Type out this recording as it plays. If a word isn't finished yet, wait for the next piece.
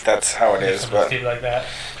that's how it is. But stupid like that.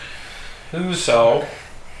 So,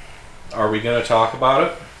 are we going to talk about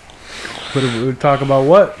it? We talk about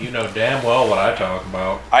what? You know damn well what I talk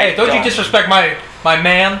about. Hey, don't you disrespect my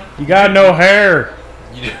man? You got no hair.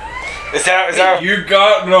 Is that? You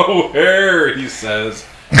got no hair, he says.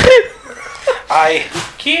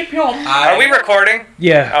 Keep your... Are we recording?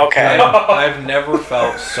 Yeah. Okay. I've never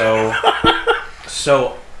felt so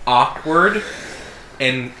awkward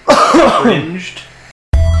and cringed.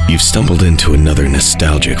 You've stumbled into another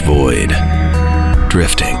nostalgic void.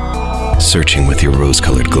 Drifting, searching with your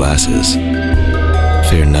rose-colored glasses.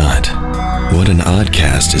 Fear not. What an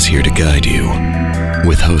Oddcast is here to guide you.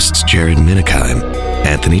 With hosts Jared Minikheim,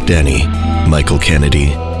 Anthony Denny, Michael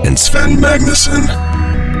Kennedy, and Sven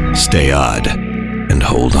Magnuson. Stay odd and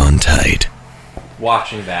hold on tight.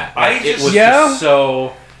 Watching that. It was just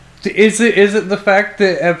so... Is it the fact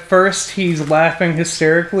that at first he's laughing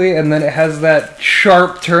hysterically and then it has that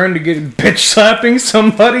sharp turn to get bitch slapping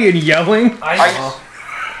somebody and yelling?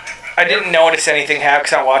 I didn't notice anything happen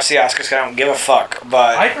because I don't watch the Oscars because I don't give a fuck.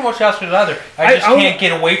 But I didn't watch the Oscars either. I can't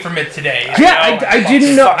get away from it today. I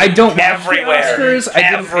didn't know. I don't everywhere. watch the Oscars. I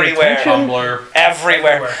didn't pay attention. Tumblr.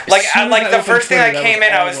 Everywhere. Like the first thing I came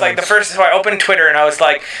in, I was like, so I opened Twitter and I was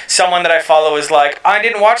like, someone that I follow was like, I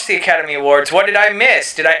didn't watch the Academy Awards. What did I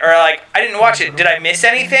miss? I didn't watch it. Did I miss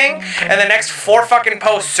anything? And the next 4 fucking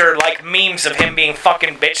posts are like memes of him being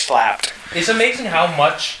fucking bitch slapped. It's amazing how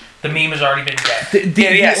much the meme has already been dead.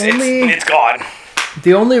 It's gone.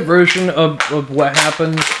 The only version of what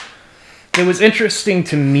happened that was interesting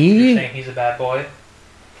to me... You're saying he's a bad boy?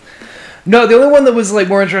 No, the only one that was like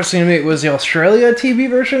more interesting to me was the Australia TV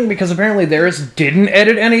version, because apparently theirs didn't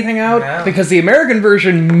edit anything out, because the American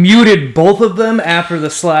version muted both of them after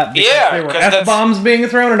the slap because there were F-bombs being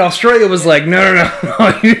thrown, and Australia was like, no,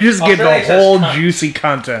 you just get the whole juicy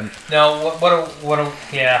content. No,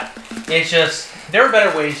 yeah. It's just... There were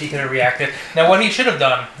better ways he could have reacted. Now, what he should have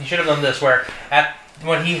done this, where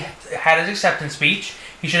when he had his acceptance speech,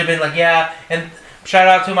 he should have been like, yeah, and shout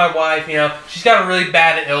out to my wife, she's got a really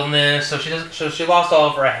bad illness, so she lost all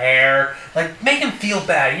of her hair. Like, make him feel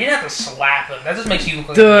bad. You didn't have to slap him. That just makes you look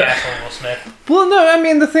like an asshole, Will Smith. Well, no, I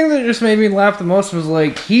mean, the thing that just made me laugh the most was,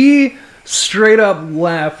 like, he straight up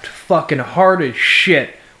laughed fucking hard as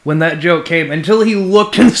shit when that joke came, until he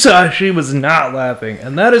looked and saw she was not laughing.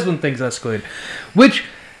 And that is when things escalated. Which,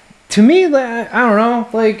 to me, I don't know,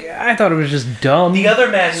 like, I thought it was just dumb. The other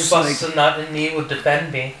man who busts a nut in me would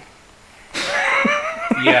defend me.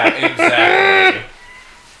 Yeah, exactly.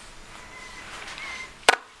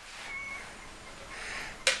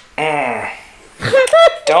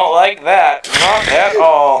 Don't like that. Not at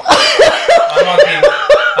all.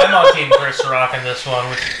 I'm on Team Chris Rock in this one,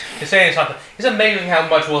 which is saying something. It's amazing how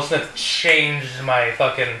much Will Smith changed my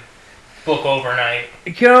fucking book overnight.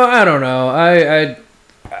 I don't know.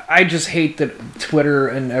 I just hate that Twitter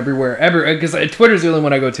and everywhere, because Twitter's the only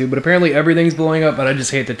one I go to, but apparently everything's blowing up, but I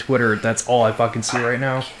just hate that Twitter, that's all I fucking see right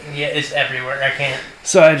now. Yeah, it's everywhere. I can't.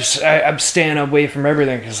 So I'm staying away from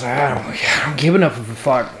everything, because I don't give enough of a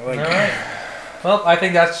fuck. Like, all right. Well, I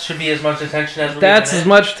think that should be as much attention as we That's as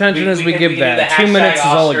much attention as we give that. 2 minutes is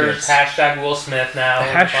all it gets. Hashtag Will Smith now.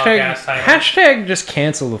 Hashtag just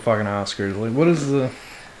cancel the fucking Oscars. Like, what is the...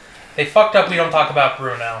 They fucked up. We don't talk about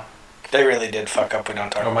Bruno. They really did fuck up. We don't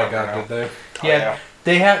talk about Bruno. Oh my god, did they? Yeah.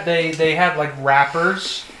 They had like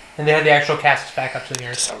rappers, and they had the actual cast back up to the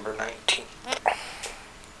year. December 19th.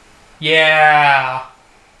 Yeah.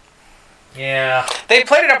 They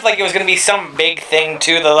played it up like it was going to be some big thing,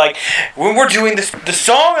 too. They're like, we're doing the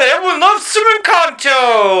song that everyone loves,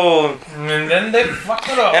 Encanto! And then they fucked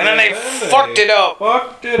it up. And then they fucked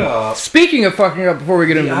it up. Speaking of fucking up before we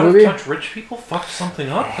get into the movie... Out-of-touch rich people fucked something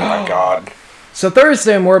up? Oh my god. So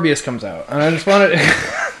Thursday, Morbius comes out, and I just wanted...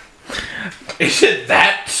 Is it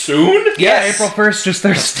that soon? Yeah, April 1st, just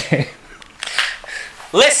Thursday.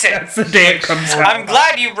 Listen, that's the day it comes out. I'm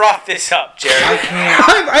glad you brought this up, Jared.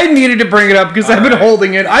 I needed to bring it up because I've been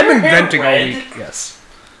holding it. I've been venting all week. Yes.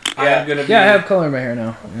 Yeah, I have color in my hair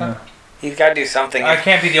now. Yeah. He's got to do something. I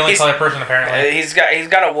can't be the only color person, apparently. He's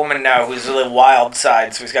got a woman now who's a little wild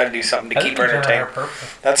side, so he's got to do something to keep her entertained.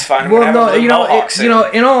 That's fine. Well, no, in all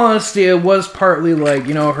honesty, it was partly like,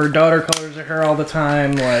 her daughter colors her hair all the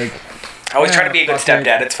time, like... I always try to be a good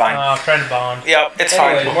stepdad. It's fine. I'm trying to bond. Yep, it's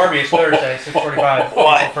fine. Morbius Thursday, 6:45.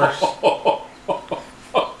 What?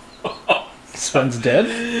 Sven's dead?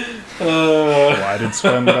 Why did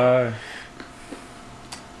Sven die?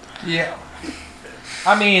 Yeah.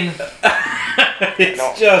 I mean,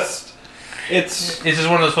 it's just... It's this is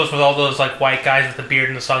one of those posts with all those like white guys with the beard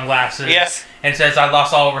and the sunglasses. Yes. and says, "I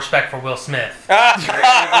lost all respect for Will Smith." Every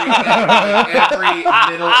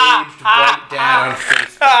middle-aged white dad on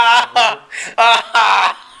Facebook.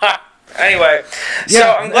 Anyway, so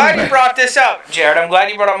I'm glad you brought this up, Jared. I'm glad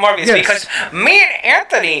you brought up Morbius because me and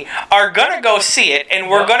Anthony are gonna go see it, and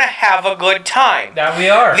we're gonna have a good time. That we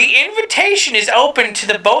are. The invitation is open to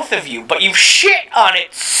the both of you, but you've shit on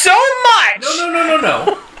it so much.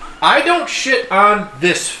 No. I don't shit on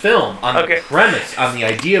this film, on the premise, on the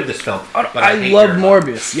idea of this film. But I love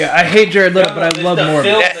Morbius. Yeah, I hate Jared Leto, but I love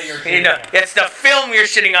Morbius. It's the film you're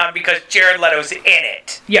shitting on because Jared Leto's in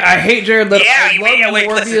it. Yeah, I hate Jared Leto. I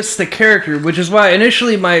love Morbius, the character, which is why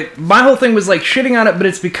initially my whole thing was like shitting on it, but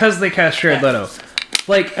it's because they cast Jared Leto.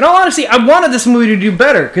 Like, in all honesty, I wanted this movie to do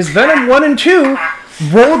better, because Venom 1 and 2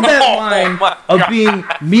 rode that line of being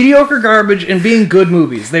mediocre garbage and being good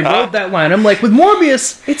movies. They rode that line. I'm like, with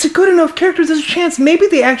Morbius, it's a good enough character, there's a chance maybe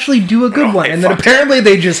they actually do a good one. And then apparently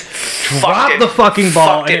they just drop the fucking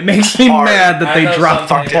ball, and it makes me mad that they dropped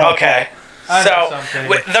the ball. Okay. So,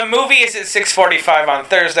 the movie is at 6:45 on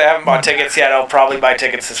Thursday. I haven't bought tickets yet. I'll probably buy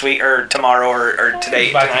tickets this week, or tomorrow, or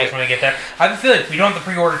today. Buy tickets when we get there. I have a feeling we don't have to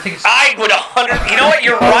pre-order tickets. I would 100. You know what?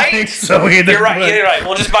 You're right. I don't think so either. You're right. You're right.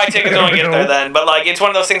 We'll just buy tickets when we get there then. But like, it's one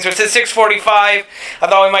of those things where it's at 6:45. I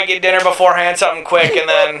thought we might get dinner beforehand, something quick, and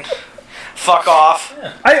then fuck off.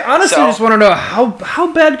 Yeah. I honestly just want to know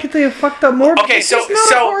how bad could they have fucked up Morbius? Okay, so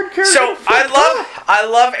I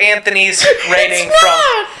love Anthony's rating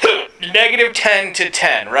from -10 to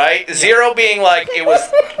 10, right? 0 being like it was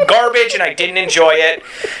garbage and I didn't enjoy it.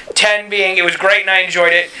 10 being it was great and I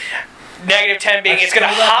enjoyed it. -10 being it's gonna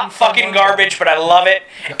hot fucking garbage, but I love it.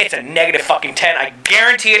 It's a -fucking 10. I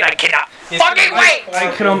guarantee it. I cannot fucking wait. I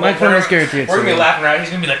can almost guarantee it. We're gonna be laughing around. He's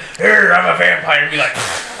gonna be like, "Here, I'm a vampire," and be like.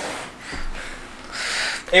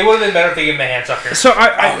 It would have been better if they gave him a hand sucker. So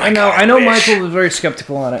I know Michael was very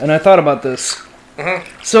skeptical on it, and I thought about this. Mm-hmm.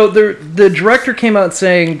 So the director came out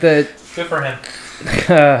saying that good for him.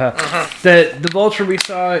 that the Vulture we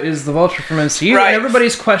saw is the Vulture from MCU, right. And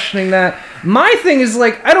everybody's questioning that. My thing is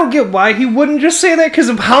like, I don't get why he wouldn't just say that because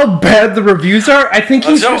of how bad the reviews are. I think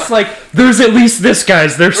he's just like, there's at least this,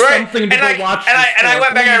 guys. There's something to go watch. And I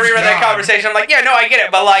went back and I reread that conversation. I'm like, yeah, no, I get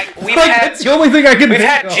it, but like we've had that's the only thing I can. We've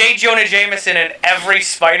had J. Jonah Jameson in every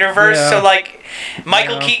Spider-Verse, so like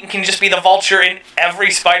Michael Keaton can just be the Vulture in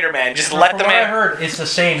every Spider-Man. Just let them in. I heard it's the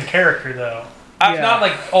same character though. It's not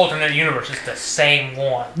like alternate universe. It's the same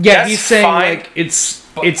one. Yeah, that's he's saying like it's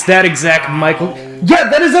that exact Michael. Yeah,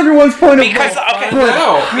 that is everyone's point of view.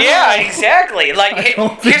 Yeah, exactly. Like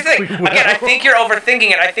here's the thing. Again, I think you're overthinking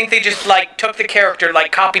it. I think they just like took the character,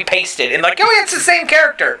 like copy pasted, and like, oh, it's the same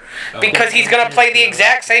character because he's gonna play the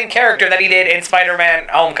exact same character that he did in Spider-Man: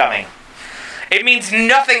 Homecoming. It means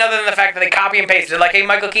nothing other than the fact that they copy and pasted. They're like, hey,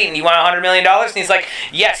 Michael Keaton, you want $100 million? And he's like,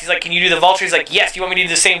 yes. He's like, can you do the Vulture? He's like, yes. Do you want me to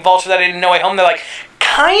do the same Vulture that I did in No Way Home? They're like,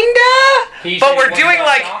 kinda? But we're doing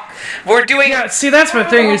like... Yeah, see, that's my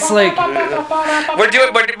thing. It's like... We're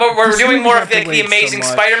doing more of like the Amazing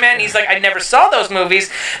Spider-Man. He's like, I never saw those movies.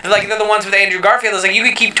 They're the ones with Andrew Garfield. It's like, you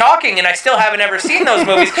could keep talking, and I still haven't ever seen those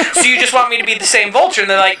movies, so you just want me to be the same Vulture? And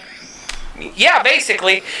they're like, yeah,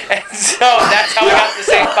 basically. And so that's how we got the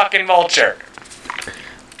same fucking Vulture.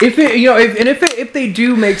 If they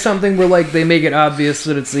do make something where like they make it obvious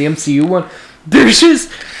that it's the MCU one, there's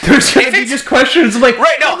gonna be just questions like,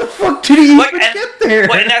 how the fuck did he even get there?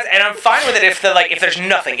 And I'm fine with it if there's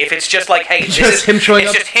nothing. If it's just like, hey, just him showing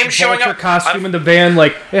up, costume in the van,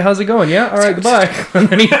 like, hey, how's it going? Yeah, all right, goodbye. And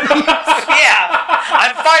then he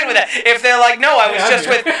I'm fine with that. If they're like, no, I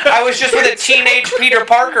was just with a teenage Peter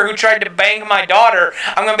Parker who tried to bang my daughter,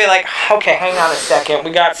 I'm gonna be like, okay, hang on a second,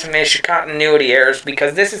 we got some continuity errors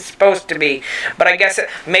because this is supposed to be, but I guess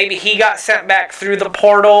maybe he got sent back through the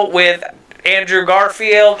portal with Andrew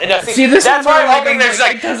Garfield. And that's why I'm hoping there's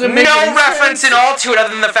like no reference at all to it other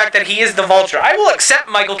than the fact that he is the Vulture. I will accept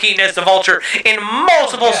Michael Keaton as the Vulture in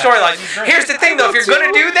multiple storylines. Here's the thing though, if you're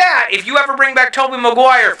gonna do that, if you ever bring back Tobey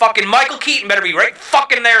Maguire, fucking Michael Keaton better be right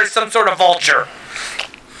fucking there as some sort of Vulture.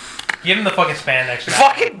 Give him the fucking spandex.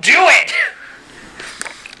 Fucking do it!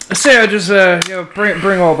 So I just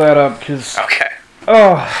bring all that up because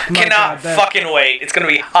cannot fucking wait. It's gonna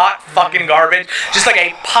be hot fucking garbage, just like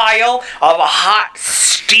a pile of a hot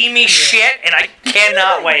steamy shit, and I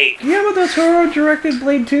cannot wait. Guillermo del Toro directed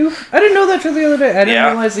Blade 2? I didn't know that till the other day. I didn't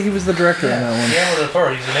realize that he was the director on that one. Guillermo del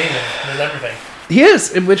Toro, he's amazing. He does everything. He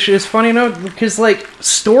is, which is funny enough, because, like,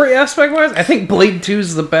 story aspect-wise, I think Blade 2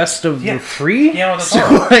 is the best of the three. Yeah,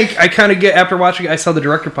 so, like, I kind of get, after watching it, I saw the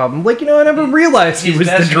director problem. I'm like, I never realized he was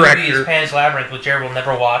the director. His best movie is Pan's Labyrinth, which Jared will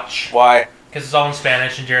never watch. Why? Because it's all in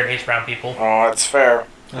Spanish, and Jared hates brown people. Oh, that's fair.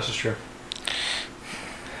 This is true.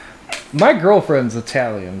 My girlfriend's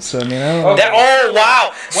Italian, so I mean, I don't know.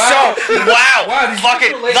 Wow. Wow. So, wow. Wow,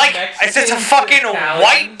 Fucking, like, it's just a fucking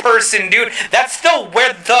white person, dude. That's still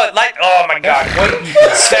where the, like, oh my god. White people.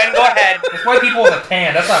 Sven, go ahead. It's white people with a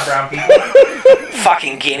tan. That's not brown people.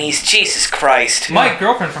 Fucking guineas. Jesus Christ. My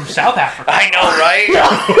girlfriend from South Africa. I know, right?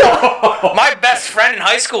 My best friend in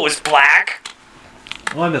high school was black.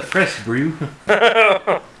 On the fresh brew.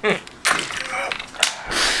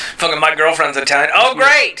 Fucking my girlfriend's Italian. Oh,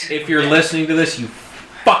 great! If you're listening to this, you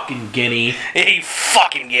fucking guinea. You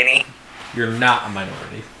fucking guinea. You're not a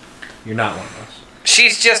minority. You're not one of us.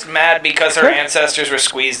 She's just mad because her ancestors were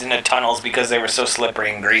squeezed into tunnels because they were so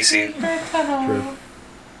slippery and greasy. True.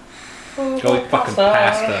 Go eat fucking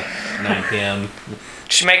pasta. 9 p.m.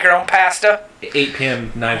 She make her own pasta. 8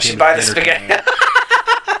 p.m. 9 p.m. She buy the spaghetti.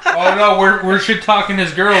 Oh no, we're shit talking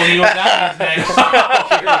his girl. You know what that means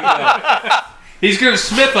next. He's gonna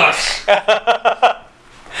smith us.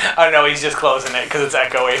 Oh no, he's just closing it because it's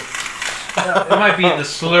echoey. It might be the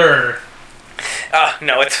slur.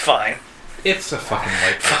 No, it's fine. It's a fucking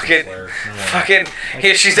white Fucking, slur. fucking.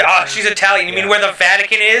 Here she's Italian. You mean where the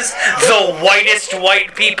Vatican is? The whitest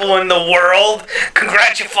white people in the world.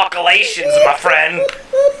 Congratulations, my friend.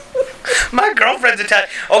 My girlfriend's Italian.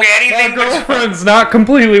 Okay, anything. My girlfriend's not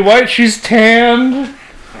completely white. She's tanned.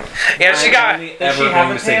 Yeah, she got. Does she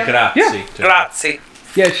have a tan? Grazie. Grazie.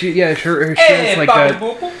 Yeah, she has like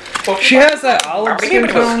that. She has that olive skin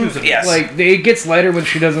tone. Yes. Like it gets lighter when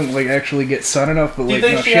she doesn't like actually get sun enough, but Do you like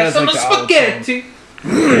think no, she she has has some like the olive tone.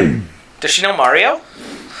 spaghetti? Does she know Mario?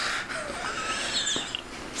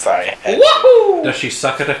 Sorry. Woohoo! Does she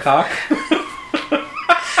suck at a cock?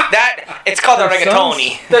 That it's called a Her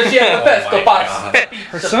rigatoni. Does she have the best my pasta?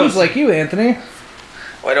 Her son's like you, Anthony.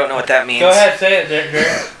 Well, I don't know what that means. Go ahead, say it,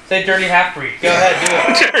 Jared. Say dirty half-breed. Go ahead, do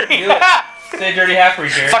it. Do it. Say dirty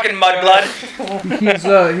half-breed, Jared. Fucking mudblood.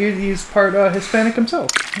 He's part Hispanic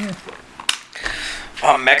himself. Yeah.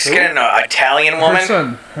 Oh, Mexican and an Italian woman. Her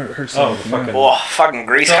son. Her son. Oh, fucking. Oh, fucking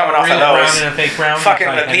grease coming off real of brown those. and a fake brown. Fucking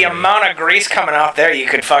Like the Henry. amount of grease coming off there, you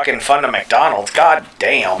could fucking fund a McDonald's. God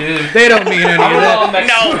damn. Dude, They don't mean any of that.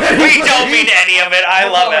 No, we don't mean any of it. I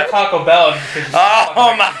love it. Taco Bell.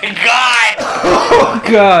 Oh my god. Oh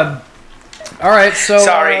God. All right, so.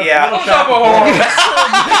 Sorry, yeah.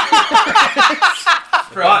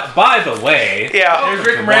 By the way, Yeah. There's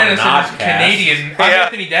Rick Moranis, Not who's cast. Canadian. I'm Yeah.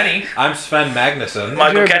 Anthony Denny. I'm Sven Magnuson.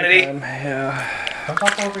 Michael Kennedy. Yeah. Don't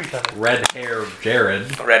talk over each other. Red hair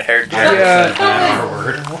Jared. Red haired Jared Jared. said that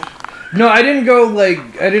R-word. No, I didn't go like.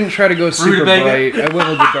 I didn't try to go super Rutabaga? bright. I went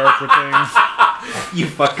with the darker thing. You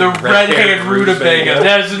fucking The red-haired rutabaga.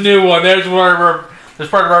 There's a new one. There's part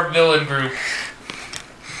of our villain group.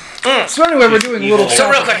 So anyway, we're doing little. So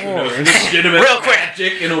real quick. Real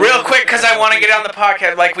quick, because I want to get on the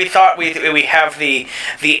podcast. Like we thought, we have the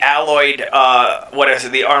alloyed. What is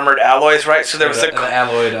it? The armored alloys, right? So there was the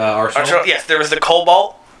alloyed arsenal. Yes, there was the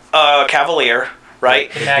Cobalt Cavalier,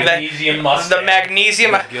 right? The magnesium Mustang. The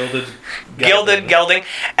magnesium gilded gelding,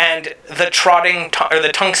 and the the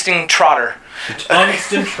tungsten trotter.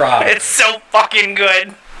 Tungsten trotter. It's so fucking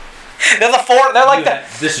good. They're like that.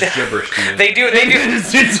 This is gibberish to you. They do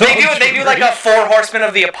like a 4 Horsemen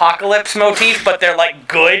of the Apocalypse motif, but they're like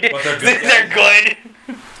good. But they're good. They're good.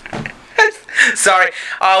 Sorry.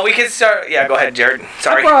 We can start. Yeah, go ahead, Jared.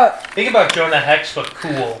 Sorry. Think about Jonah Hex, but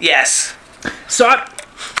cool. Yes. So I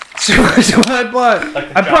brought Like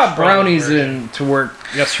the I Josh brought Brolin brownies version. in to work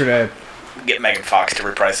yesterday, Get Megan Fox to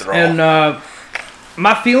reprise the role. and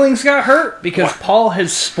my feelings got hurt because What? Paul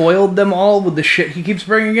has spoiled them all with the shit he keeps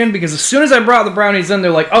bringing in. Because as soon as I brought the brownies in, they're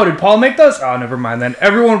like, "Oh, did Paul make those?" Oh, never mind. Then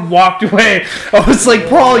everyone walked away. I was like,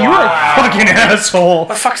 "Paul, you're a fucking asshole." What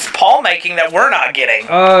the fuck's Paul making that we're not getting?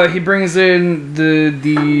 He brings in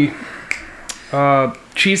the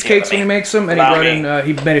cheesecakes when he makes them, and he Allow brought me.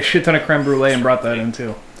 in he made a shit ton of creme brulee and brought that in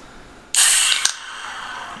too.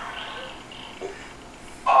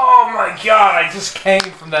 Oh my god, I just came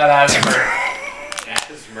from that asthma.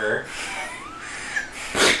 Asthma.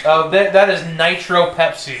 Oh, that is Nitro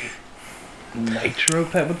Pepsi. Nitro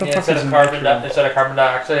pet? What the Yeah, fuck instead is of nitro? carbon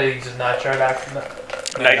dioxide, it uses nitro dioxide.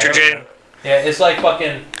 Nitrogen. Yeah, it's like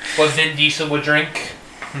fucking what Vin Diesel would drink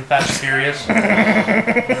in Fast and Furious.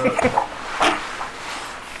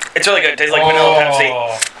 It's really good. It tastes like vanilla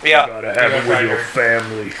Pepsi. Yeah, Gotta have it with your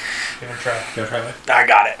family. Give it a try. Can I try that? I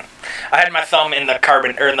got it. I had my thumb in the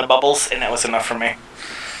in the bubbles, and that was enough for me.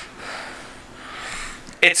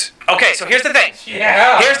 It's okay. So here's the thing.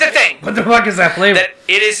 Yeah. Here's the thing. What the fuck is that flavor? That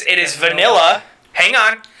it is vanilla. Hang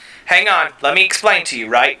on. Let me explain to you,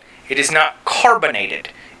 right? It is not carbonated.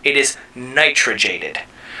 It is nitrogated.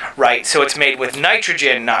 right? So it's made with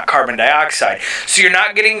nitrogen, not carbon dioxide. So you're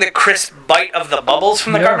not getting the crisp bite of the bubbles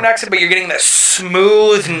from the carbon dioxide, but you're getting the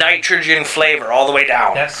smooth nitrogen flavor all the way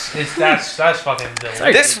down. That's fucking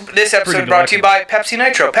delicious. This episode brought to you by Pepsi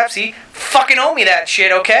Nitro. Pepsi, fucking owe me that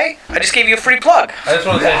shit, okay? I just gave you a free plug. I just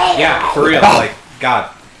want to say, yeah, for real. Like, God.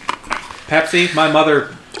 Pepsi, my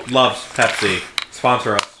mother loves Pepsi.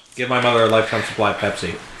 Sponsor us. Give my mother a lifetime supply of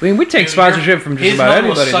Pepsi. I mean, we take sponsorship from just about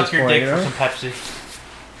anybody at this suck your point, dick for some Pepsi.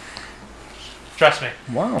 Trust me.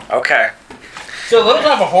 Wow. Okay. So, Little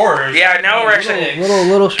Shop of Horrors. Yeah, now we're actually...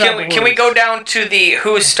 Little shop Can we go down to the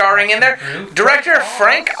who's starring in there? Director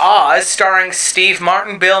Frank Oz, starring Steve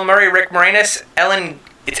Martin, Bill Murray, Rick Moranis,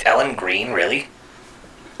 It's Ellen Green, really?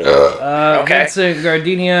 Okay. Vincent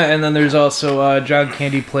Gardenia, and then there's also John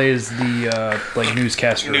Candy plays the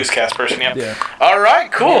newscaster. Newscast person, yeah. Yeah. All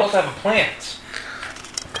right, cool. We also have a plant.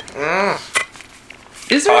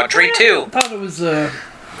 Is there Audrey too? I thought it was an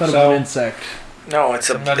insect. No, it's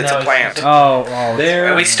a plant. Oh,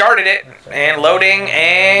 there. We started it, and loading,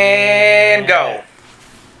 and go.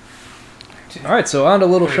 All right, so on to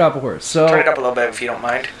Little Shop of Horrors. So turn it up a little bit if you don't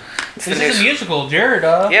mind. This is a musical, Jared.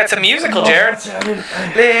 Yeah, it's a musical, Jared.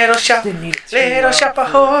 Little Shop of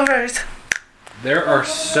Horrors. There are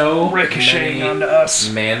so ricocheting many onto us.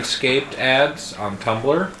 Manscaped ads on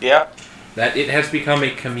Tumblr. Yeah. That it has become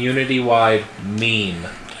a community-wide meme.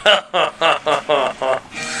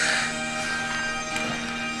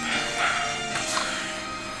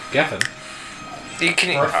 Geffen.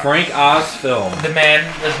 Frank Oz film. The man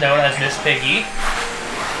is known as Miss Piggy.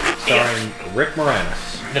 Starring Rick Moranis.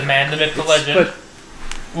 The man, the myth, the legend.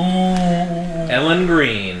 Ellen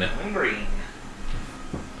Green.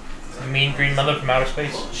 The mean green mother from outer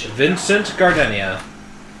space. Vincent Gardenia.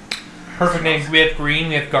 Perfect names. We have Green,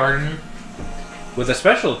 we have Garden. With a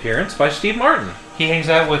special appearance by Steve Martin. He hangs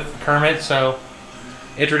out with Kermit, so...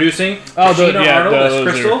 Introducing Tashina Arnold as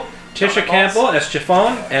Crystal, Tisha Campbell as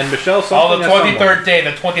Chiffon, and Michelle Sullivan the 23rd day,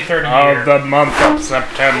 the 23rd year. Of the month of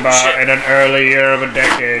September in an early year of a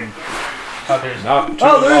decade. Not too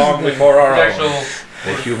long before our own,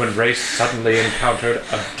 the human race suddenly encountered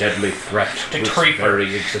a deadly threat to its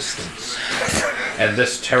very existence. And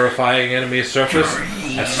this terrifying enemy surfaced,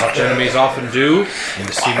 as such enemies often do, in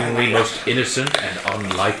the seemingly most innocent and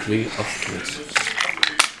unlikely of places.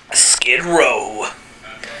 Skid Row.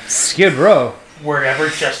 Skid Row? Wherever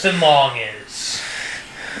Justin Long is.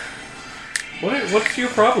 What's your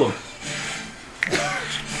problem?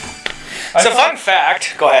 It's a fun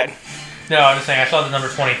fact. Go ahead. No, I'm just saying, I saw the number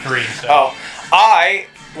 23, so... Oh.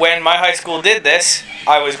 When my high school did this,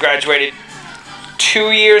 I was graduated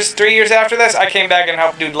 3 years after this. I came back and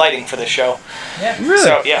helped do lighting for this show. Yeah. Really?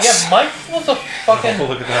 So, yes. Yeah, Mike was a fucking... Oh,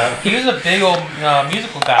 look at that. He was a big old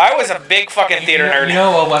musical guy. I was a big fucking theater nerd. You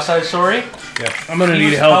know West Side Story? Yeah. I'm gonna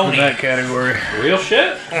need help in that category. Real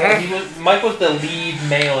shit? Mm-hmm. Mike was the lead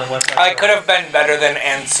male in West Side Story. I could have been better than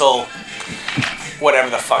Ansel. Whatever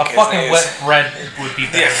the fuck his name is. A fucking wet bread would be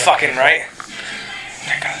better. Yeah, fucking right.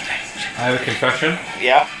 I have a confession.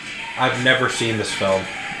 Yeah. I've never seen this film.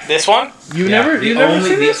 This one? You've never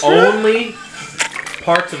seen this film? The only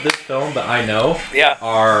parts of this film that I know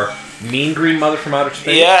are Mean Green Mother from Outer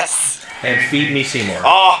Space. Yes. And Feed Me Seymour.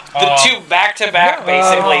 Oh, the two back to back,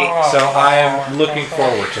 basically. So I am looking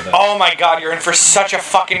forward to them. Oh my god, you're in for such a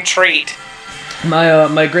fucking treat.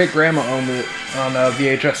 My great grandma owned it on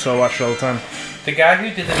VHS, so I watched it all the time. The guy who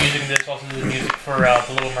did the music in this also did the music for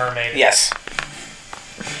The Little Mermaid. Yes.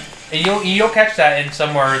 And you'll catch that in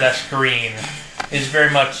somewhere that's green. Is very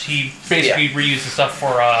much he basically reused the stuff for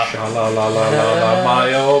Sha la la la la la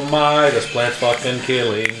my oh my, this plant's fucking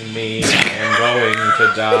killing me. I'm going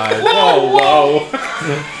to die. Whoa whoa.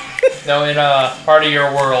 No, in Part of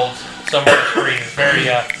Your World, somewhere that's green. It's very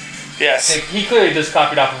yes. He clearly just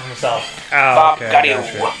copied off of himself. Bob Gaudio.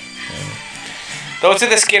 Those are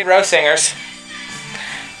the Skid Row singers.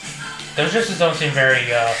 Those just don't seem very...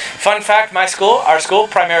 Fun fact, our school,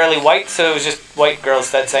 primarily white, so it was just white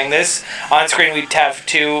girls that sang this. On screen we'd have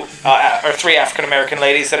 2 or 3 African-American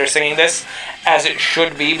ladies that are singing this, as it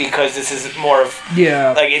should be, because this is more of...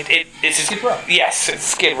 Yeah. Like, it's Skid Row. Yes, it's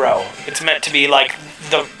Skid Row. It's meant to be like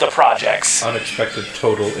the projects. Unexpected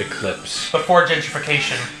total eclipse. Before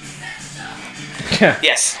gentrification. Yeah.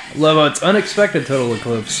 Yes. Love how it's unexpected total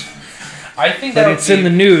eclipse. I think that it's in the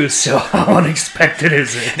news, so how unexpected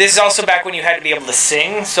is it? This is also back when you had to be able to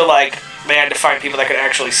sing, so like they had to find people that could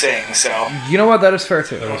actually sing. So you know what? That is fair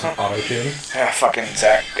too. There was an auto-tune. Yeah, fucking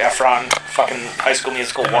Zac Efron, fucking High School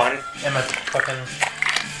Musical 1. Emma fucking...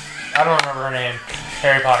 I don't remember her name.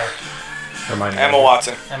 Harry Potter. Emma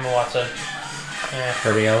Watson. Emma Watson. Yeah.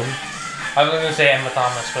 Hermione. I was going to say Emma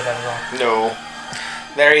Thomas, but that was wrong. No.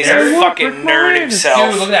 There he's a fucking nerd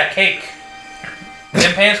himself. Dude, look at that cake.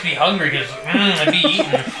 Them pants be hungry because I'd be eating.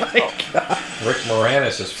 Oh my God. Rick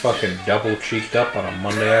Moranis is fucking double cheeked up on a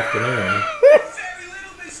Monday afternoon.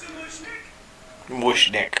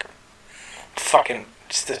 Mushnik. Fucking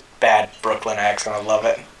just a bad Brooklyn accent. I love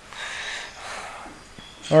it.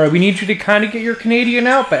 All right, we need you to kind of get your Canadian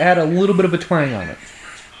out, but add a little bit of a twang on it.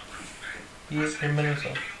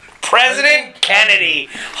 President Kennedy.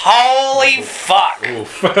 Holy fuck.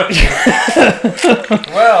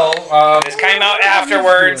 Well, this came out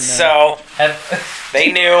afterwards, so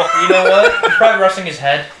they knew. You know what? He's probably rusting his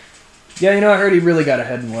head. Yeah, you know, I heard he really got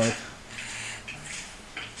ahead in life.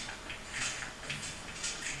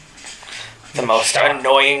 The most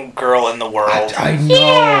annoying girl in the world. I know.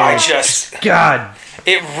 I just... God.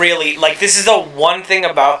 It really... Like, this is the one thing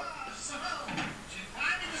about...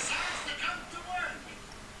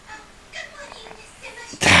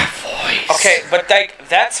 That voice. Okay, but, like,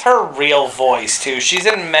 that's her real voice, too. She's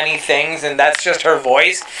in many things, and that's just her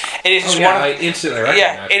voice. It is just one of... I instantly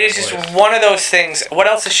recognize it is just one of those things. What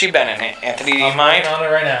else has she been in, Anthony? Do you mind? I'm on it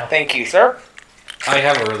right now. Thank you, sir. I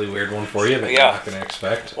have a really weird one for you that you're not going to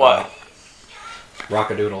expect. What?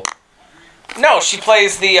 Rockadoodle. No, she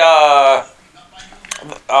plays the,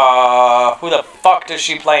 who the fuck does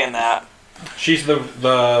she play in that? She's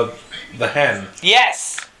the hen.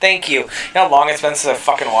 Yes! Thank you. You know how long it's been since I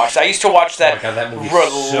fucking watched that? I used to watch that, Oh my God, that movie's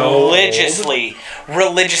religiously.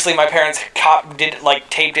 Religiously, my parents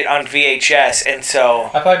taped it on VHS, and so...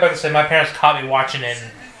 I thought you were about to say my parents caught me watching it.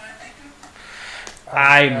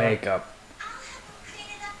 Eye makeup.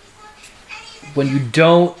 When you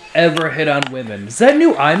don't ever hit on women. Is that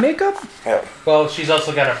new eye makeup? Yeah. Well, she's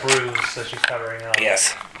also got a bruise that she's covering up.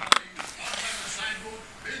 Yes.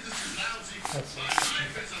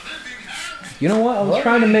 You know what? I was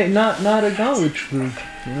trying to not acknowledge the,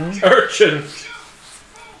 you know? Urchin.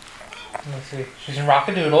 Let's see. She's in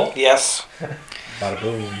Rockadoodle. Yes. Bada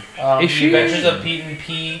boom. Is she- Adventures of Pete and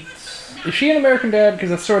Pete. Is she an American Dad?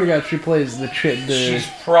 Because I swear to God, she plays the She's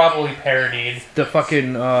probably parodied. the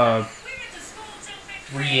fucking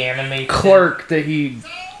Reanimated. clerk that he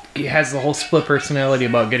has the whole split personality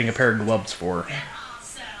about getting a pair of gloves for.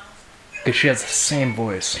 Because she has the same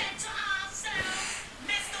voice.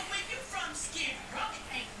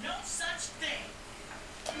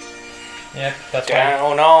 Yeah, that's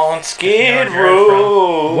Down on Skid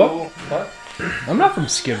Row. What? I'm not from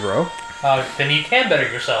Skid Row. Then you can better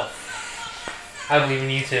yourself. I believe in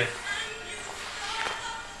you too.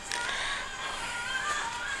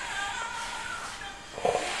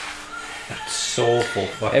 Soulful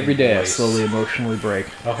fucking Every day voice. I slowly emotionally break.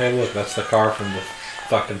 Okay, look, that's the car from the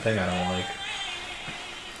fucking thing I don't like.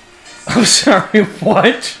 I'm sorry,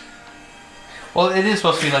 what? Well, it is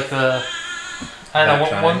supposed to be like the... I don't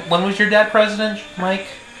know, when was your dad president, Mike?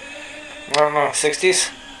 I don't know,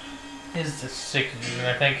 60s? Is the 60s,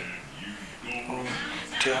 I think.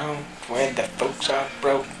 Down where the folks are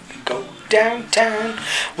broke, go downtown.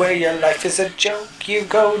 Where your life is a joke, you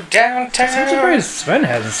go downtown. I'm surprised Sven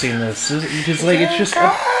hasn't seen this. It's just like, it's just in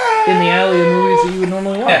the alley of movies that you would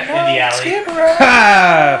normally watch. Yeah, in the alley.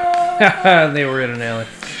 Ha! They were in an alley.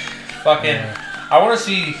 Fucking... I want to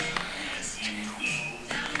see...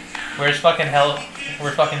 Where's fucking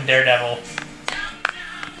Daredevil?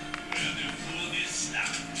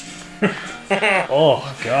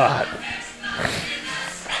 Oh, God.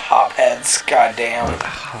 Hopheads, goddamn.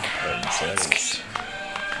 Hopheads.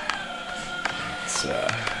 It's,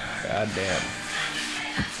 goddamn.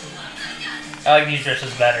 I like these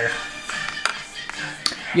dresses better.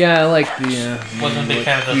 Yeah, I like the, Wasn't a big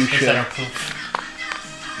fan of the fuchsia. center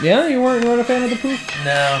poof. Yeah, you weren't a fan of the poof?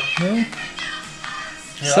 No. No?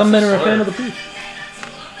 Yeah, Some men that's are a a fan slur. of the poof.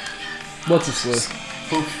 What's a slur?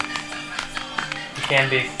 Poof. It can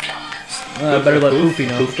be. Better let Poofy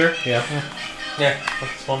know. Poofter? Yeah. Yeah,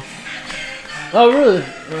 that's one. Oh, really?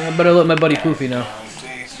 Better let my buddy Poofy know.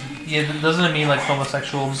 Yeah, doesn't it mean like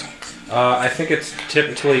homosexuals? I think it's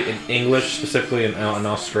typically in English, specifically an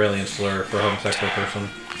Australian slur for a homosexual person.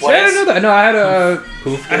 See, I didn't know that. No, I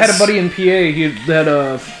had a buddy in PA. He had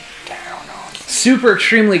a super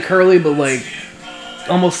extremely curly, but like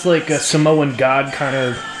almost like a Samoan god kind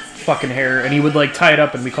of fucking hair, and he would like tie it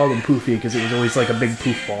up, and we called him Poofy because it was always like a big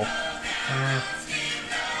poof ball.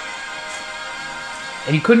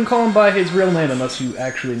 And you couldn't call him by his real name unless you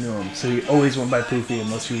actually knew him. So he always went by Poofy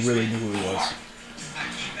unless you really knew who he was.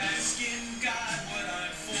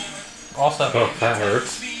 Also, Oh, that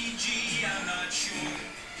hurts.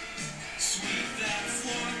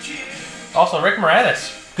 Rick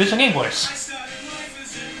Moranis, good singing voice.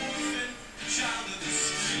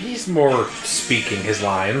 He's more speaking his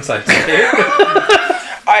lines, I'd say.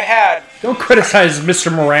 Don't criticize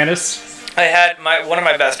Mr. Moranis. I had one of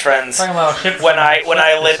my best friends. When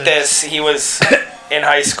I lit this, he was in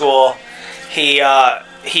high school. He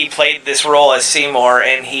played this role as Seymour,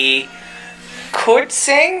 and he could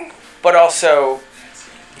sing, but also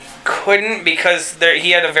couldn't because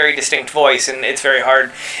he had a very distinct voice, and it's very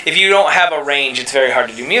hard. If you don't have a range, it's very hard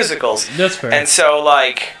to do musicals. That's fair. And so,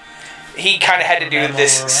 he kind of had to do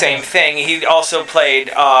this same thing. He also played,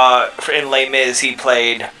 in Les Mis, he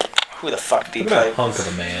played... Who the fuck did he play? That hunk of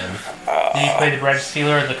a man. Did he play the bread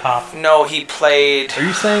stealer or the cop? No, he played... Are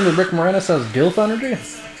you saying that Rick Moranis has DILF energy?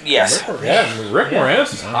 Yes. Rick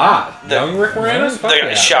Moranis is hot. Young Rick Moranis?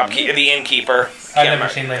 The shopkeeper, the innkeeper. I've never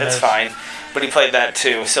seen Les Mis. It's fine. But he played that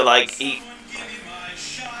too. So, he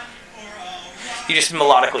just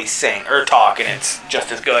melodically sing or talk, and it's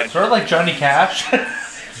just as good. Sort of like Johnny Cash.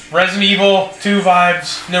 Resident Evil 2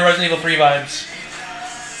 vibes. No, Resident Evil 3 vibes.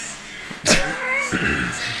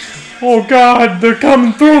 Oh God, they're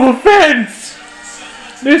coming through the fence!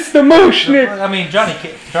 It's the Mushnik! I mean, Johnny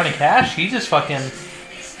Cash, he just fucking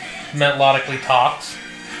melodically talks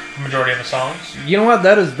the majority of the songs. You know what?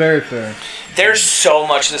 That is very fair. There's so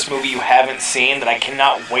much of this movie you haven't seen that I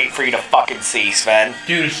cannot wait for you to fucking see, Sven.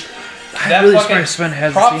 Dude, that really fucking Sven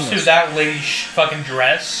hasn't props seen to this. that lady's fucking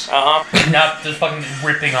dress. Not just fucking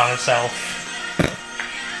ripping on herself.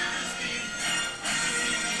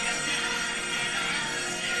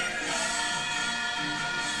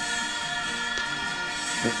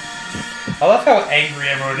 I love how angry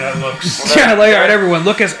everyone looks. Yeah, alright, everyone,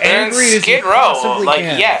 look as angry as you possibly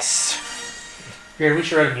can. Yes. Yeah, we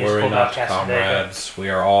should write a musical We're not podcast comrades. today, we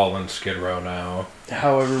are all in Skid Row now.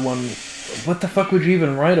 How everyone... What the fuck would you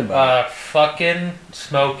even write about? Fucking,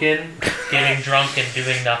 smoking, getting drunk, and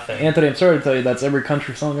doing nothing. Anthony, I'm sorry to tell you, that's every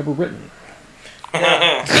country song ever written.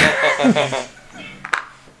 Yeah.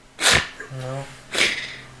 No.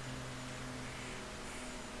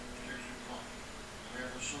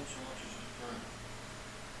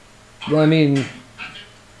 Well, I mean...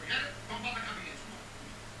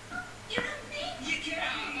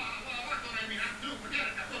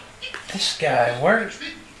 This guy, where...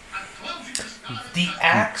 The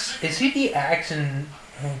Axe? Is he the Axe in...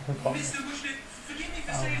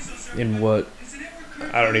 in what?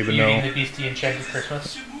 I don't even know. Beauty and the Beast, the Enchanted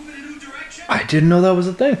Christmas? I didn't know that was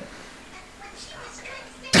a thing.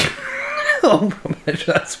 Oh,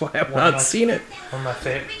 that's why I've not seen it. One of my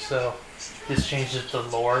favorites, so... This changes the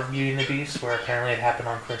lore of Beauty and the Beast, where apparently it happened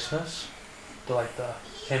on Christmas.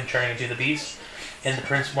 Him turning into the Beast. And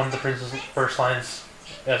one of the prince's first lines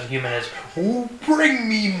as a human is, "Oh, bring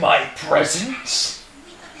me my presents."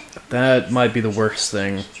 That might be the worst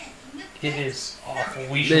thing. It is awful.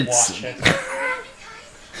 We should watch it.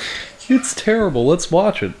 It's terrible. Let's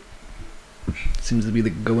watch it. Seems to be the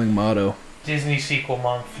going motto. Disney sequel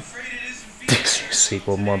month. Disney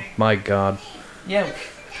sequel month. My God. Yeah.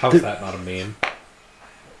 How's that not a meme?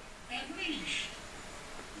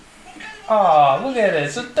 Aw, look at it.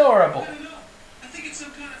 It's adorable. I think it's some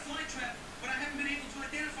kind of fly trap, but I haven't been able to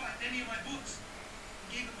identify it in any of my books.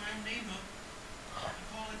 I gave it my own name, though. I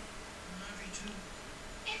call it Marjorie 2.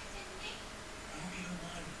 I hope you don't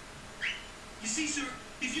mind. You see, sir,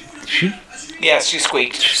 if you would have... Yes, she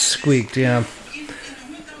squeaked. She squeaked, yeah.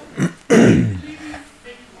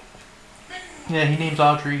 Yeah, he names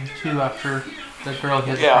Audrey, too, after the girl he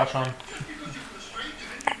has a crush on.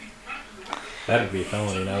 That'd be a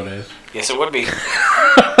felony nowadays. Yes, it would be.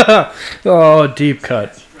 Oh, deep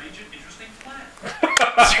cut.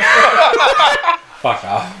 Fuck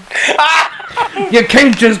off. You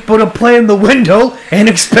can't just put a plant in the window and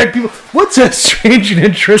expect people... What's a strange and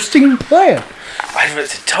interesting plant? It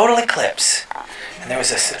was a total eclipse. And there was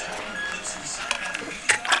this...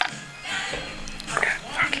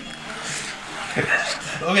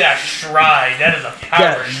 Look at that stride. That is a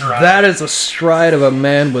power stride. That is a stride of a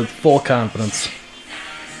man with full confidence.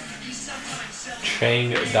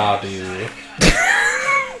 Chang Dadu.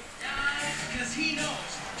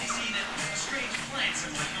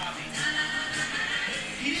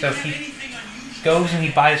 So he goes and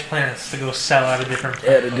he buys plants to go sell at a different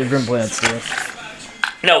plant. At a different plant store.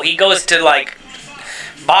 No, he goes to,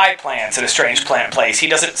 buy plants at a strange plant place. He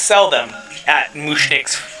doesn't sell them at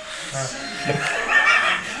Mushnik's.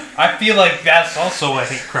 I feel like that's also a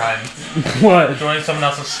hate crime. What? Joining someone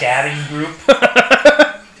else's scatting group.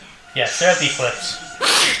 Yes, they're at the Eclipse.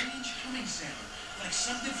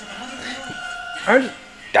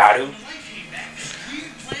 Dadu.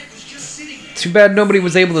 Too bad nobody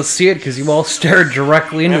was able to see it because you all stared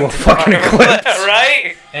directly into a fucking eclipse.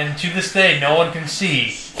 Right? And to this day, no one can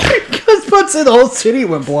see. Because the whole city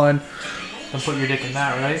went blind. Don't put your dick in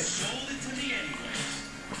that, right?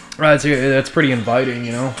 Right, so that's pretty inviting,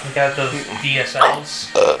 you know. We got those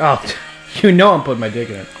DSLs. Oh, you know I'm putting my dick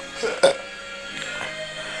in it.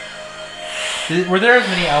 Were there as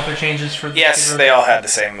many outfit changes for? Yes, they all had the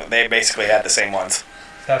same. They basically had the same ones.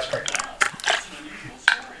 That's great.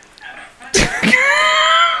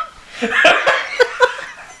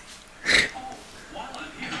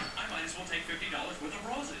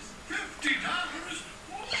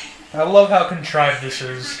 I love how contrived this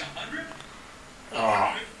is.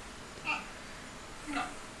 Oh.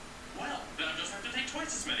 Well, then I'll just have to take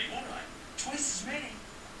twice as many, won't I? Twice as many?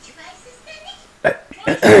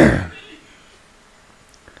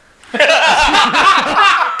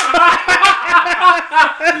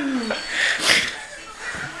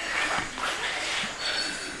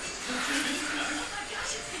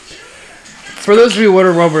 For those of you who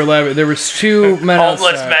wonder what we're laughing, there was two men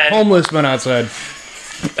homeless men outside.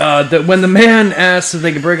 That when the man asked if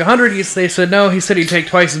they could break 100, they said no. He said he'd take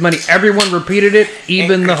twice as many. Everyone repeated it,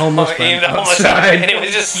 even the homeless man outside. And it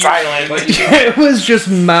was just silent. It was just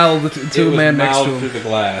mouthed to the man next to him. Through the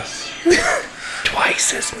glass.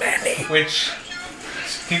 Twice as many. Which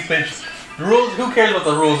stupid rules? Who cares about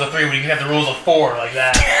the rules of 3 when you can have the rules of 4 like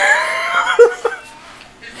that?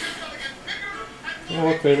 Oh,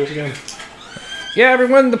 look, there it is again. Yeah,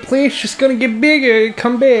 everyone, the plane's just gonna get bigger.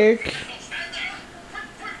 Come back.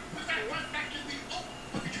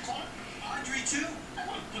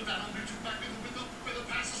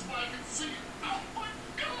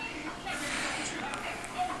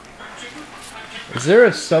 Is there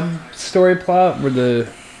a sub-story plot where the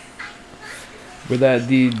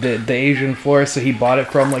Asian florist that he bought it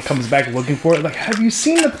from comes back looking for it? Like, have you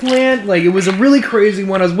seen the plant? Like, it was a really crazy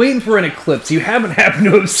one. I was waiting for an eclipse. You haven't happened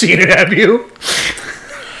to have seen it, have you?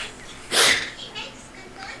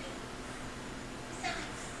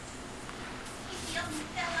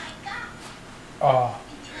 Oh.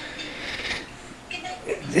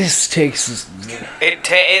 This takes...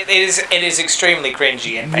 It is extremely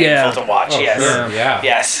cringy and painful to watch. Yes. Sure, yeah.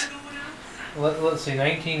 Yes. Let's see,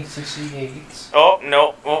 1968. Oh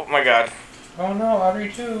no! Oh my God! Oh no,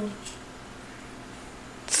 Audrey 2.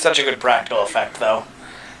 Such a good practical effect, though.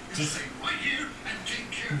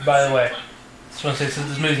 By the way, I just want to say, since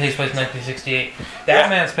this movie takes place in 1968, that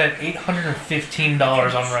man spent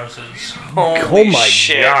 $815 on roses. Holy my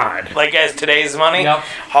shit. God. Like as today's money? Yep.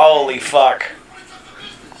 Holy fuck.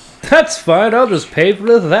 That's fine. I'll just pay for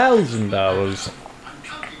 $1,000.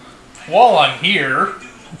 While I'm here,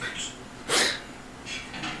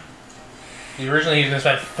 originally he was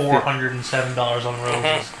going to spend $407 on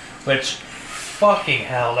roses, which, fucking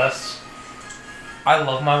hell, that's... I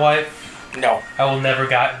love my wife. No. I will never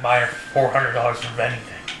buy her $400 for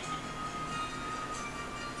anything.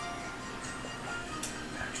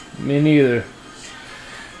 Me neither.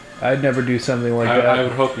 I'd never do something like that. I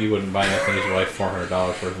would hope you wouldn't buy Anthony's wife $400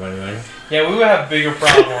 worth of anything. Yeah, we would have bigger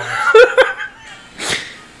problems.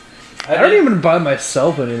 I don't even buy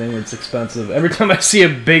myself anything that's expensive. Every time I see a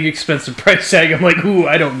big expensive price tag, I'm like, ooh,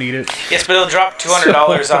 I don't need it. Yes, but it'll drop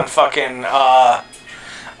 $200 on fucking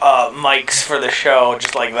mics for the show,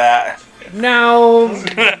 just like that. No.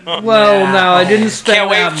 Well, no, I didn't spend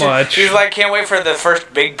that much. He's like, can't wait for the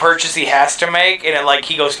first big purchase he has to make, and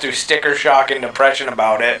he goes through sticker shock and depression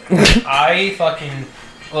about it. I fucking...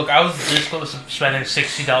 Look, I was this close to spending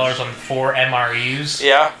 $60 on 4 MREs.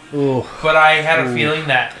 Yeah. Ooh. But I had a feeling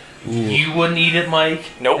that you wouldn't eat it, Mike.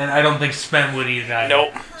 Nope. And I don't think Sven would eat it either.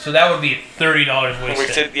 Nope. So that would be $30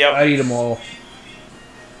 wasted. Yep. I'd eat them all.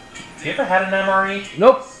 Have you ever had an MRE?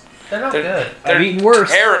 Nope. They're not good. I've eaten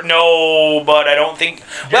worse. No, but I don't think...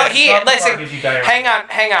 Well, listen, gives you diarrhea. hang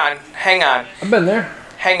on. I've been there.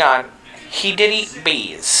 Hang on. He did eat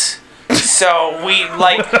bees. So, we,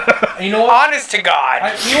 You know what? honest to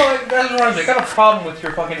God. You know what? That's what I'm saying. I got a problem with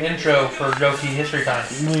your fucking intro for Jokey History Time.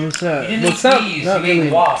 What's that? You didn't eat bees, you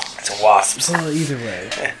ate wasps. It's a wasp. Well, either way.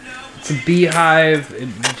 It's a beehive. It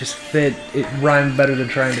just fit. It rhymed better than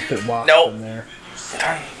trying to fit wasps Nope. in there.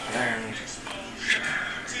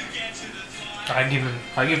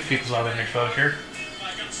 I give people love and exposure.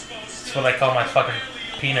 That's what I call my fucking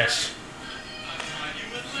penis.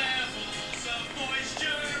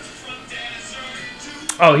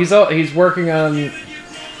 Oh, he's working on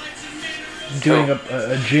doing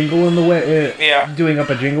a jingle in the way. Doing up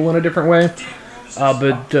a jingle in a different way.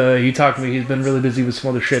 But he talked to me. He's been really busy with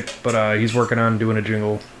some other shit, but he's working on doing a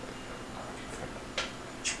jingle.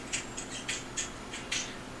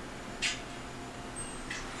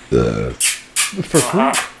 For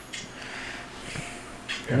food.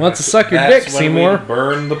 Wants to suck your dick, Seymour.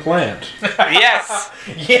 Burn the plant. Yes.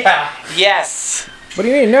 Yeah. Yes. What do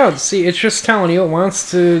you mean? No, see, it's just telling you it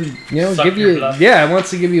wants to, give you... Yeah, it wants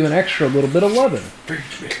to give you an extra little bit of loving.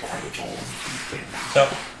 So...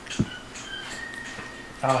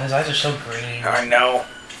 Oh, his eyes are so green. I know.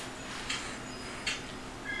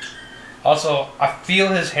 Also, I feel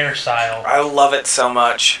his hairstyle. I love it so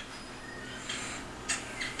much.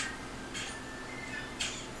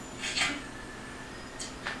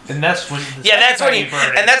 And that's when that's when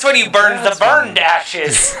you burn the burned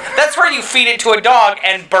ashes. That's where you feed it to a dog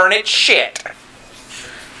and burn its shit.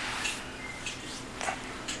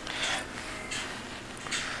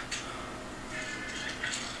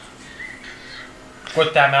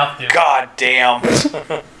 What that mouth do? God damn.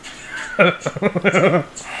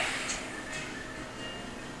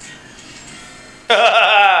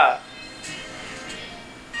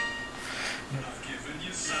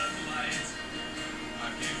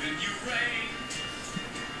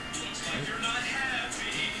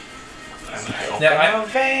 Now,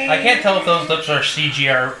 I can't tell if those lips are CG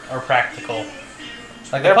or practical.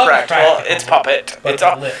 Like they're practical. It's puppet.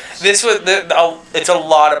 It's it's a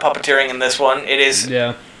lot of puppeteering in this one. It is.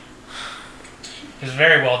 Yeah. It's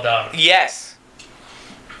very well done. Yes.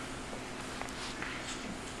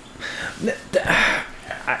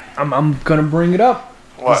 I'm gonna bring it up.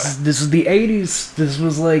 What? This is the 80s.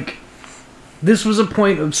 This was a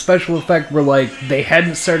point of special effect where they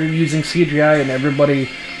hadn't started using CGI and everybody.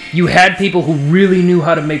 You had people who really knew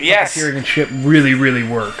how to make puppeteering and shit really, really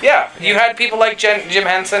work. Yeah, you had people like Jim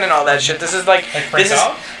Henson and all that shit. This is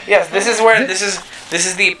this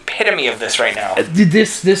is the epitome of this right now.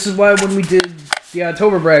 This is why when we did the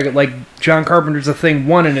October bracket, John Carpenter's A Thing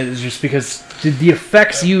 1 in it is just because the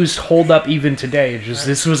effects used hold up even today. It's just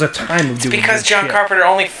this was a time of doing. It's because John Carpenter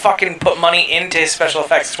only fucking put money into his special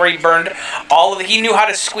effects. It's where he burned all of it. He knew how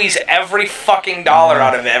to squeeze every fucking dollar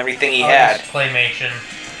out of everything he had. Claymation.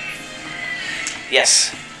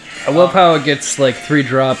 Yes. I love how it gets 3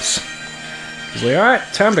 drops. He's like, alright,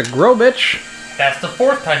 time to grow, bitch. That's the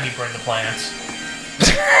 4th time you burned the plants.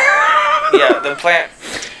 Yeah, the plant.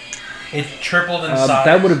 It tripled in size.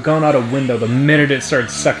 That would have gone out a window the minute it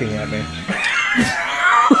started sucking at me.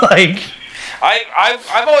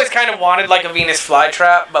 I've always kind of wanted a Venus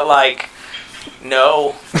flytrap, but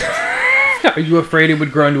no. Are you afraid it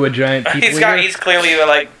would grow into a giant people He's clearly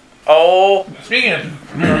oh. Speaking of.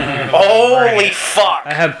 Holy fuck.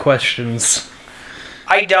 I have questions.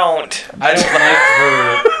 I don't. I don't like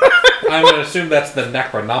her. I'm going to assume that's the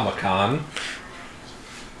Necronomicon.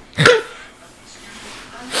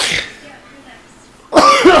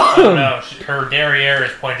 Oh no, her derriere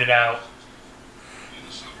is pointed out.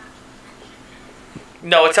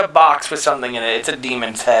 No, it's a box with something in it. It's a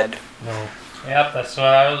demon's head. No. Yep, that's what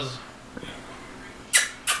I was...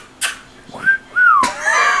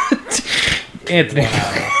 Anthony,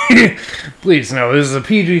 please no, this is a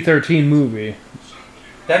PG-13 movie.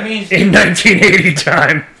 That means... In 1980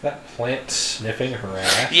 time. That plant sniffing her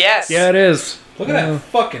ass? Yes. Yeah, it is. Look at that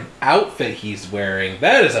fucking outfit he's wearing.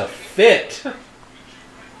 That is a fit.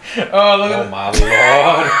 Oh, look at my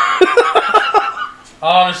lord.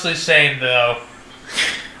 Honestly, same though.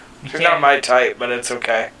 It's not my type, but it's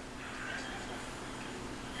okay.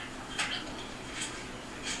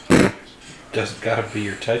 Doesn't gotta be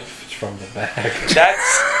your type if it's from the back.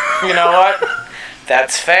 That's, you know what?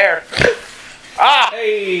 That's fair. Ah!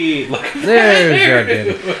 Hey, look. There's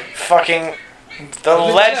your fucking the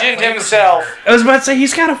legend himself. I was about to say,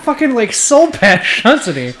 he's got a fucking, soul patch,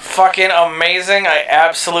 doesn't he? Fucking amazing. I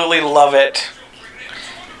absolutely love it.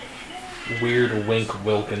 Weird Wink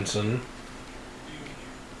Wilkinson.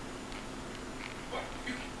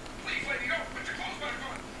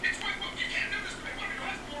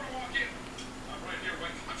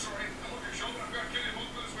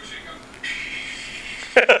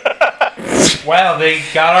 Wow, they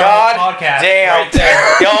got our podcast. Damn. Right there.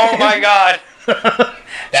 Oh my god.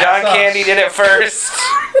 John Candy did it first.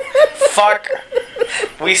 Fuck.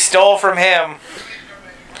 We stole from him.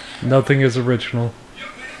 Nothing is original.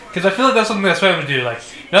 Because I feel like that's something that Sven would do.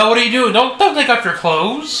 No, what are you doing? Don't take off your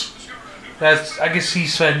clothes. I guess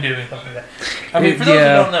he's Sven doing something like that. I mean, for those who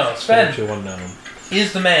don't know, Sven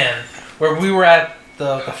is the man where we were at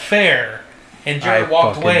the fair. And Jared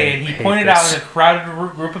walked away, and he pointed out in a crowded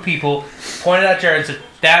group of people, pointed at Jared and said,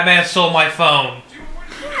 "That man stole my phone."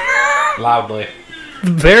 Loudly.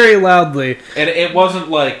 Very loudly. And it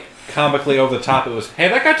wasn't comically over the top. It was, "Hey,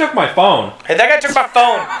 that guy took my phone." Hey, that guy took my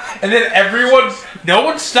phone. And then no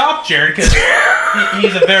one stopped Jared because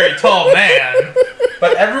he's a very tall man.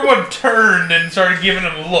 But everyone turned and started giving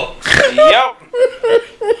him looks. Yep.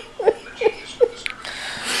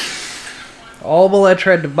 All while I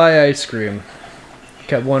tried to buy ice cream.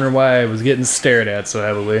 Kept wondering why I was getting stared at so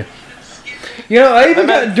heavily. You know, I even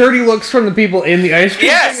got dirty looks from the people in the ice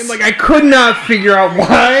cream thing, and like I could not figure out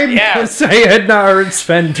why because I had not heard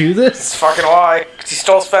Sven do this. It's fucking why. Because he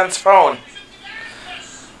stole Sven's phone.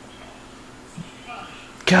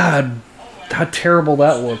 God, how terrible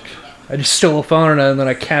that looked. I just steal a phone and then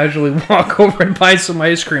I casually walk over and buy some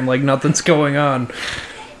ice cream like nothing's going on.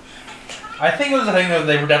 I think it was the thing that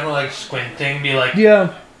they were definitely like squinting, be like,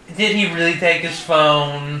 yeah, did he really take his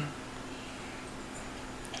phone?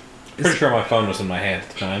 Pretty sure my phone was in my hand at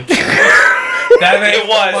the time. That it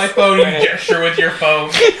was my phone. You gesture with your phone.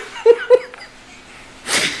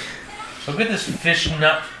 Look at this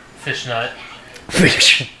fishnet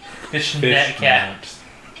cat.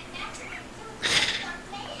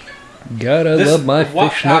 Gotta love my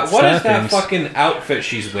fishnet stockings. What is that fucking outfit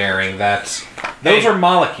she's wearing? Those are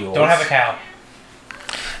molecules. Don't have a cow.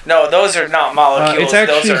 No, those are not molecules. It's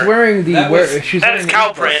actually she's wearing the. That is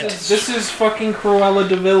cow print. This is fucking Cruella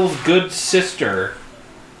de Vil's good sister.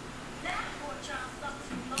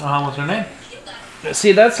 What's her name?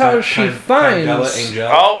 See, that's how she finds.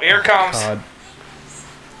 Oh, here it comes. God.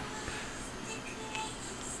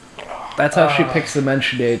 That's how she picks the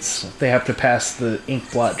mention dates. They have to pass the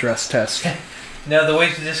ink blot dress test. No, the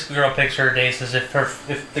way this girl picks her dates is if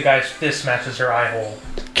the guy's fist matches her eye hole.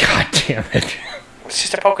 God damn it. It's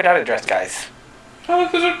just a polka dotted dress, guys. Oh,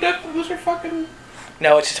 those are fucking...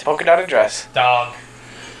 No, it's just a polka dotted dress. Dog.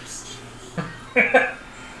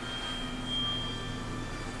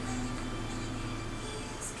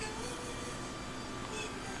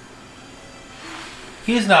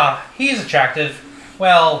 He's attractive.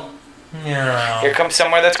 Well, you know. Here comes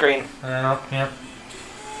somewhere that's green. Yep.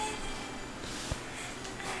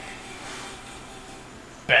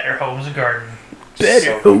 Better Homes and Gardens.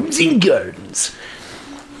 Better Homes and Gardens.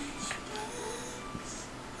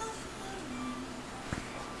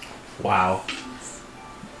 Wow.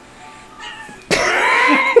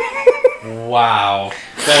 Wow.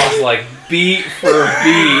 That was like beat for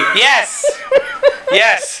beat. Yes!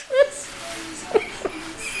 Yes!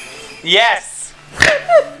 Yes!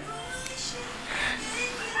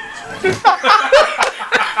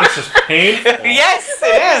 This is painful. Yes,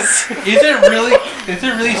 it is! Is it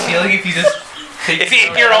really stealing if you just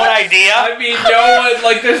take your own idea? I mean, no one,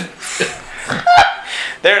 like, there's...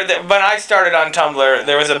 When I started on Tumblr,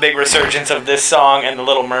 there was a big resurgence of this song and The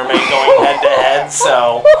Little Mermaid going head to head,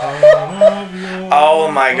 so... Oh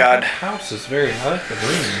my god. The house is very... I like the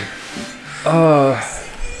green.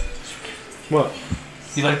 What?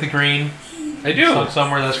 You like the green? I do. So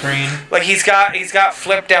somewhere that's green. Like, he's got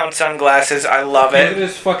flip down sunglasses. I love Look at it.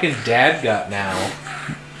 his fucking dad got now.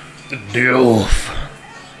 Dilf.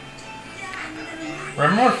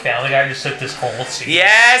 Remember when Family Guy just took this whole scene?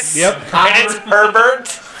 Yes! Yep. And it's Herbert.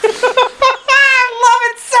 I love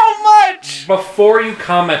it so much! Before you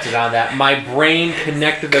commented on that, my brain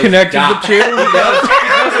connected those Connected dots. the two?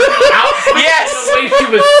 Yes! The way she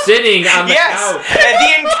was sitting on the couch. And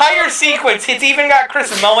the entire sequence. It's even got Chris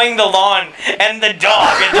mowing the lawn and the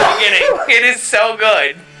dog at the beginning. It is so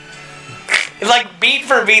good. It's like beat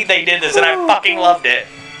for beat they did this, and I fucking loved it.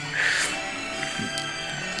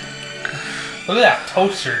 Look at that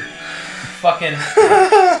toaster. Fucking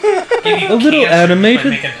give you A little cancer animated by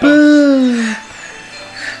making toast.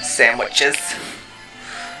 Sandwiches.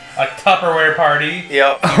 A Tupperware party.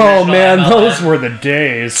 Yep. Oh man, those were the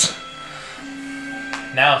days.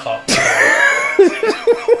 Now it's all.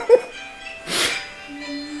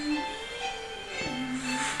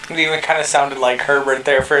 It even kind of sounded like Herbert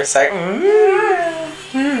there for a second.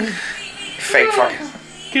 Fake fucking.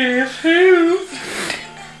 Guess who?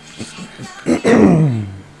 9:15.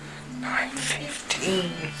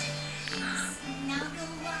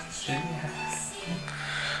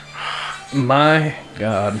 My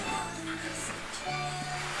God.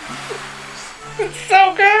 It's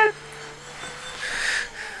so good.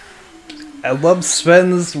 I love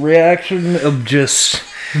Sven's reaction of just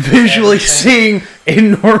visually seeing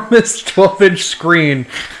enormous 12-inch screen.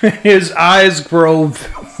 His eyes grow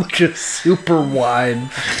just super wide.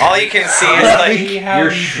 All you can see is like Your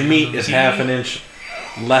Schmeat is half an inch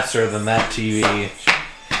lesser than that TV.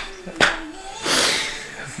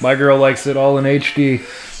 My girl likes it all in HD.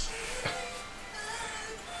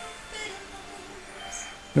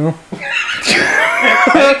 No?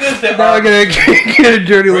 Now I'm gonna get a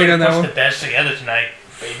dirty look on that Push one. the best together tonight,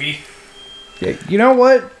 baby. Yeah, you know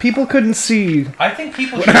what? People couldn't see I think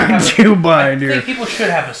people what should I have. do behind I here. think people should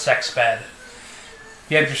have a sex bed.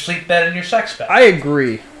 You have your sleep bed and your sex bed. I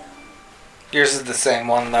agree. yours is the same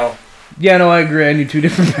one though. Yeah, no, I agree. I need two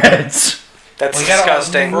different beds. That's Well, you gotta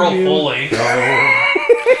disgusting. Real holy.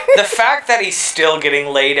 The fact that he's still getting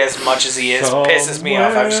laid as much as he is pisses me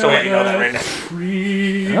off. I'm just gonna let you know that right now.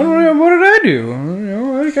 I don't know. What did I do?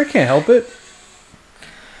 I can't help it.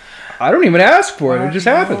 I don't even ask for it. It just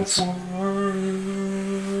happens.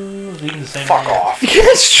 Fuck off.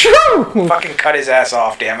 It's true. Fucking cut his ass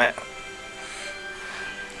off, damn it.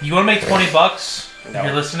 You want to make $20? No. If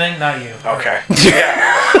you're listening, not you. Okay.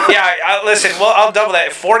 Yeah. Listen. Well, I'll double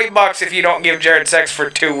that. $40 if you don't give Jared sex for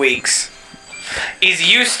 2 weeks. He's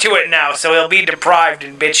used to it now, so he'll be deprived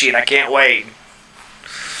and bitchy, and I can't wait.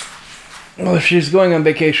 Well, she's going on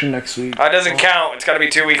vacation next week. That doesn't count. It's got to be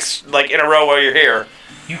 2 weeks, like in a row while you're here.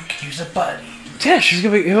 You use a buddy. Yeah, she's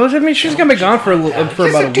gonna be. I mean, she's gonna be gone for about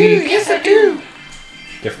a week. Yes, I do.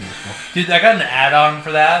 Dude, I got an add-on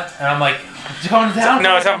for that, and I'm like, it's going down.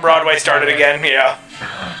 No, it's on Broadway. Started again. Yeah.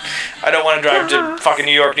 I don't want to drive to fucking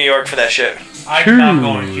New York for that shit. I'm not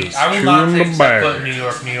going to. I will not take step foot in New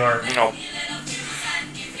York. No.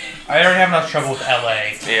 I already have enough trouble with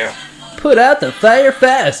LA. Yeah. Put out the fire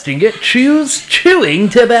fast and get chewing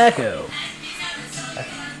tobacco.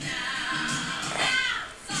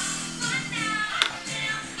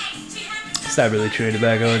 It's not really chewing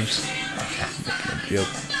tobacco. I'm just making a joke.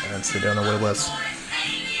 They don't know what it was.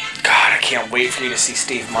 God, I can't wait for you to see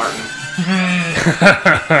Steve Martin.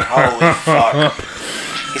 Holy fuck.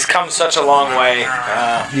 He's come such a long way.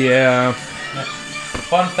 Yeah.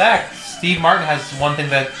 Fun fact, Steve Martin has one thing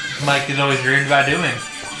that Mike has always dreamed about doing.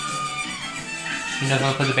 He knows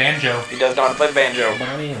how to play the banjo. He does know how to play the banjo.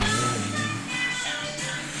 And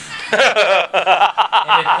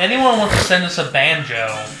if anyone wants to send us a banjo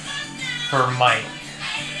for Mike.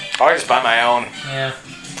 I'll just buy my own. Yeah.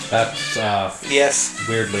 That's yes.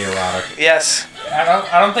 Weirdly erotic. Yes.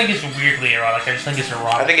 I don't think it's weirdly erotic. I just think it's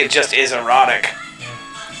erotic. I think it just is erotic.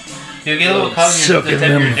 You get a little cut sucking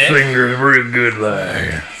them fingers real good,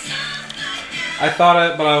 like. I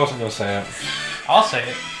thought it, but I wasn't gonna say it. I'll say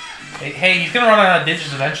it. Hey, he's gonna run out of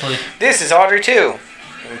digits eventually. This is Audrey too.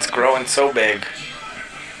 It's growing so big.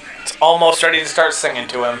 It's almost ready to start singing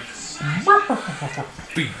to him.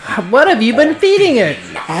 What have you been feeding it?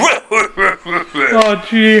 Oh,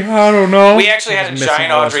 gee, I don't know. We actually had a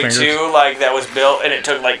giant Audrey too, like that was built, and it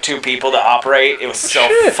took like 2 people to operate. It was so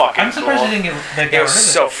fucking I'm surprised cool. they didn't get It was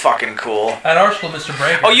so fucking cool. At our school, Mr.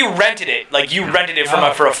 Breaker. Oh, you rented it? Like you rented it from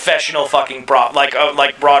a professional fucking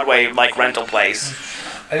like Broadway like rental place.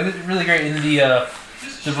 It was really great in the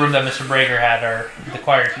room that Mr. Breaker had, or the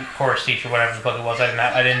chorus teacher, whatever the fuck it was.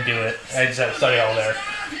 I didn't do it. I just had a study hall there.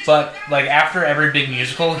 But like after every big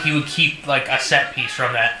musical, he would keep like a set piece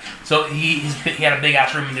from that. So he had a big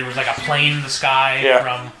ass room, and there was like a plane in the sky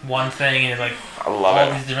from one thing, and like I love all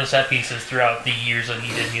these different set pieces throughout the years that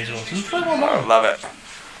he did musicals. It was really well done. I love it.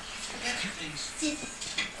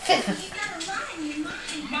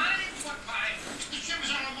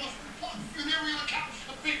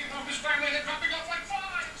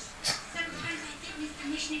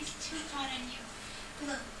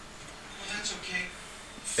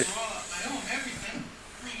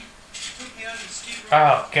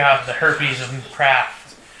 Oh god, the herpes of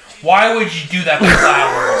craft. Why would you do that with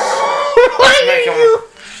flowers?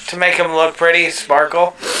 To make them look pretty,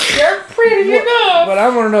 sparkle. They're pretty enough. What I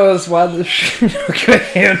want to know is why the took a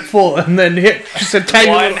handful and then hit just a tiny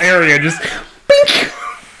little area, just bink.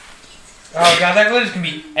 Oh god, that glitter can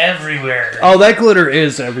be everywhere. Oh, that glitter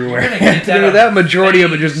is everywhere. That majority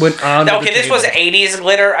of it just went on. Okay, this was 80s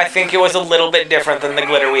glitter. I think it was a little bit different than the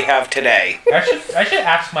glitter we have today. I should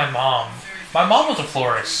ask my mom. My mom was a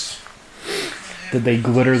florist. Did they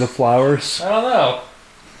glitter the flowers? I don't know.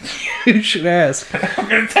 You should ask. I'm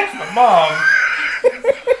gonna text my mom.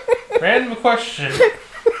 Random question.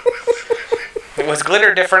 Was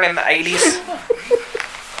glitter different in the 80s?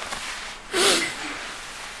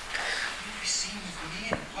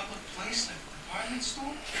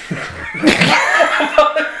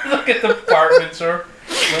 Look at the department store.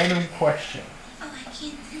 Random question.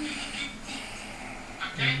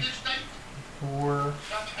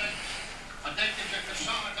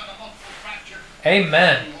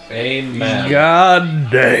 Amen. Amen. God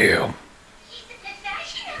damn.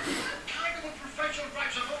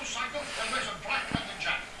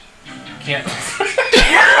 Can't.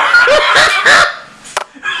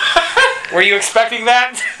 Were you expecting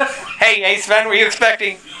that? Hey, Sven, were you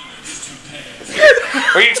expecting?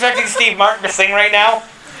 Were you expecting Steve Martin to sing right now?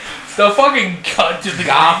 The fucking cut to the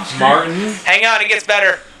Goth Martin. Hang on, it gets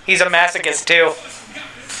better. He's a masochist too.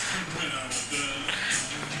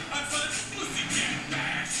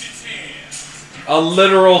 A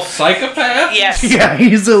literal psychopath? Yes. Yeah,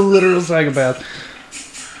 he's a literal psychopath.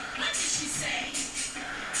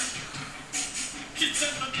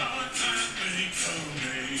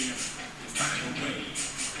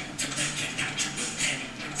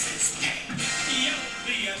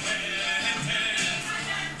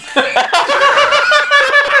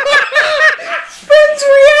 Sven's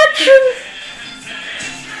reaction!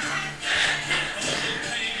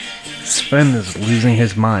 Sven is losing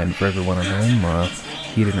his mind for everyone at home.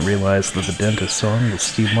 He didn't realize that the dentist song was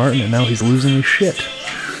Steve Martin, and now he's losing his shit.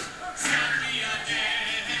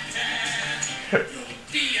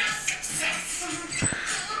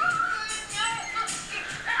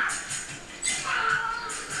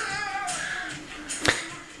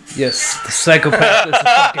 Yes, the psychopath is a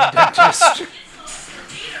fucking dentist.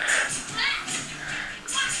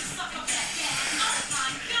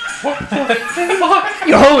 What the fuck?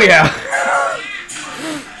 Oh, yeah.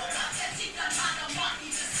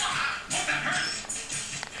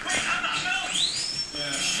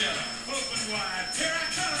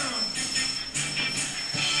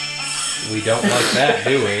 We don't like that,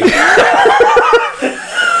 do we?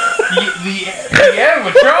 the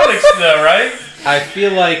animatronics, though, right? I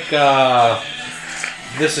feel like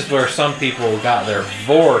this is where some people got their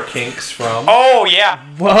vor kinks from. Oh, yeah.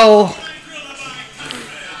 Well...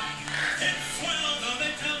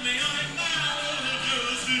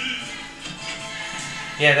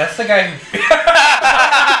 Yeah, that's the guy who...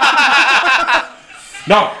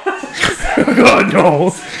 No! God,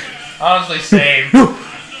 no. Honestly, same.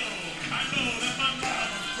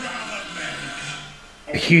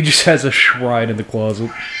 He just has a shrine in the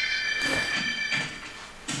closet.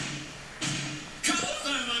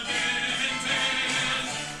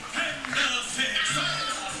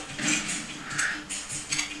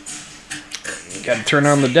 Gotta turn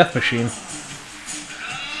on the death machine.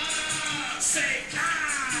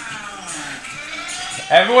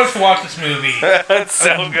 Everyone should watch this movie. That's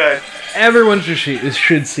so good. Everyone should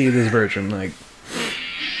see this version. Like,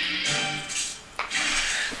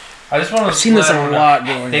 I just want to. I've seen this a lot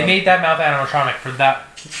growing up. They made that mouth animatronic for that,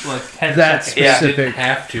 like, 10 That seconds. specific. Didn't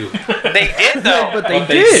have to. They did, though. But they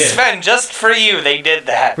did. Sven, just for you, they did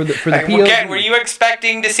that. For the Like, POV. again, were you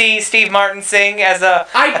expecting to see Steve Martin sing as a...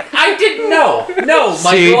 I didn't know. No,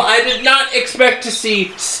 See? Michael, I did not expect to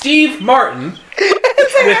see Steve Martin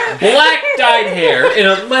with black dyed hair in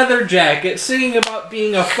a leather jacket singing about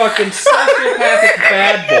being a fucking psychopathic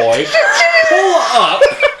bad boy, pull up,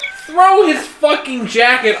 throw his fucking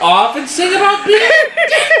jacket off, and sing about being a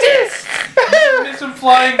dentist! There's some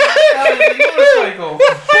flying out of the motorcycle.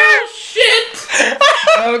 Bullshit!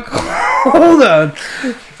 Hold on.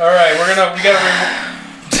 Alright, we gotta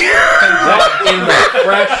What in the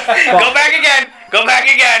fresh fuck? Go back again! Go back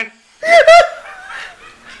again!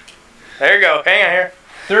 There you go. Hang on here.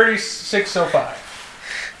 3605.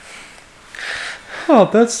 Oh,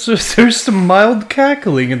 that's just, there's some mild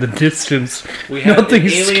cackling in the distance. We have Nothing the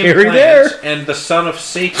alien scary planet there. and the son of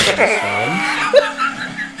Satan is on.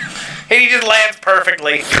 And he just lands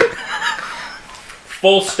perfectly.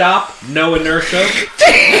 Full stop, no inertia.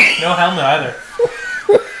 No helmet either.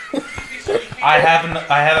 I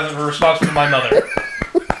have a response from my mother.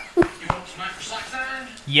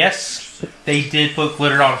 Yes, they did put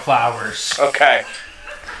glitter on flowers. Okay.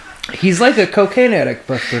 He's like a cocaine addict,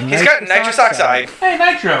 but for He's got nitrous oxide. Hey,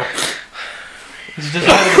 Nitro. He's just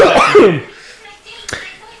a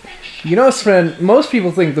You know, Sven, most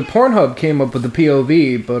people think the Pornhub came up with the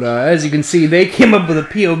POV, but as you can see, they came up with a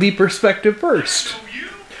POV perspective first.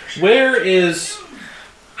 Where is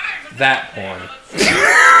that porn?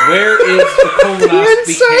 Where is the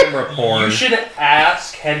colonoscopy camera porn? You should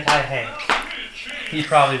ask Hentai Hank. He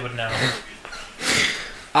probably would know.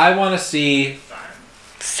 I want to see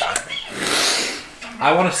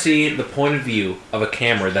the point of view of a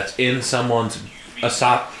camera that's in someone's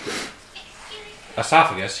esophagus.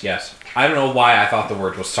 Yes, I don't know why I thought the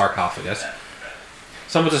word was sarcophagus.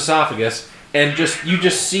 Someone's esophagus, and you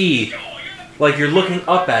just see, like, you're looking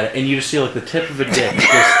up at it, and you just see like the tip of a dick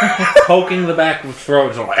just poking the back of the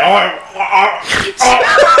throat. Just like,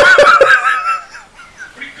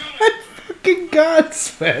 Fucking God,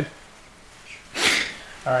 Sven.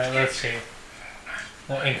 Alright, let's see.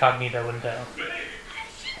 No, incognito window.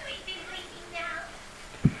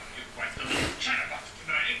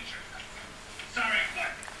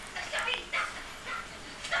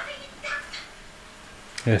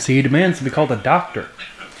 Yeah, see, he demands to be called a doctor.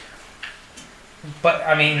 But,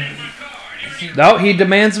 I mean... No, he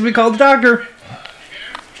demands to be called a doctor.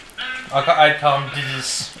 I'd call him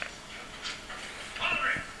Jesus.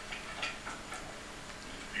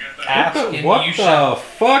 what the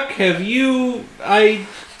fuck have you...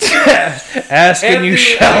 Ask and you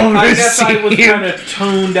shall I guess I was receive. kind of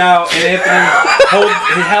toned out, and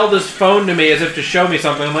Anthony he held his phone to me as if to show me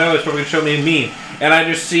something. I'm like, oh, he's probably going to show me a meme. And I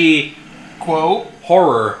just see, quote,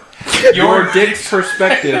 horror Your dick's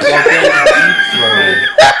perspective while getting deep-throated.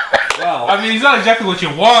 Well, I mean, it's not exactly what you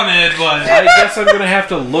wanted, but... I guess I'm going to have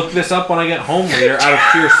to look this up when I get home later out of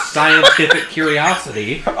sheer scientific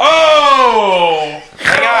curiosity. Oh!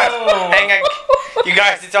 Hang on. You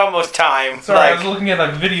guys, it's almost time. Sorry, I was looking at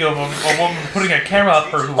a video of a woman putting a camera up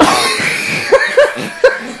her hoo-ha.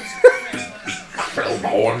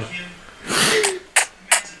 Fellborn.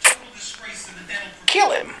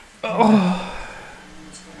 Kill him. Oh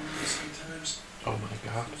my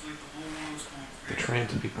god. The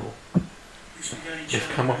trans people. They've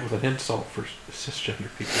come up with an insult for cisgender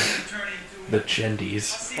people. The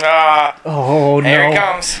gendies. Oh no. Here it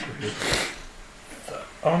comes.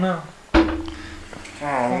 Oh no.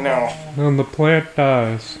 Oh no. And the plant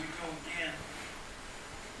dies.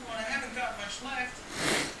 Well, I haven't got much left.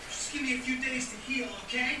 Just give me a few days to heal,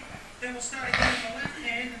 okay? Then we'll start again with the left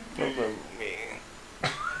hand. I beg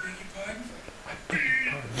your pardon?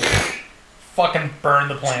 Fucking burn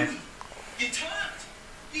the plant. You talked.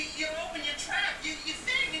 You open your trap. You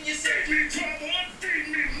think and you say, "Feed me trouble, feed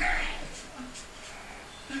me now."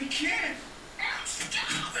 I can't. I'm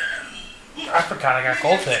starving. I forgot I got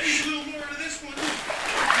goldfish. A little more of this one.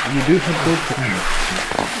 You do have good things.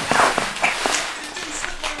 Didn't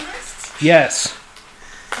slip my wrists. Yes.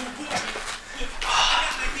 Oh boy. Look, I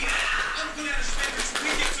got an idea. I'm gonna have to spend this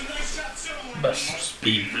week get some nice shots somewhere. Must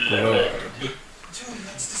be blood. Tony,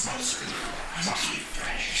 that's disgusting. Must be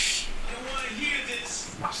fresh. You don't want to hear this.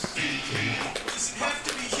 Does it have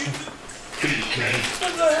to be human?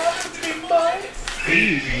 Does it have to be mine?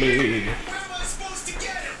 Feed me. Where am I supposed to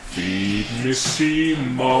get it? Feed me,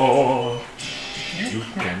 Seymour. You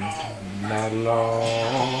can not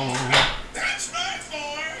long. That's my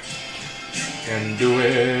farm. Can do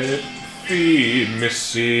it. Feed me,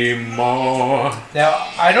 Seymour. Now,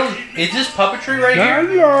 I don't... Is this puppetry right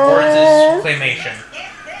here? Or is this claymation?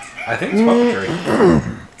 I think it's puppetry.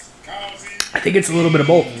 I think it's a little bit of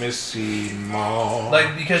both. Missy Moore.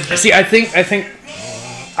 Like, because just... See, I think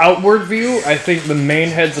outward view, I think the main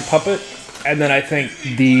head's a puppet, and then I think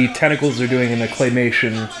the tentacles are doing in a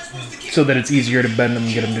claymation so that it's easier to bend them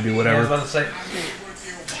and get them to do I was whatever. about to say...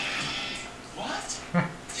 What?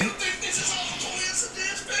 You think this is all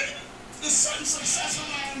coincidence, baby? The sudden success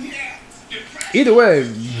around here. You're crashing. Either way,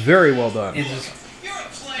 very well done. It is... You're a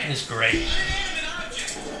player. It's great. An inanimate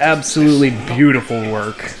object. Absolutely beautiful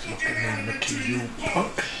work. Looking over to you,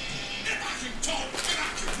 punk. If I can talk, then I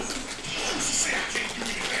can move. Who's to say I can't do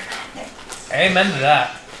anything I want? Amen to that.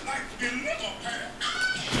 Like your little pair. I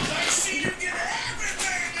see you get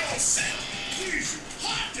everything yourself. Please, you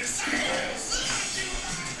hot desires.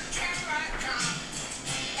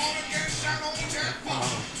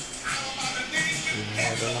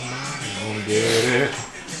 Don't get it.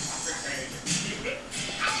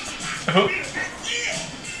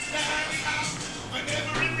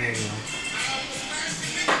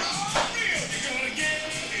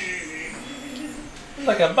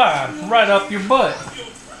 Like a bomb right up your butt.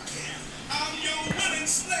 I'm your running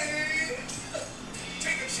slave.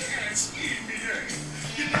 Take a chance, leave me here.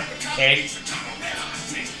 You never come Hey. to come around.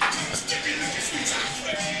 Stick it like a sweet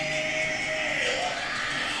chocolate.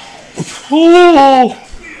 Oh!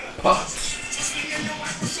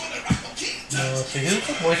 So who's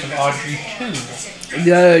the voice of Audrey 2?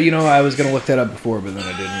 Yeah, you know, I was gonna look that up before, but then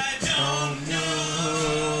I didn't.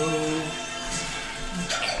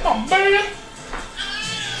 Oh, man.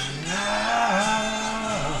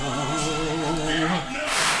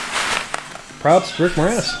 Props, Rick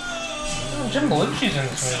Moranis. Jim Belushi's in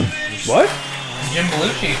this movie. What? Jim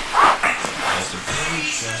Belushi.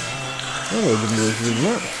 Oh, I didn't really see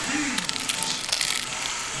that.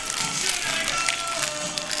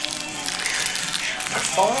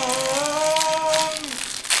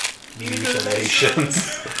 Mutilations.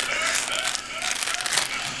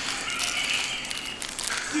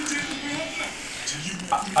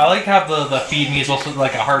 I like how the feed me is also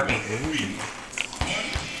like a heartbeat.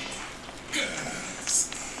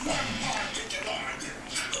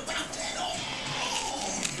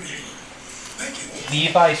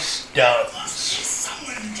 Levi Stubbs.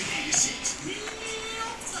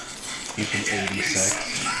 You can 86.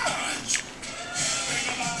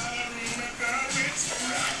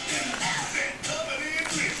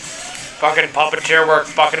 Fucking puppeteer work,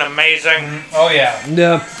 fucking amazing. Oh yeah.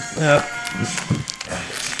 Yeah.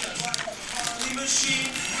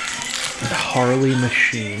 Harley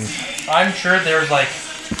Machine. I'm sure there's like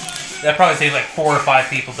that probably takes like 4 or 5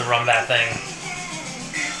 people to run that thing.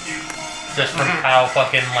 Just from how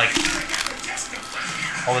fucking like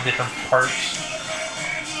all the different parts.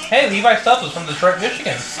 Hey, Levi Stubbs was from Detroit,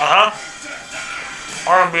 Michigan.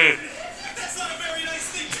 R&B. That's not a very nice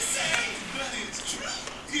thing to say.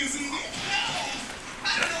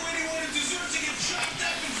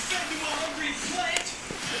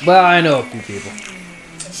 Well, I know a few people.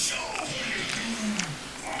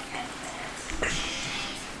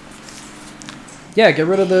 Yeah, get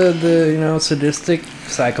rid of the sadistic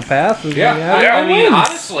psychopath. I mean,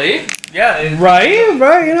 honestly. Yeah.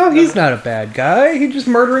 Right? He's not a bad guy. He's just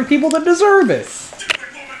murdering people that deserve it.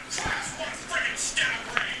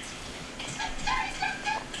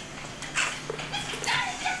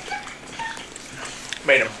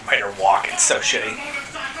 Made her walk. It's so shitty.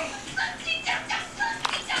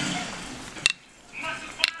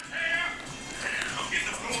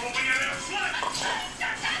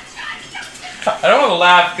 I don't want to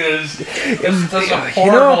laugh because it's just a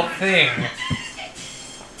horrible thing.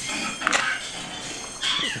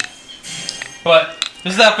 But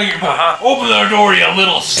this is that thing you're going, open the door, you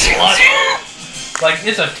little slut. Like,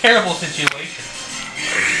 it's a terrible situation.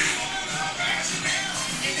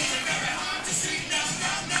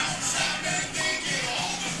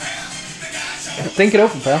 Think it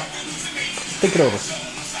over, pal. Think it over.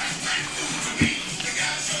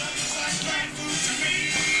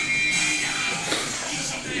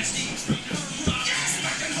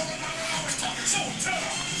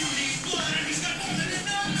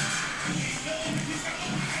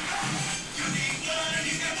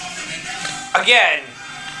 Again,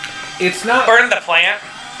 it's not burn the plant.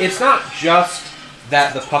 It's not just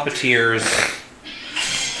that the puppeteers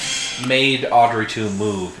made Audrey 2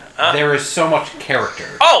 move. There is so much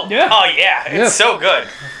character. Oh yeah, it's so good.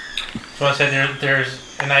 So I said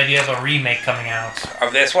there's an idea of a remake coming out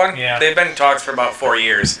of this one. Yeah, they've been in talks for about 4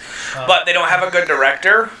 years, but they don't have a good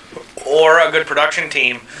director or a good production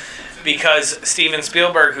team because Steven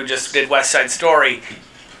Spielberg, who just did West Side Story,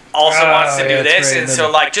 also wants to do this, and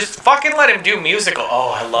so just fucking let him do musical.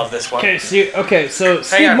 Oh, I love this one. So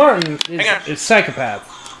Steve Martin is Psychopath.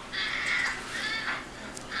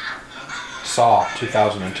 Saw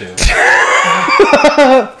 2002.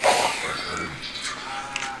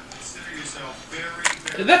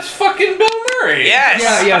 That's fucking Bill Murray. Yes.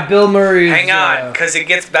 Yeah. Bill Murray. Hang on, because it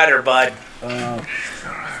gets better, bud.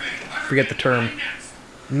 Forget the term.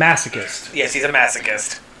 Masochist. Yes, he's a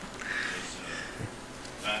masochist.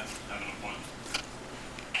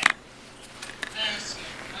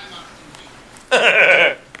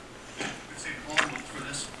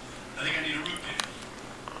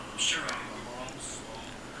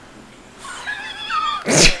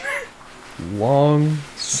 Long,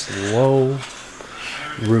 slow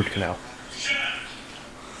root canal.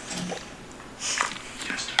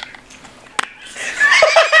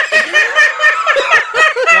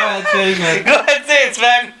 Go ahead, say it,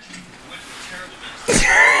 Sven.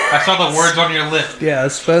 I saw the words on your lip. Yeah,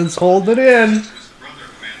 Sven's holding it in.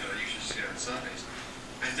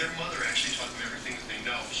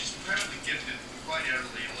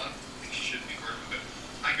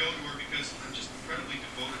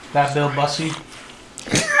 That Bill Bussey.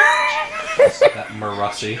 That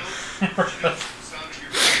Marussi.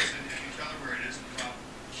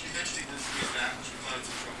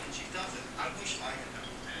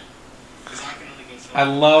 I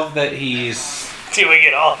love that he's doing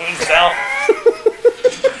it all himself.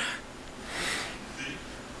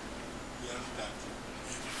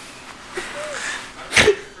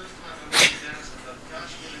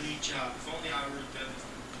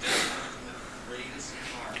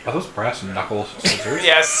 Are those brass knuckles scissors?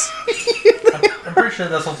 Yes. I'm pretty sure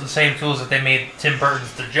that's also the same tools that they made Tim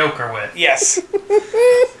Burton's The Joker with. Yes.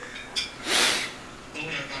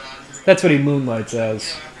 That's what he moonlights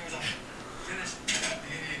as.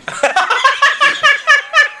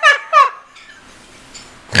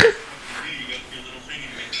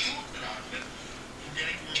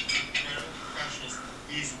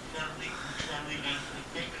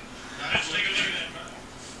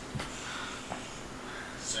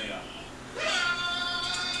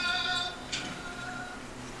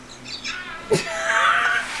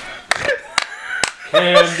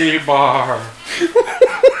 Candy bar.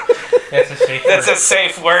 That's a safe word. That's a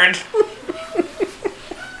safe word.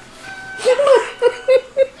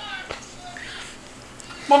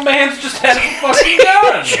 My man's just had a fucking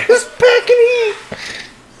gun. Just back and eat.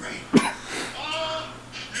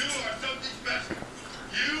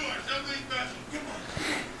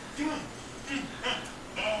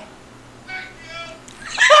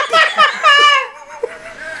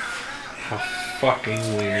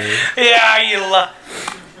 Fucking weird. Yeah, you love.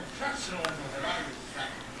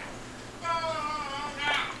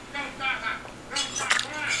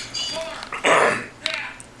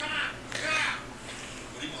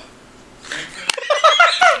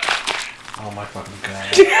 Oh my fucking god.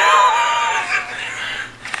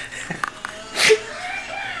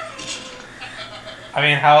 I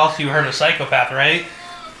mean, how else you heard of Psychopath, right?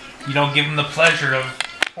 You don't give him the pleasure of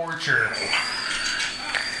torture.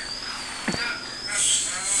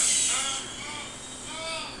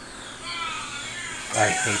 I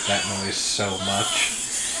hate that noise so much.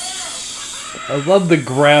 I love the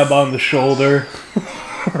grab on the shoulder.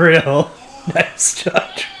 Real nice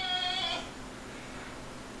touch.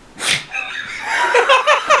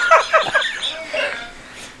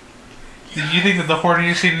 Did you think that the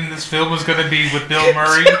horniest scene in this film was going to be with Bill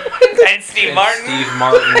Murray? And Steve Martin? Steve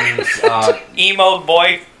Martin's, emo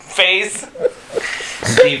boy face.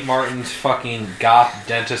 Steve Martin's fucking goth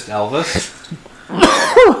dentist Elvis.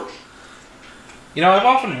 You know, I've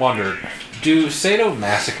often wondered, do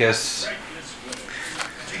sadomasochists...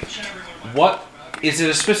 What... Is it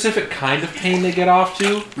a specific kind of pain they get off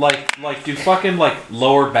to? Like do fucking,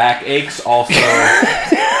 lower back aches also...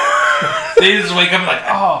 They just wake up like,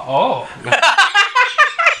 oh.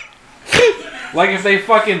 Like if they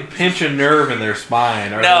fucking pinch a nerve in their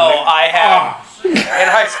spine. Or I have. In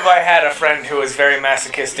high school, I had a friend who was very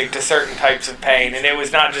masochistic to certain types of pain, and it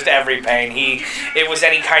was not just every pain. It was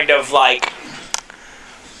any kind of,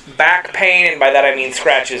 back pain, and by that I mean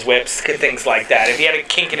scratches, whips, things like that. If he had a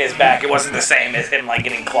kink in his back, it wasn't the same as him,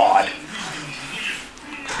 getting clawed.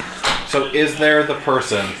 So is there the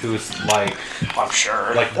person who's I'm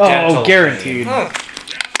sure. Gentle guaranteed.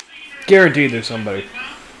 Guaranteed there's somebody.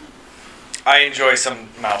 I enjoy some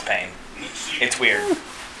mouth pain. It's weird.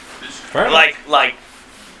 Fair enough.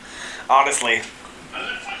 Honestly.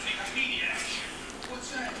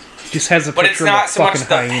 Just has a picture but it's not of a so much fucking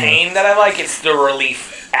the hyena. pain that I like, it's the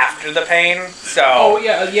relief after the pain. So. Oh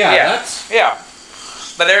yeah, that's... Yeah.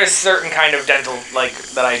 But there is certain kind of dental,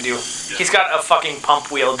 that I do. He's got a fucking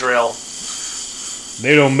pump wheel drill.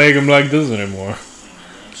 They don't make them like this anymore.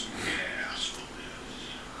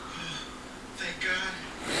 Thank God.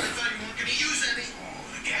 I thought you weren't going to use any. Oh,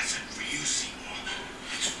 the gas ain't for you, Seymour.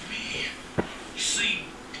 It's for me. You see,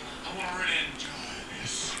 I want to really enjoy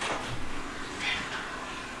this.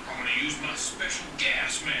 I'm going to use my special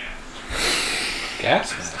gas mask.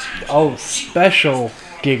 Gas mask? Oh, special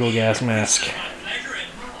giggle gas mask.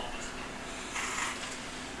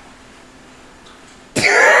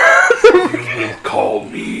 Call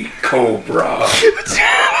me Cobra.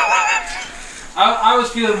 I was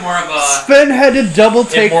feeling more of a... Sven had to double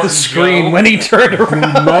take the Immortan screen Joe. when he turned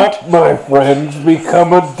around. Not, my friends,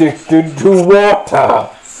 become addicted to water,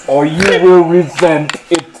 or you will resent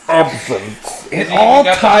its absence. It all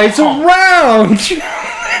ties around. Sven,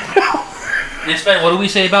 what do we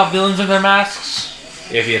say about villains and their masks?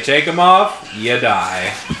 If you take them off, you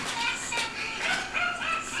die.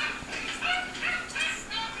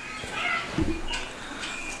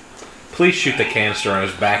 Please shoot the canister on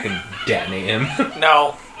his back and detonate him.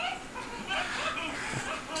 No.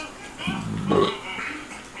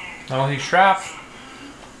 Oh, he's trapped.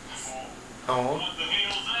 Oh.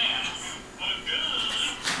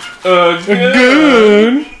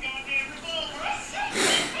 Good.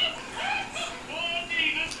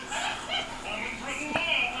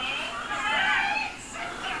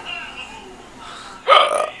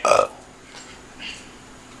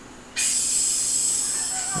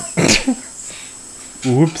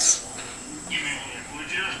 Oops.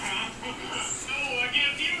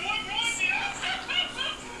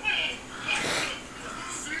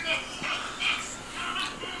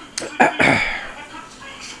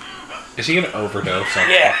 Is he gonna overdose on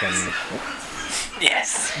Yeah. fucking...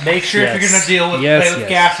 Yes. Make sure if you're going to deal with, play with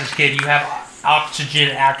gases, kid, you have oxygen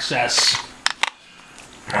access.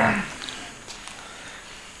 Nothing.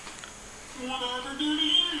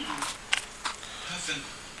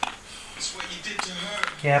 It's what you did to her.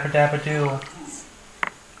 Yabba dabba doo.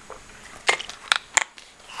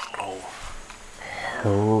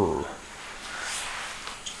 Oh.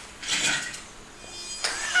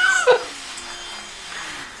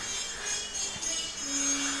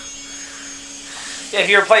 Yeah, if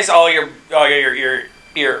you replace all your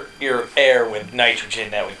air with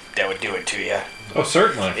nitrogen, that would do it to you. Oh,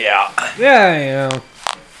 certainly. Yeah. Yeah, you know.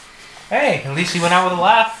 Hey, at least he went out with a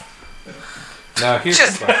laugh. Now, here's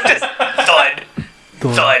Just the question. thud.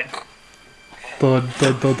 Thud.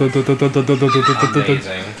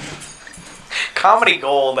 Amazing. Comedy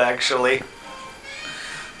gold, actually.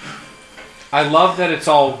 I love that it's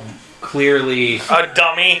all clearly... A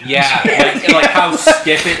dummy. Yeah, like how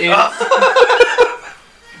stiff it is.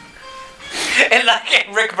 And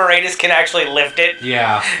Rick Moranis can actually lift it.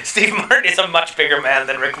 Yeah. Steve Martin is a much bigger man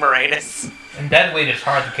than Rick Moranis. And dead weight is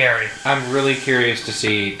hard to carry. I'm really curious to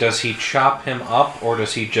see, does he chop him up or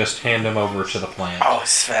does he just hand him over to the plant? Oh,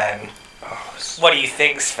 Sven. What do you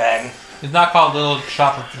think, Sven? It's not called Little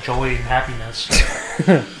Shop of Joy and Happiness.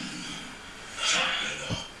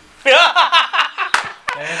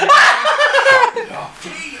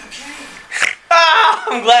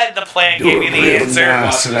 I'm glad the plant gave you the answer.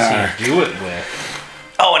 What does he do it with?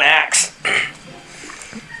 Oh, an axe.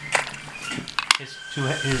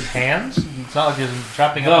 His hands? It's not like he's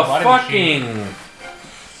chopping up a body machine.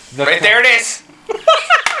 Right there it is.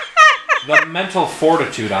 The mental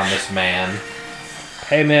fortitude on this man.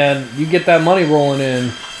 Hey man, you get that money rolling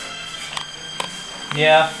in.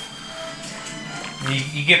 Yeah.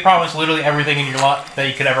 You get promised literally everything in your life that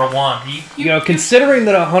you could ever want. You know, considering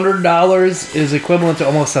that $100 is equivalent to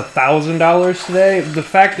almost $1,000 today, the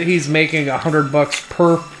fact that he's making $100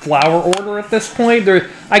 per flower order at this point,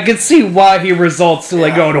 I can see why he results to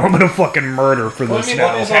like, oh no, I'm gonna fucking murder for this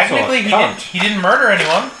now. Well, technically, he didn't murder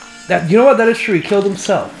anyone. You know what? That is true. He killed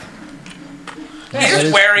himself. He's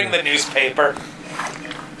just wearing the newspaper.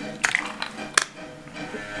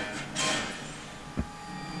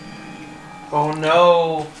 Oh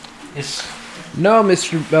no! No,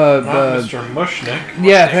 Mr. Mr. Mushnick.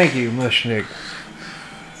 Yeah, thank you, Mushnick.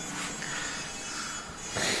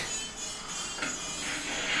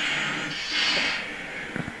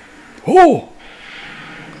 Oh!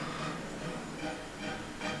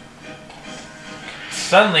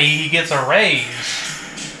 Suddenly he gets a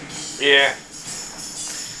raise. Yeah.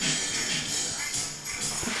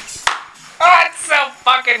 Oh, it's so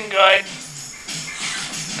fucking good.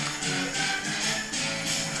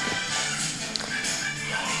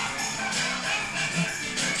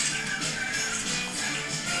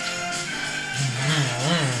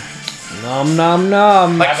 Nom nom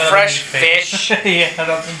nom. Like fresh fish. Yeah,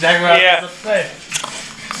 that's exactly what I was going to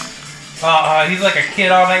say. He's like a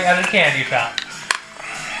kid at a candy shop.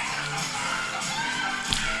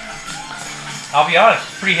 I'll be honest,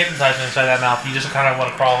 it's pretty hypnotizing inside that mouth. You just kind of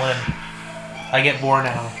want to crawl in. I get bored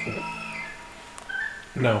now.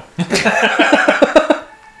 No.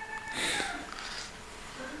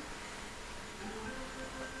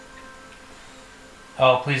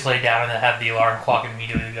 Oh, please lay down and then have the alarm clock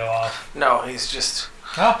immediately go off. No, he's just...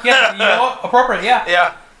 Oh, yeah, you know what? Appropriate, yeah.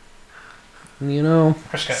 Yeah. You know...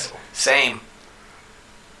 Crisco. Same.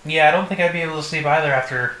 Yeah, I don't think I'd be able to sleep either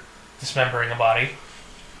after dismembering a body.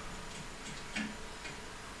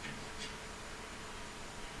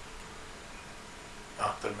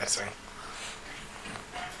 Oh, they're missing.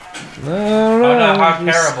 Oh no, how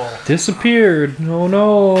terrible. Disappeared. Oh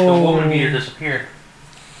no. The woman beater disappeared.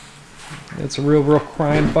 It's a real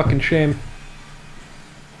crying fucking shame.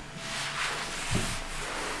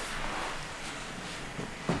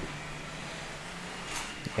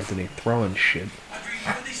 Anthony throwing shit.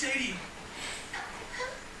 What they say to you?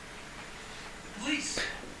 Police.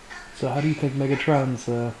 So how do you think Megatron's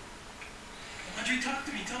Audrey, talk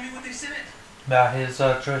to me. Tell me what they said. About his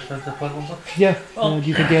choice for the political stuff? Yeah. Do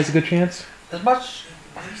you think he has a good chance? As much...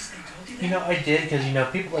 Police, they told you that? You know, I did,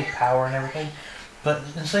 because, people like power and everything. But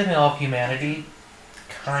enslaving all of humanity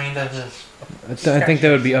kind of is... I think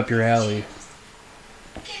that would be up your alley.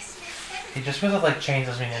 It just feels like change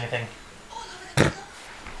doesn't mean anything.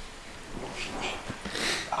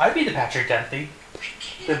 I'd be the Patrick Dempsey.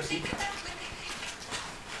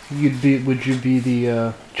 Would you be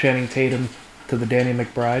the Channing Tatum to the Danny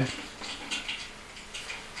McBride?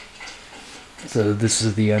 So this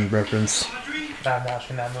is the end reference. I've not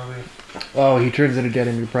seen that movie. Oh, he turns into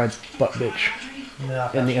Danny McBride's butt bitch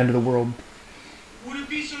in the end of the world. Would it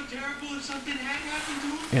be so terrible if something had happened to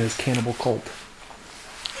him? In his cannibal cult.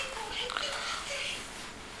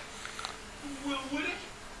 Well, would it?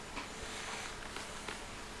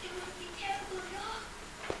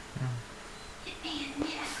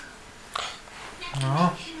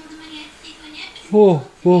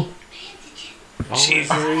 Oh.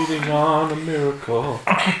 Operating on a miracle.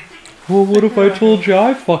 Well, what if I told you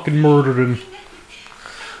I fucking murdered him?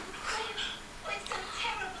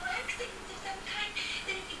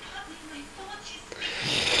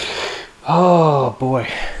 Oh boy.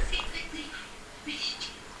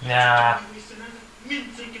 Nah.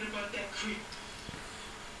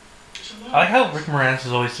 I like how Rick Moranis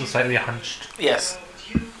is always so slightly hunched. Yes.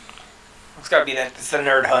 It's gotta be that. It's the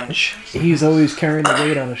nerd hunch. He's always carrying the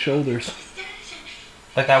weight on his shoulders.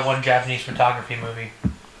 Like that one Japanese photography movie.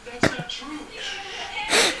 That's not true.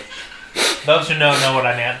 Those who know what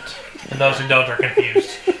I meant, and those who don't are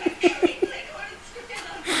confused.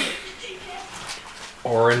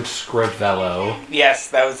 Orange Scrivello. Yes,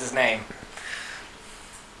 that was his name.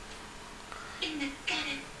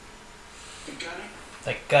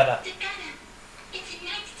 Like gutter.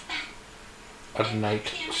 A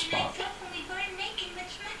night spot.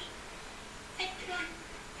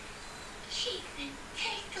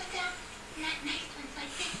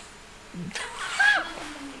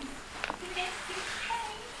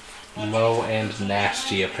 Low and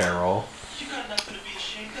nasty apparel. You got nothing to be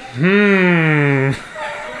ashamed of. Hmm.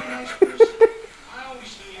 I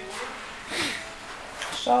always knew you were.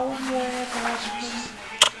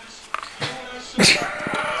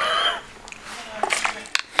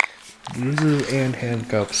 Yuzu and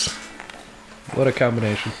handcuffs. What a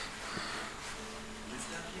combination.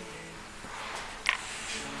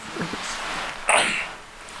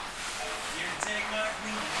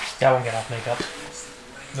 That won't get off makeup.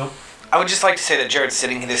 Nope. I would just like to say that Jared's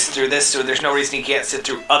sitting through this, so there's no reason he can't sit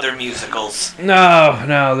through other musicals.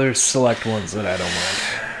 No, there's select ones that I don't mind.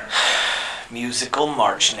 Musical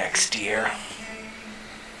March next year.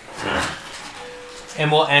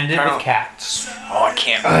 And we'll end it with Cats. Oh, I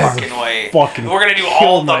can't fucking wait. Fucking We're gonna do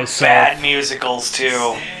all the myself. bad musicals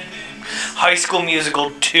too. High School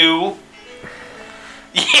Musical 2.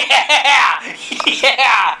 Yeah!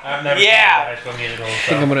 I've never Yeah! seen High School Musical. I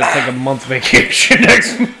think I'm gonna take a month vacation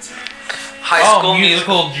next month. High School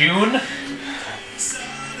Musical June?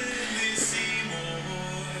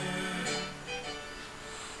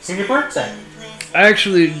 When's your birthday? I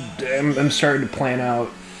actually I'm starting to plan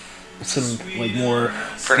out some like more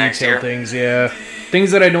For next year? things, yeah.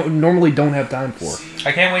 Things that I normally don't have time for.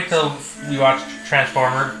 I can't wait till we watch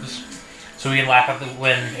Transformers so we can laugh at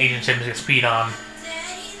when Agent Sims gets peed on.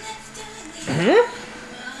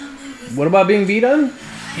 What about being beat on?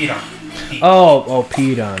 Peed on. Peed. Oh,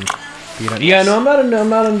 peed on. Yeah, no, I'm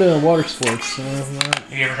not into water sports. So I'm not.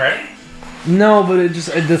 Have you ever tried it? No, but it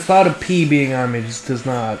just the thought of pee being on me just does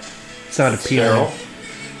not. It's not appealing.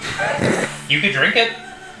 You could drink it.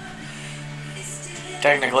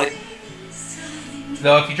 Technically.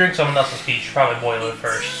 Though if you drink someone else's pee, you should probably boil it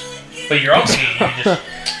first. But your own pee, you just...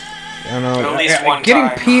 I don't know. At least one Getting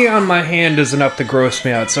time. pee on my hand is enough to gross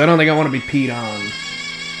me out, so I don't think I want to be peed on.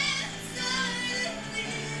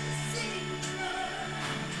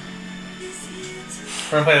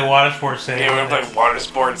 We're gonna play the water sports thing. Yeah, we're gonna play water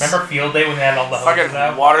sports. Remember Field Day when they had all the hoses Fucking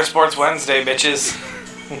out? Water Sports Wednesday, bitches.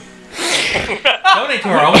 Donate to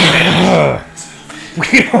our own fans.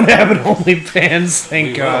 We don't have an OnlyFans,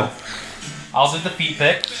 thank God. I'll do the feet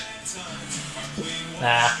pics.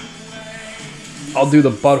 Nah. I'll do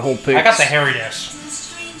the butthole pics. I got the hairiness.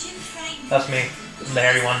 That's me. I'm the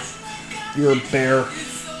hairy one. You're a bear.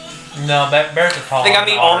 No, Bear's a tall I think I'm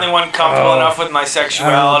the only one comfortable enough with my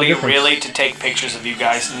sexuality, I don't know the difference. really, to take pictures of you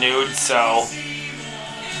guys nude, so...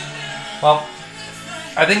 Well,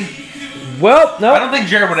 I think... Well, no. I don't think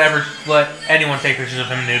Jared would ever let anyone take pictures of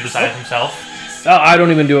him nude besides himself. Oh, I don't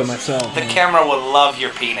even do it myself. The camera will love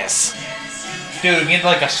your penis. Dude, we need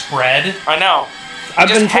like a spread. I know. It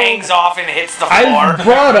just hangs off and hits the floor. I've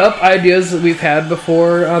brought up ideas that we've had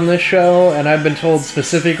before on this show, and I've been told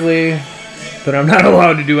specifically that I'm not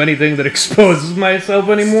allowed to do anything that exposes myself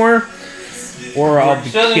anymore, or I'll be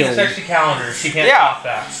Still need a killed. sexy calendar. She can't stop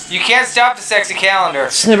that. You can't stop the sexy calendar.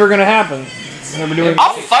 It's never gonna happen. Never doing.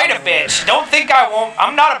 I'll fight a bitch. Don't think I won't.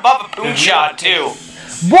 I'm not above a poon shot, too.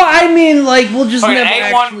 Well, I mean, like, we'll just Fucking never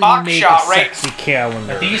A1 actually box make shot, a right? sexy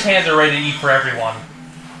calendar. But these hands are ready to eat for everyone.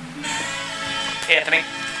 Anthony.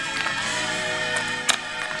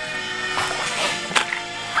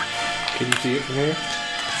 Can you see it from here?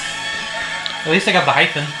 At least I got the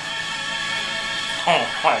hyphen. Oh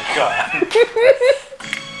my god.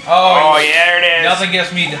 Oh, yeah, there it is. Nothing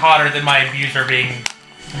gets me hotter than my abuser being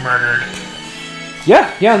murdered.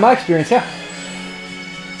 Yeah, in my experience, yeah.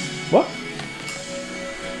 What?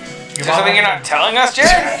 Is there something you're not telling us,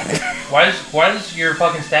 Jared? Why is your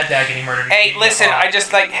fucking stepdad getting murdered? Hey, listen, I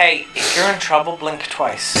just like, hey, if you're in trouble, blink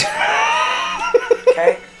twice.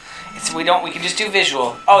 Okay? We can just do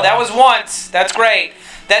visual. Oh, that was once. That's great.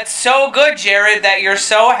 That's so good, Jared, that you're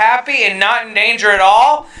so happy and not in danger at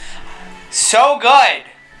all. So good.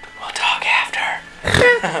 We'll talk after.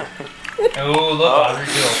 Oh, look,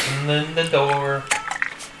 Audrey's opening the door.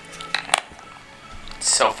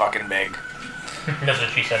 So fucking big. That's what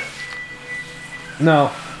she said.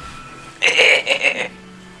 No.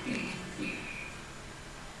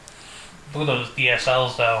 Look at those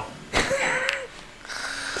DSLs, though.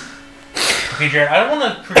 Okay, Jared, I don't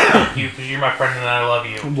want to critique you because you're my friend and I love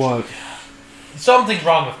you. What? Something's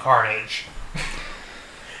wrong with Carnage.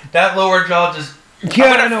 That lower jaw just... Yeah,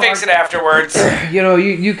 I'm gonna fix it afterwards. You know,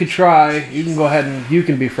 you could try. You can go ahead and you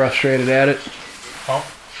can be frustrated at it. Oh.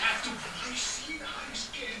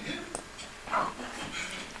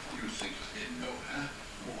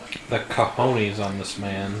 The cojones on this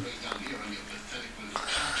man.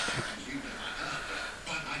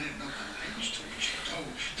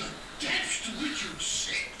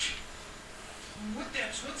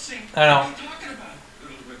 I know.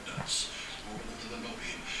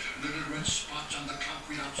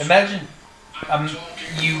 Imagine,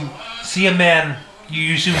 you see a man,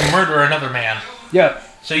 you assume murder another man. Yeah.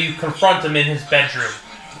 So you confront him in his bedroom.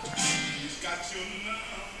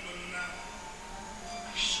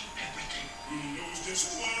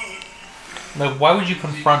 Like, why would you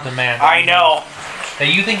confront a man? I know.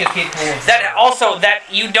 That you think is capable of... That also, that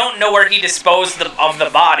you don't know where he disposed of the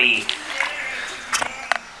body.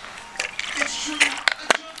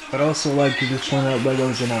 But also, like you just point out,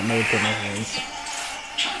 Legos are not made for my hands.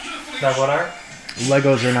 That what are?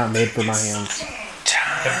 Legos are not made for my hands.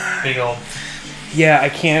 They're big old... Yeah, I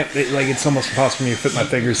can't. It's almost impossible for me to fit my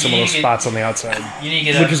fingers some of those spots on the outside. You need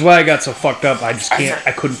to get which is why I got so fucked up. I just can't.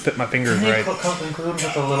 I couldn't fit my fingers right. Didn't they include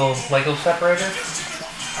with a little Lego separator?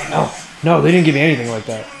 No, they didn't give me anything like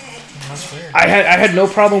that. That's weird. I had no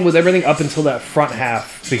problem with everything up until that front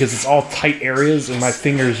half because it's all tight areas and my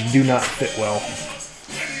fingers do not fit well.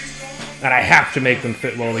 And I have to make them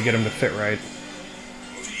fit well to get them to fit right.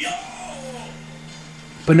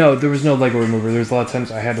 But no, there was no Lego remover. There's a lot of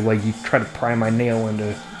times I had to try to pry my nail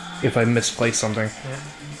into if I misplaced something. Yeah.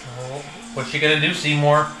 Well, what's she gonna do,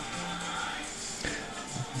 Seymour?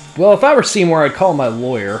 Well, if I were Seymour, I'd call my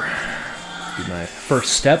lawyer. Be my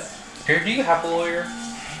first step. Here, do you have a lawyer?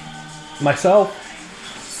 Myself?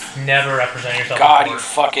 Never represent yourself. God, you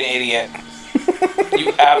fucking idiot.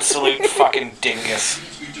 You absolute fucking dingus.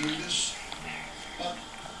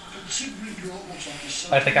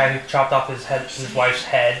 Like the guy who chopped off his wife's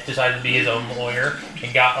head, decided to be his own lawyer,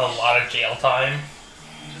 and got a lot of jail time.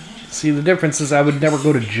 See, the difference is I would never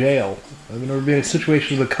go to jail. I would never be in a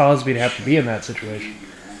situation with Cosby to have to be in that situation.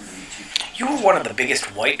 You were one of the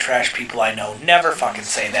biggest white trash people I know. Never fucking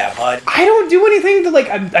say that, bud. I don't do anything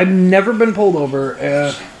to, I've never been pulled over.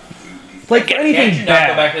 Anything Not bad.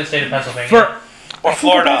 go back to the state of Pennsylvania. Or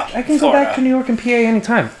Florida. I can go back to New York and PA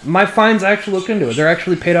anytime. My fines actually looked into it. They're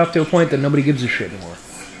actually paid off to a point that nobody gives a shit anymore.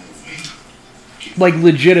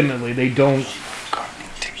 Legitimately, they don't.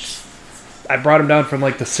 I brought them down from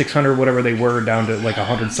the 600 whatever they were down to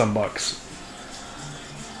 $100 some bucks.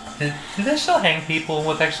 Do they still hang people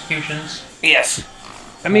with executions? Yes.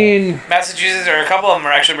 I mean, Massachusetts, or a couple of them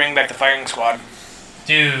are actually bringing back the firing squad.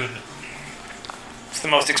 Dude. It's the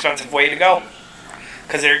most expensive way to go.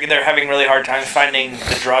 Because they're having really hard times finding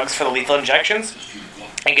the drugs for the lethal injections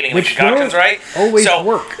and getting the concoctions right. Always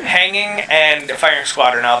work. Hanging and firing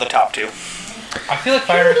squad are now the top two. I feel like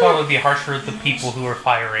firing squad would be harsh for the people who are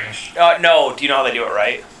firing. No. Do you know how they do it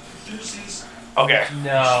right? Okay.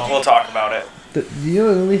 No. We'll talk about it. Do you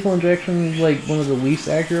know lethal injection is one of the least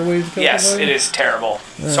accurate ways to kill Yes, somebody? it is terrible.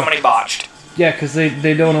 So many botched. Yeah, because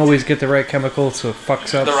they don't always get the right chemical, so it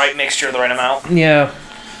fucks up. The right mixture, the right amount. Yeah.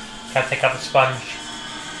 Gotta take out the sponge.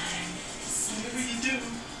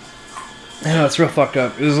 I know, it's real fucked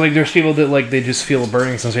up. It's there's people that they just feel a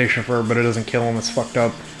burning sensation for it, but it doesn't kill them. It's fucked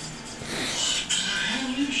up.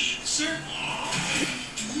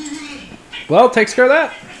 Well, takes care of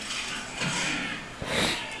that.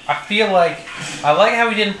 I feel like I like how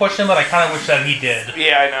he didn't push him, but I kind of wish that he did.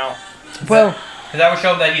 Yeah, I know. Well, because that would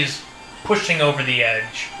show him that he's pushing over the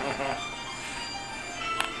edge.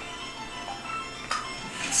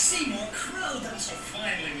 Seymour Crow, so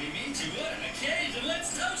finally we meet you. What an occasion!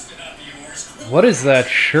 Let's toast it up, yours. What is that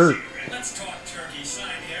shirt? Let's talk turkey. Sign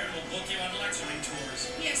here, and we'll book you on lecturing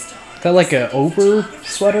tours. Yes, Doc. Is that like a over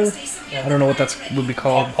sweater? I don't know what that would be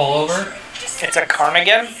called. Pullover? It's a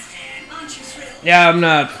cardigan? Yeah, I'm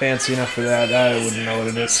not fancy enough for that. I wouldn't know what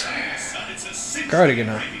it is. Cardigan,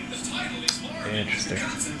 huh? Interesting.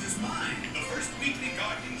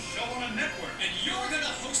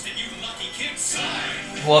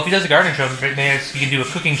 Well, if he does a gardening show, maybe he can do a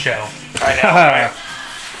cooking show. I know, right?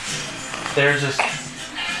 There's this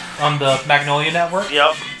on the Magnolia Network.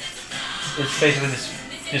 Yep. It's basically this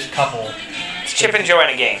couple. It's Chip and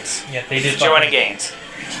Joanna Gaines. Yeah, they did. Joanna Gaines.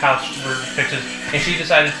 House fixes, and she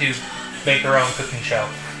decided to make her own cooking show.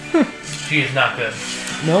 She is not good.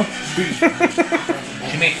 No? She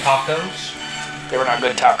made tacos. They were not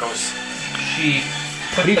good tacos. She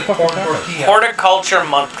put the corn tortilla. Horticulture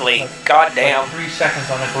Monthly. Goddamn. 3 seconds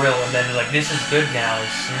on the grill, and then like, this is good now.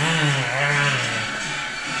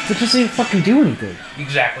 It just didn't fucking do anything.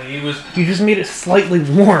 Exactly. It was. You just made it slightly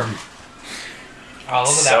warm. Oh, look at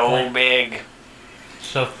so that. So big.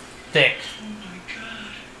 So thick.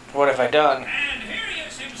 What have I done?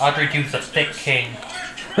 Audrey Duke's a thick king.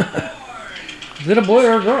 Is it a boy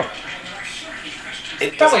or a girl?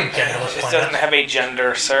 It Probably doesn't, genderless it plant. doesn't have a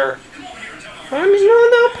gender, sir. I mean,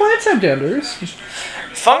 no, plants have genders.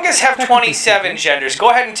 Fungus have 27 genders.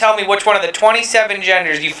 Go ahead and tell me which one of the 27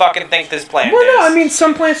 genders you fucking think this plant is. Well, no, I mean,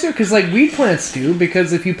 some plants do, because, like, weed plants do,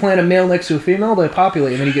 because if you plant a male next to a female, they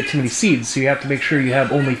populate, and then you get too many seeds, so you have to make sure you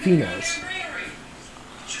have only females.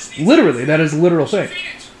 Literally, that is a literal thing.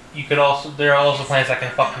 You could also, there are also plants that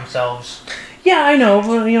can fuck themselves. Yeah, I know,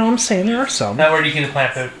 but, you know, I'm saying there are some. Now, where do you get the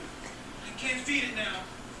plant food? I can't feed it now.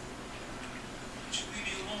 Just leave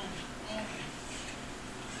me alone. Oh,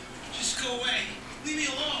 just go away. Leave me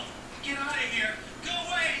alone. Get out of here. Go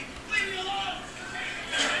away. Leave me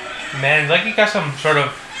alone. Man, like you got some sort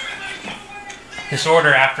of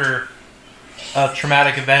disorder after a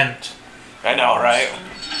traumatic event. I know, right?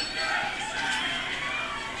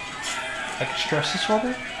 Like a stress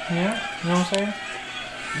disorder? Yeah? You know what I'm saying?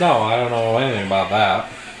 No, I don't know anything about that.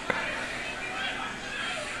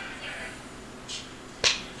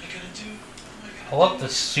 I love the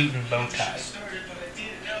suit and bow tie.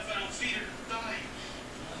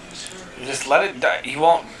 Just let it die. He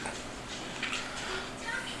won't.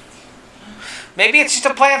 Maybe it's just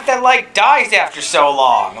a plant that, like, dies after so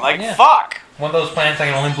long. Like, Yeah. fuck. One of those plants that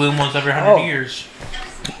can only bloom once every 100 years.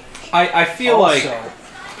 I feel Also-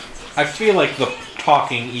 like the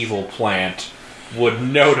talking evil plant would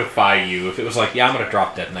notify you if it was like, yeah, I'm gonna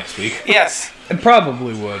drop dead next week. Yes. It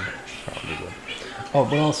probably would. Oh,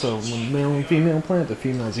 but also, when male and female plant, the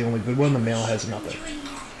female is the only good one, the male has nothing.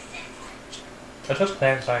 I took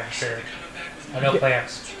plant science, sure. I know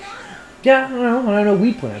plants. Yeah, I know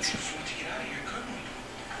weed plants.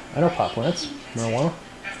 I know pot plants, marijuana.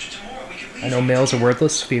 I know males are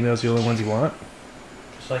worthless, females are the only ones you want.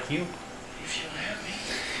 Just like you.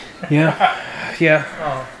 Yeah, yeah.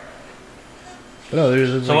 Oh. But no,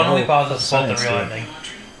 there's So like, when do we whole pause this both the science real to it. ending?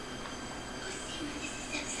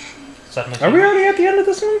 Suddenly Are we already at the end of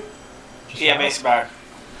this one? Yeah, Mason back.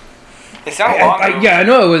 It's not long. Yeah, I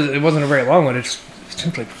know it wasn't a very long one. It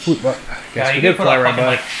seems like flew. Well, I guess Yeah, we you did could put fly a right fucking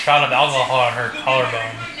by. like shot of alcohol on her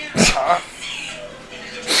collarbone.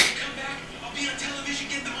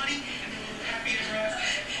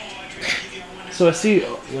 So I see.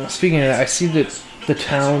 Speaking of that, I see that the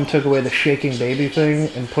town took away the shaking baby thing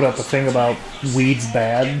and put up a thing about weed's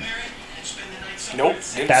bad. Nope.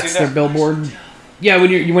 Didn't That's see their that. billboard. Yeah, when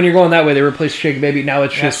you're going that way, they replaced shaking baby. Now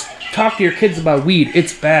it's just talk to your kids about weed.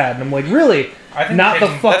 It's bad. And I'm like, really? I think Not the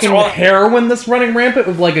shaking- fucking That's all- heroin that's running rampant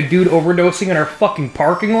with like a dude overdosing in our fucking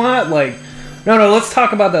parking lot. Like, no. Let's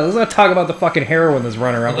talk about that. Let's not talk about the fucking heroin that's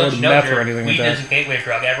running around, Well, or don't the you know, meth or Jared, anything weed like is that. a gateway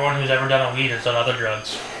drug. Everyone who's ever done a weed has done other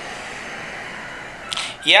drugs.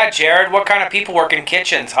 Yeah, Jared, what kind of people work in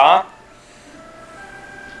kitchens, huh?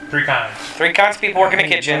 3 kinds. 3 kinds of people work in the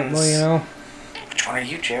kitchens. Well, you know, Which one are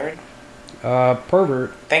you, Jared?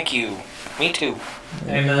 pervert. Thank you. Me too.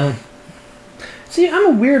 Amen. See, I'm a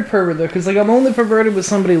weird pervert though, because like I'm only perverted with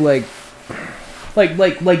somebody like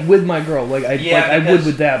with my girl. Like I Yeah, I would because-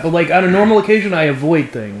 with that, but like on a normal occasion, I avoid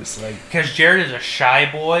things. Like Because Jared is a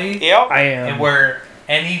shy boy. Yep. I am. And where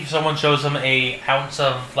someone shows him a ounce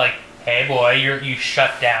of like, hey boy, you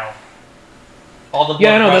shut down. All the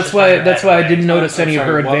Yeah, I know. blood That's rushes why. from your That's head, why I right? didn't notice I'm any of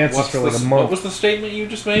her sorry, advances what's for like a the- month. What was the statement you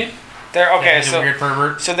just made? There. Yeah, Okay, he's a so weird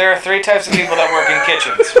pervert. so there are 3 types of people that work in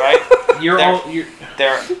kitchens, right? You're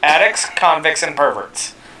They're addicts, convicts, and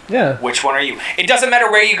perverts. Yeah. Which one are you? It doesn't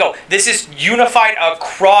matter where you go. This is unified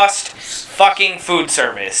across fucking food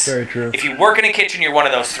service. Very true. If you work in a kitchen, you're one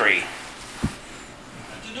of those 3.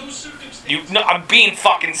 No, I'm being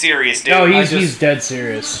fucking serious, dude. No, I he's just- dead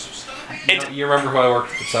serious. you remember who I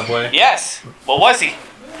worked at the Subway? Yes. What was he?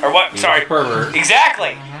 Or what? He was Sorry. a pervert.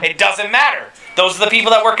 Exactly. It doesn't matter. Those are the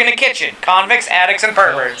people that work in a kitchen. Convicts, addicts, and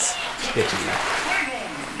perverts.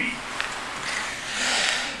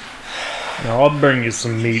 No, I'll bring you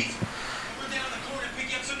some meat. We're down the corner and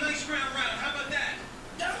pick you up some nice round. How about that?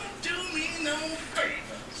 Don't do me no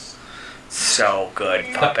favors. So good,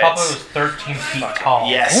 The puppet puppets. was 13 feet tall.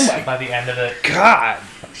 yes. Oh my By the end of it. God.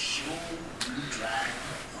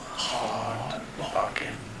 Fucking.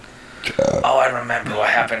 Oh, I remember what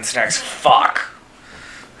happens next. Fuck.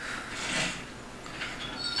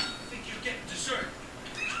 I think you're getting dessert.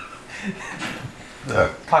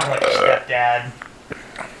 Talking like a stepdad.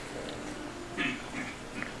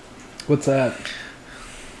 What's that?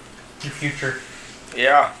 Your future.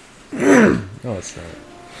 Yeah. No, it's not.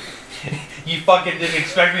 You fucking didn't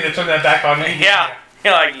expect me to turn that back on me. Yeah.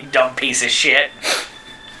 You're like, you dumb piece of shit.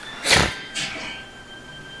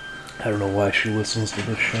 I don't know why she listens to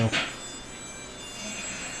this show.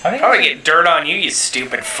 I think I would get dirt on you, you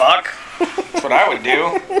stupid fuck. That's what I would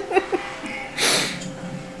do.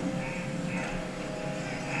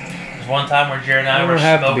 there's one time where Jared and I You were don't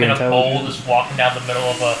have to be smoking a bowl, intelligent. just walking down the middle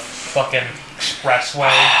of a fucking expressway.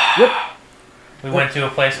 Yep. We went to a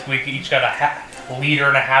place, we each got a liter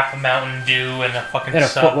and a half of Mountain Dew and a fucking And a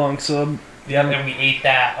sub. foot-long sub. Yeah, and we ate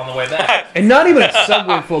that on the way back. And not even a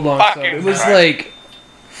Subway foot-long sub. Fucking It was right.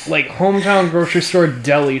 like hometown grocery store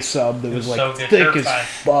deli sub that was like so good. thick Sure as fine.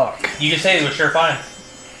 fuck. You can say it was sure fine.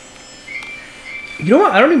 You know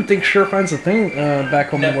what? I don't even think Sure Fine's a thing back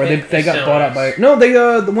home No, anymore. it They got still bought out is. by... No, they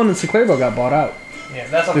the one in Sinclairville got bought out. Yeah,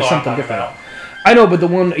 that's not There's what I'm something talking different. about. I know, but the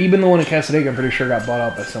one in Casadega, I'm pretty sure got bought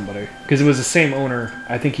out by somebody. Because it was the same owner.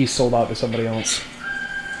 I think he sold out to somebody else.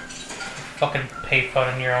 Fucking pay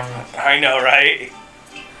fun in your own. I know, right?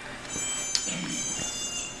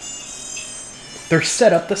 They're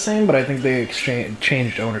set up the same, but I think they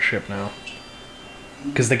changed ownership now.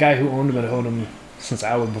 Because the guy who owned them had owned them since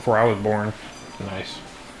before I was born. Nice.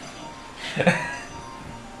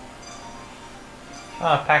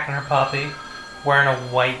 Packing her puppy, wearing a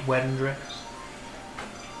white wedding dress.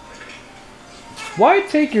 Why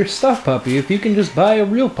take your stuffed puppy if you can just buy a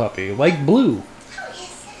real puppy, like Blue?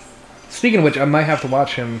 Speaking of which, I might have to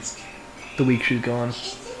watch him the week she's gone.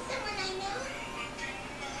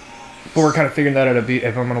 But we're kind of figuring that out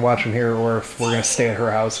if I'm going to watch him here or if we're going to stay at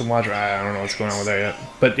her house and watch her. I don't know what's going on with that yet.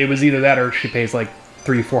 But it was either that or she pays like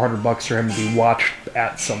 $300-400 for him to be watched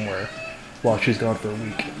at somewhere while she's gone for a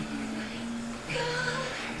week.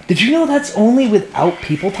 Did you know that's only without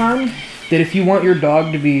people time? That if you want your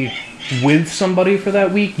dog to be with somebody for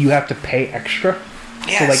that week, you have to pay extra?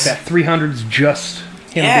 Yes. So like that 300's just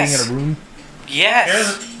him being in a room?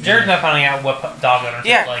 Yes. Jared's not finding out what dog owners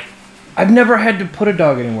Yeah. is like. I've never had to put a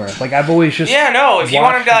dog anywhere. Like, I've always just... Yeah, no, if you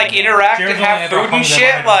want him to, like, interact Jared's and have only ever food and hung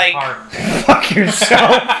shit, them like... behind the car. Fuck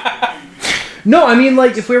yourself. No, I mean,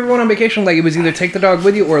 like, if we ever went on vacation, like, it was either take the dog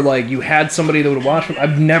with you or, like, you had somebody that would watch him.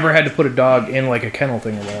 I've never had to put a dog in, like, a kennel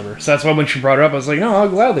thing or whatever. So that's why when she brought it up, I was like, no, I'll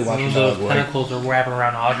gladly watch the Those dog. Like, tentacles are wrapping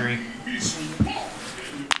around Audrey.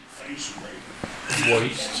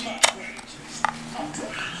 Waste.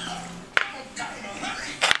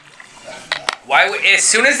 As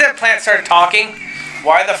soon as that plant started talking,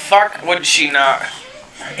 why the fuck would she not?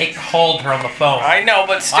 It called her on the phone. I know,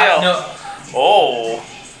 but still. Oh.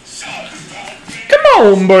 come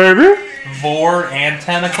on, baby. Vor and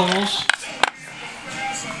tentacles.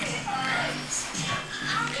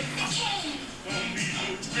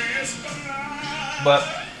 But,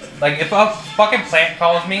 like, if a fucking plant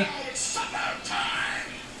calls me,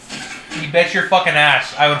 you bet your fucking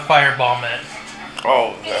ass I would firebomb it.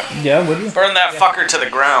 Oh. Yeah, would you? Burn that fucker to the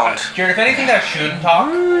ground. Jared, if anything that shouldn't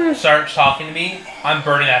talk starts talking to me, I'm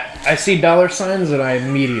burning that. I see dollar signs and I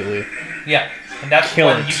immediately... Yeah. And that's Kill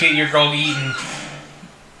when it. you get your girl eaten.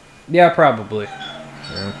 Yeah, probably.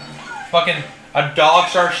 Fucking a dog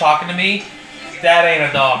starts talking to me, that ain't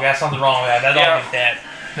a dog. That's something wrong with that. That dog is dead.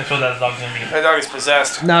 That's what that dog's gonna be. That dog is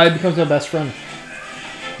possessed. Now it becomes our best friend.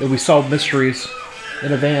 That we solve mysteries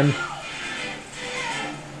in a van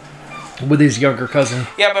with his younger cousin.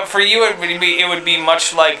 Yeah, but for you, it would be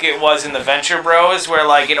much like it was in the Venture Bros, where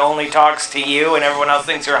like it only talks to you and everyone else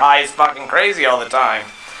thinks you're high as fucking crazy all the time.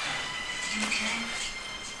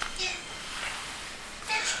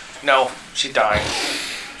 No, she died.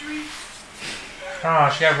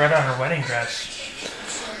 Oh, she got red on her wedding dress.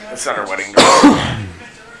 That's not her wedding dress. I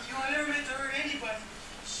never meant to hurt anybody.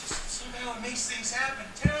 It's just somehow it makes things happen.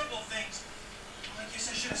 Terrible things. Well, I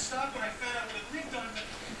guess I should have stopped when I found out what it lived on, but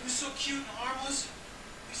it was so cute and harmless.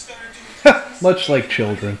 We started doing business. Much like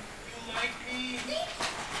children. You like me?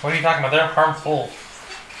 What are you talking about? They're harmful.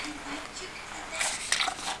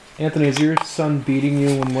 Anthony, is your son beating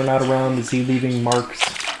you when we're not around? Is he leaving marks?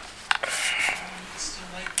 Still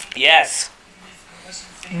like me? Yes.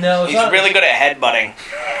 No, it's He's not. really good at headbutting.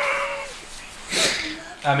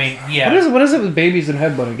 I mean, yeah. What is it with babies and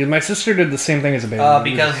headbutting? Because my sister did the same thing as a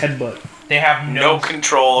baby. Because- headbutt. They have No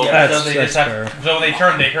control. Yeah, That's- so they that's just have. So when they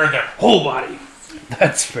turn their whole body.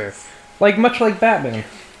 That's fair. Like much like Batman.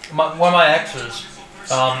 One of my exes,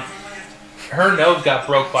 her nose got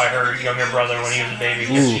broke by her younger brother when he was a baby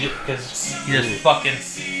because he just fucking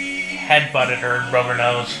headbutted her and broke her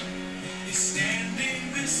nose.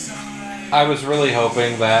 I was really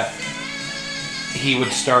hoping that he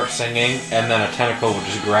would start singing and then a tentacle would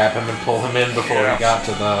just grab him and pull him in before he got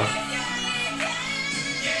to the...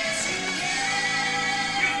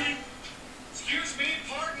 Excuse me,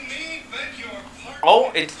 pardon me, beg your pardon.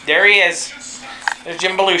 Oh, there he is. There's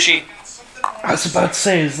Jim Belushi. I was about to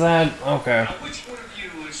say, is that okay? Which one of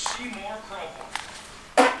you is Seymour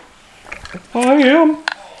Crowell? I am.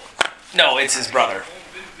 No, it's his brother.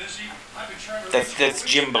 Been busy. I've been trying to That's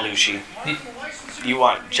Jim Belushi. You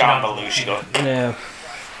want John Belushi. Yeah.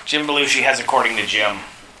 Jim Belushi has according to Jim.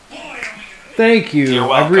 Thank you. You're I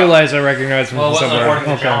welcome. realize I recognize him Well, it from wasn't somewhere.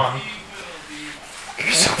 according to John.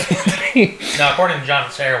 No, according to John,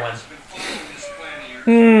 it's heroin.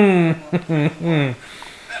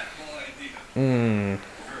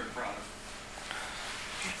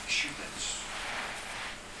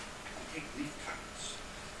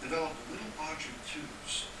 Develop little archery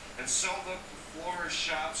tubes and sell them to florist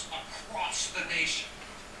shops across the nation.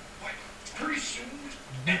 Like, pretty soon.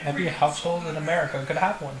 Every household in America could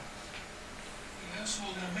have one. Every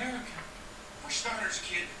household in America. For starters,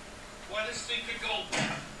 kid, why this thing could go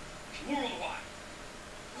worldwide.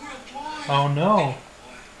 Worldwide. Oh no.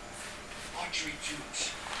 Archery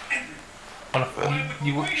tubes.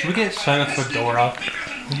 Should we get Son a fedora?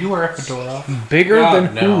 Would you wear a fedora? Bigger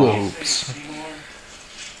than hula hoops.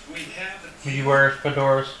 Would you wear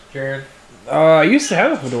fedoras, Jared? I used to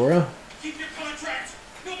have a fedora. Keep your contract.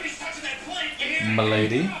 Nobody's touching that plane.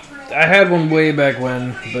 Milady. I had one way back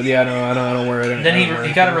when, but yeah, I don't wear it. Then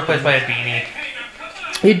he got it replaced by a beanie.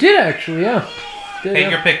 He did actually, yeah. Take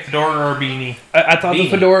your pick, fedora or beanie. I thought the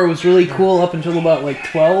fedora was really cool up until about like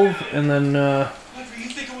 12, and then a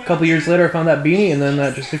couple years later I found that beanie, and then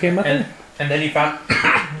that just became my thing. And then you found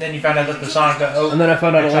out that the song got. And then I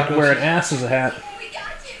found out I liked wearing ass as a hat.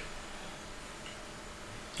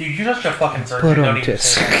 Dude, you're such a fucking virgin. Put Don't on even tis.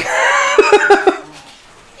 say that.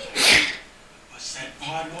 Bust that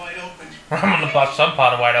pod wide open. I'm gonna bust some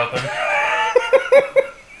pot wide open.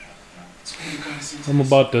 I'm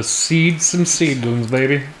about to seed some seedlings,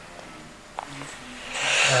 baby.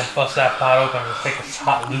 Bust that pot open and take a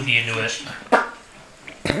hot loogie into it.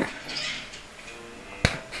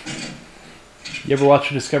 You ever watch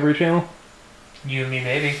the Discovery Channel? You and me,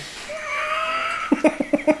 maybe.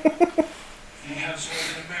 Any household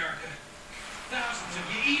in America. Thousands of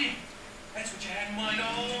you eating. That's what you had in mind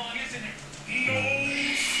all along, isn't it? No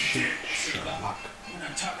shit, Sherlock. We're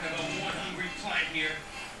not talking about one hungry plant here.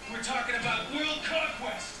 We're talking about world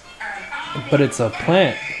conquest. And But it's a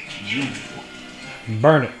plant.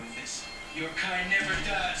 Burn it. your kind never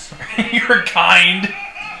does. You're kind.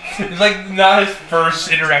 It's like not his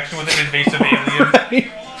first interaction with an invasive alien.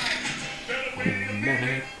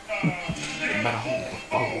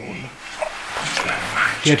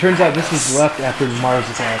 Yeah, it turns out this was left after Mars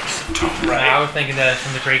attacks. Right. I was thinking that it's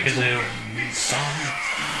from the Great Kazoo.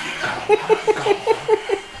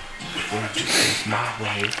 Won't do things my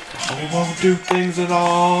way. I won't do things at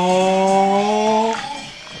all.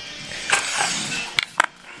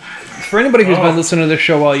 For anybody who's been listening to this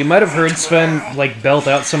show a while, you might have heard Sven like belt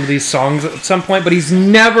out some of these songs at some point, but he's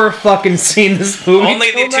never fucking seen this movie.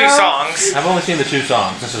 Only the two songs. I've only seen the 2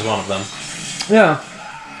 songs. This is one of them. Yeah.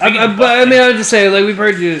 But I mean, I would just say, like, we've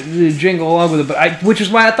heard you jingle along with it, but which is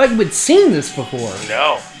why I thought you had seen this before.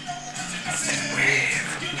 No.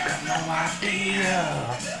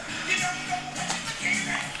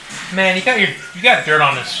 Man, you got dirt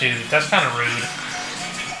on his suit. That's kind of rude.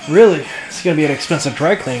 Really? It's gonna be an expensive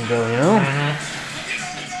dry cleaning bill, you know?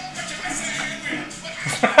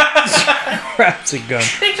 Grabs a gun.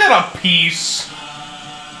 Take that a piece.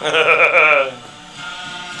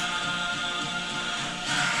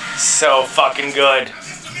 So fucking good.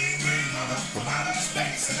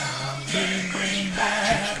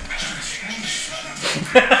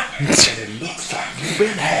 It looks like you've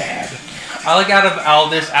been had. I like out of all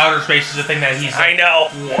this outer space is the thing that he's. I know.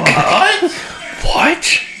 What?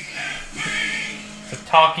 What? The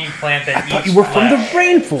talking plant that I thought you were from the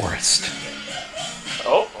rainforest.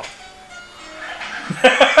 Oh.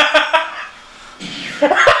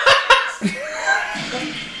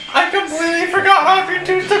 I completely forgot how your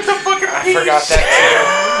dude took the fucking I piece. forgot that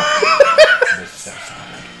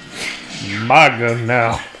MAGA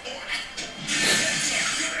now.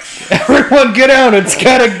 Everyone get out, it's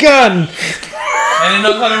got a gun! And it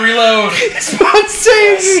knows how to reload. It's about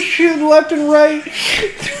saying you shoot left and right.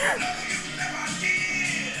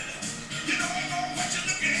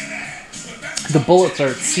 The bullets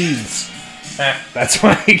are seeds. That's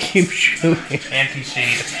why he keeps shooting.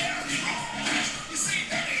 Anti-seed.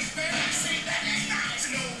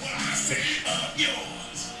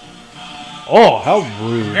 Oh, how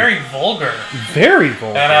rude. Very vulgar. Very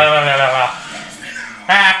vulgar.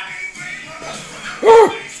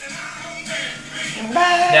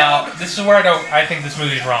 Now, this is where I think this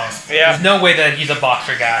movie's wrong. Yeah. There's no way that he's a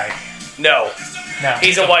boxer guy. No. No.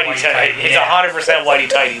 He's a whitey tighty. He's 100% whitey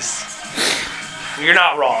tighties. You're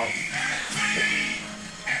not wrong.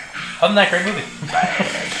 Other than that, great movie.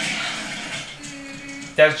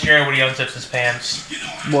 That's Jared when he unzips his pants.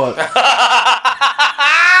 What?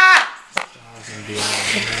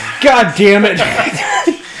 God damn it.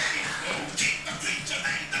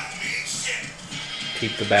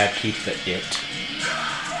 Keep the bad, keep the it.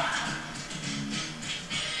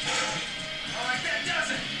 Alright, that does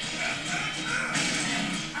it.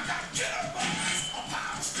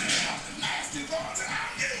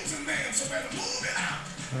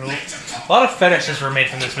 A lot of fetishes were made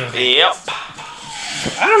from this movie. Yep.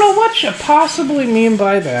 I don't know what you possibly mean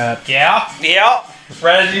by that. Yeah? Yep.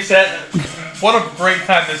 Right as you said, what a great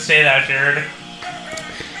time to say that, Jared.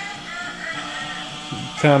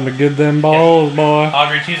 Time to get them balls, boy.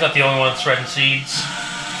 Audrey 2's not the only one spreading seeds.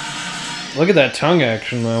 Look at that tongue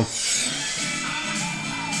action, though.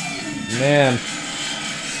 Man.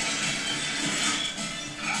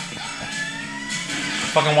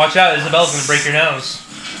 Fucking watch out, Isabella's gonna break your nose.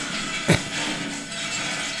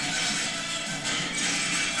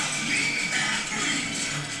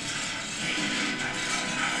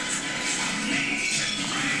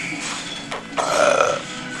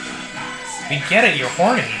 We get it, you're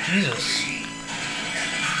horny. Jesus.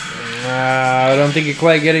 I don't think you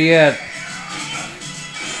quite get it yet.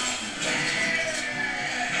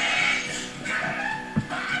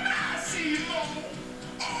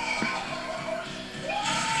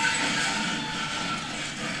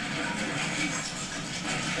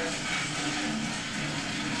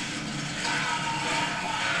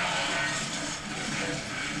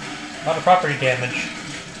 A lot of property damage.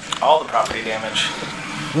 All the property damage.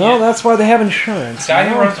 Well, that's why they have insurance. The guy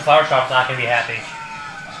who runs the flower shop's not gonna be happy.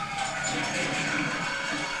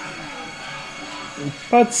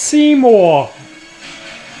 But Seymour.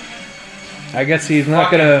 I guess he's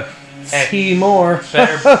not gonna see more.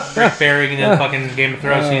 Better Rick Barry than fucking Game of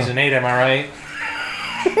Thrones season 8, am I right?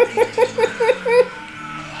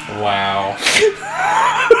 Wow.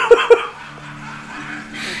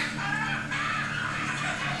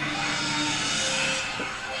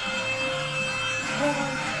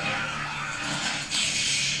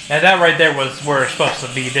 Now that right there was where it's supposed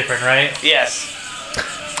to be different, right? Yes.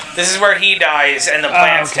 This is where he dies and the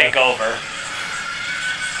plants take over.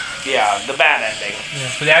 Yeah, the bad ending.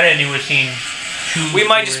 Yeah, but that ending was seen. We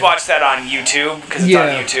might just watch that on YouTube because it's on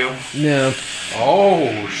YouTube. Yeah.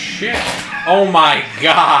 Oh shit! Oh my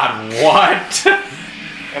god! What?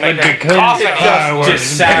 And a cacophony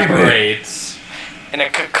just separates. And a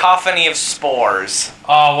cacophony of spores.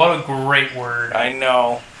 Oh, what a great word! I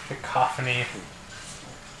know. Cacophony.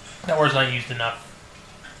 That word's not used enough.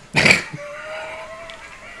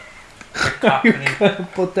 You're gonna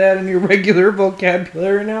put that in your regular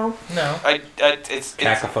vocabulary now? No. It's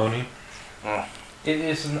Cacophony. It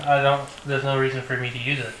isn't. I don't. There's no reason for me to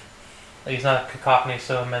use it. Like, it's not a cacophony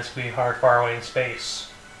so immensely hard, far away in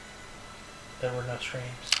space. There were no streams.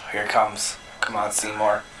 Here it comes. Come on,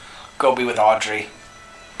 Seymour. Go be with Audrey.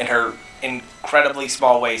 In her incredibly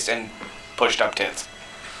small waist and pushed up tits.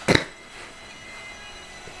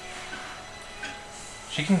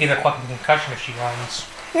 She can get a fucking concussion if she runs.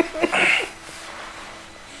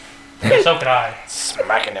 Yeah, so could I.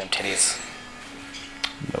 Smacking them titties.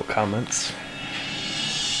 No comments.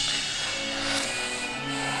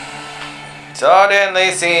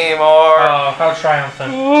 Suddenly Seymour. Oh, how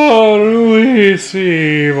triumphant. Suddenly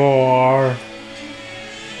Seymour.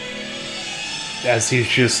 As he's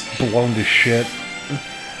just blown to shit.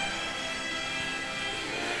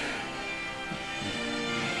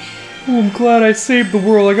 Oh, I'm glad I saved the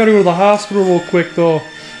world. I gotta go to the hospital real quick, though.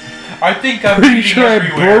 I think I'm Pretty bleeding sure I've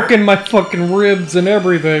everywhere. broken my fucking ribs and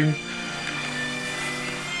everything.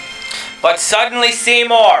 But suddenly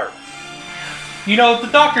Seymour. You know, the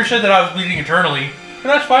doctor said that I was bleeding internally. But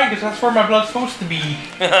that's fine, because that's where my blood's supposed to be.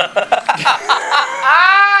 God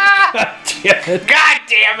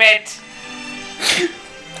damn it!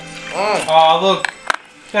 Oh, look.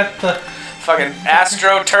 Got the... Fucking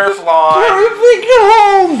AstroTurf lawn. Perfect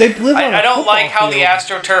home! They live on I don't like how the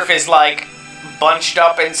AstroTurf is, like, bunched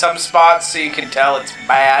up in some spots so you can tell it's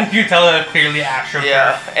bad. You can tell that it's clearly AstroTurf.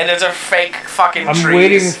 Yeah, and there's a fake fucking I'm trees.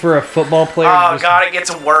 waiting for a football player to Oh just god, it gets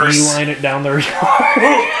worse. beeline it down their yard.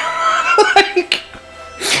 Like,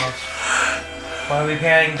 Why are we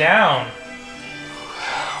panning down?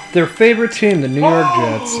 their favorite team, the New York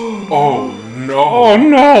Jets. Oh no! Oh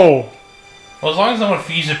no! Well, as long as no one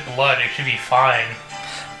feeds it blood, it should be fine.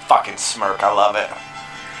 Fucking smirk, I love it.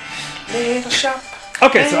 Little shop.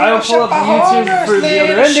 Okay, so I will pull up the YouTube for the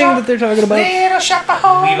other ending that they're talking about. Little shop of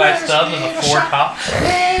horrors. Levi Stubbs with a 4 top.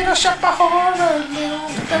 Little shop of horrors.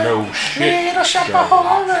 No shit. Little shop of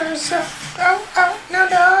horrors. Oh, no.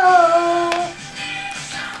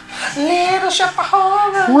 Little shop of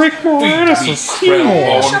horrors. Rick Moranis is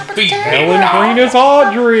Seymour. Helen Green is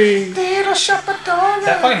Audrey. Little shop of horrors.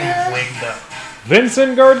 That fucking wig, though.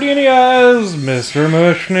 Vincent Gardenia as Mr.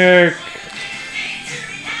 Mushnick.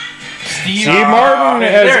 Steve Martin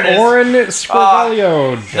there it as is. Oren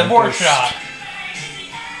Scrivelio. The board shop.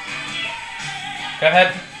 Go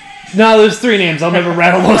ahead. No, there's 3 names. I'll never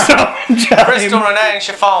rattle those out. Crystal Renee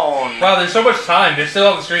Chiffon. Wow, there's so much time. They're still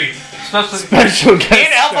on the screen. Special guest In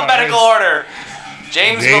alphabetical order.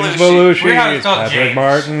 James Belushi. We're having to talk Patrick James.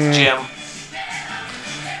 Martin. Jim.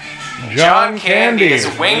 John Candy is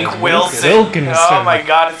Wink Wilson. Wilkinson. Oh my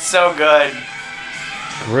god, it's so good.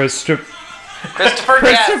 Christopher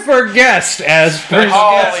Guest. Guest as first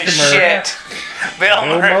Holy customer. shit. Bill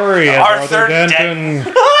Murray as Arthur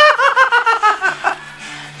Denton.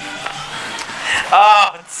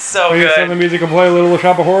 Oh, it's so Based on the good. musical play Little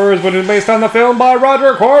Shop of Horrors, which is based on the film by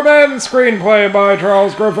Roger Corman. Screenplay by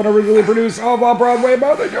Charles Griffin, originally produced off Broadway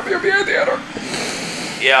by the WBA Theater.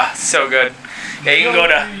 Yeah, so good. Yeah, you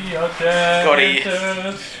can go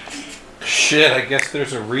to Shit, I guess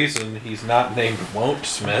there's a reason he's not named Won't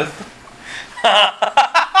Smith.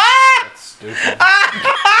 That's stupid.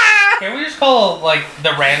 Can we just call like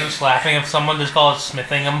the random slapping of someone? Just call it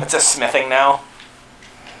smithing them. It's a smithing now.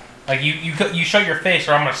 Like you shut your face,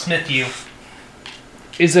 or I'm gonna smith you.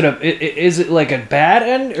 Is it like a bad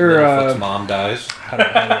end or Littlefoot's mom dies. how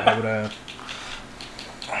would I?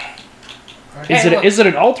 Is it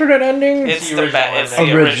an alternate ending? It's the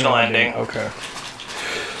the original original ending. Okay.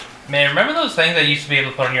 Man, remember those things that you used to be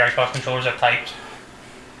able to put on your Xbox controllers that typed?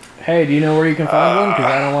 Hey, do you know where you can find one? Because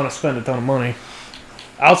I don't want to spend a ton of money.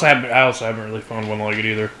 I also haven't really found one like it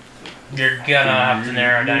either. You're gonna have to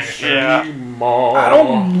narrow down your search. Yeah. I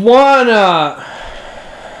don't wanna.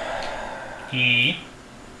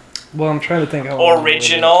 Well, I'm trying to think how.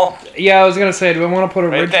 Original. Yeah, I was gonna say, do I want to put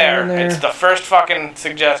original Right there. in there? It's the first fucking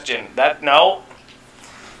suggestion. No,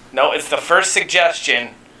 it's the first suggestion.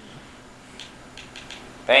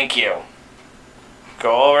 Thank you.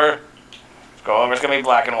 Go over. It's gonna be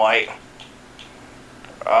black and white.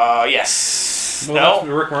 Yes. Well, that's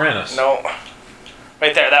Rick Moranis. No.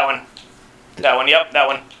 Right there, that one. Yep, that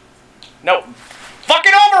one. No.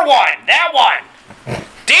 Fucking over one! That one!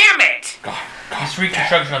 Damn it! This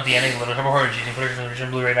reconstruction of the ending of Little Shop of Horrors using footage from the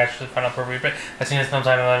original Blu-ray match to the final appropriate print. I've seen this film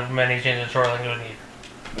time and many changes in storyline to need.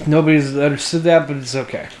 Nobody's understood that, but it's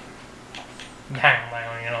okay. It's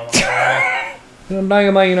a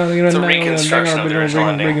reconstruction of the original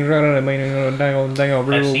ending. I've seen in the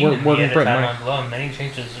edit timeline below many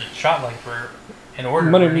changes shot like for in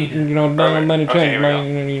order were needed. Money Okay, change, here we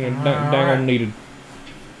money needed.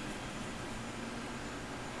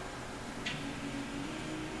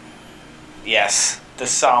 Yes, the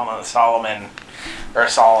solemn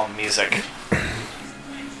music.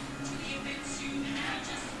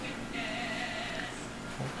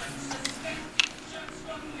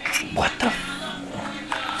 What the?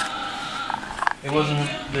 It wasn't.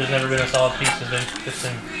 There's never been a solid piece that's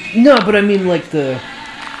been. No, but I mean like the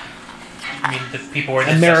I mean, the people wearing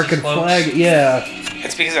the American Justice cloaks. flag. Yeah.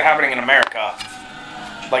 It's because they're happening in America.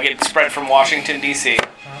 Like it spread from Washington, D.C.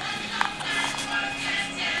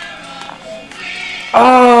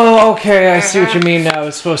 Oh, okay. I see what you mean now.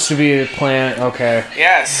 It's supposed to be a plant. Okay.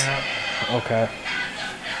 Yes. Okay.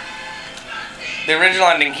 The original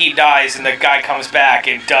ending, he dies and the guy comes back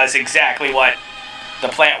and does exactly what the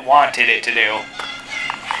plant wanted it to do.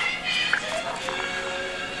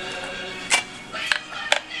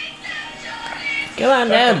 Come on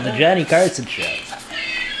down to the Johnny Carson show.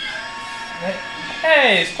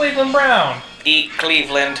 Hey, it's Cleveland Brown. Eat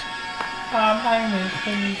Cleveland. My name is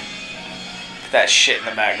Cleveland. That shit in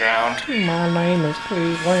the background. My name is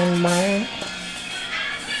Cleveland Brown.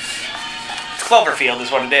 Cloverfield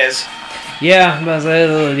is what it is. Yeah, that's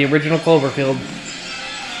the original Cloverfield.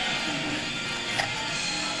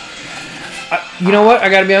 You know what? I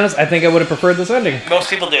gotta be honest. I think I would have preferred this ending. Most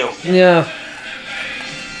people do. Yeah.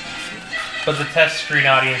 But the test screen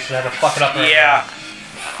audience had to fuck it up. Right Yeah.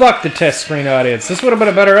 Fuck the test screen audience. This would have been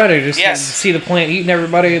a better ending. Just Yes. see the plant eating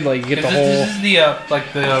everybody. Like get the whole. This is the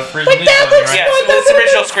like the original. Like that movie, looks right? Yes, fun. it's the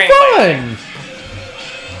original screenplay.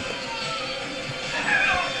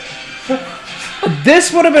 Fun.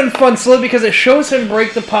 This would have been fun, Slid, because it shows him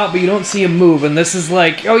break the pot, but you don't see him move. And this is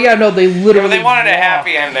like, oh yeah, no, they literally. They wanted a walk.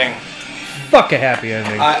 happy ending. Fuck a happy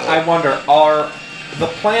ending. I wonder, are the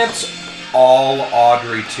plants all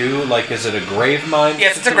Audrey too? Like, is it a grave mine?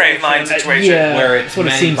 Yes, it's a grave mine situation. Yeah. Where That's it's what it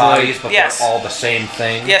many seems bodies, like. but Yes. they're all the same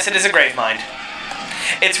thing? Yes, it is a grave mine.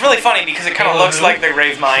 It's really funny because it kind of looks like the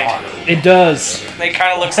grave mine. It does. It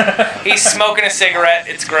kind of looks. He's smoking a cigarette.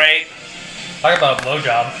 It's great. Talk about a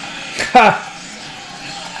blowjob. Ha!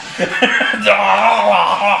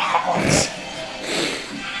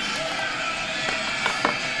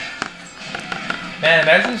 Man,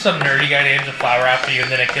 imagine some nerdy guy names a flower after you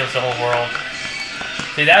and then it kills the whole world.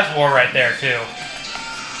 See, that's war right there, too.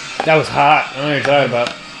 That was hot. I don't know what you're talking about.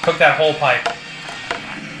 Cook that whole pipe.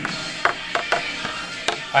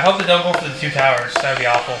 I hope they don't go for the 2 towers. That'd be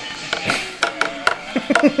awful.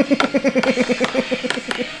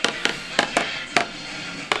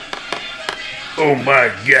 Oh my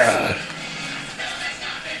god.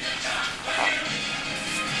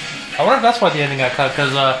 I wonder if that's why the ending got cut,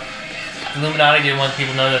 because Illuminati didn't want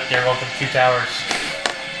people to know that they're going for the 2 towers.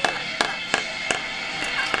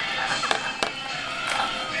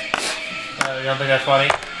 You don't think that's funny?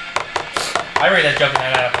 I rate that joke a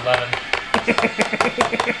 9 out of 11.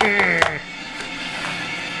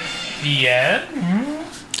 The end?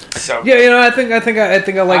 So Yeah, you know, I think I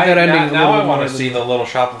like that ending. Now I want to see the Little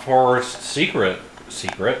Shop of Horrors secret. The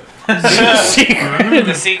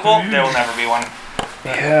sequel? There will never be one.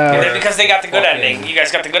 Yeah. Because they got the good ending. You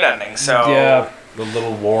guys got the good ending, so... Yeah. The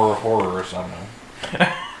Little War of Horrors, I don't know.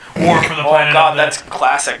 War for the planet. Oh god, that's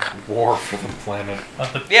classic. War for the planet.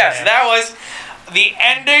 Yes, that was the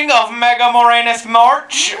ending of Mega Moranis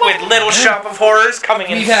March with Little Shop of Horrors coming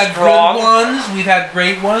in We've had strong. good ones, we've had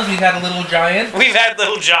great ones, we've had a Little Giant. We've had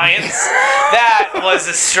Little Giants. That was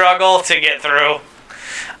a struggle to get through.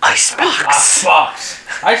 Icebox.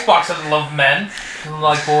 Icebox doesn't love men, doesn't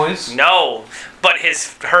like boys. No, but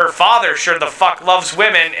her father sure the fuck loves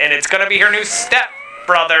women, and it's gonna be her new step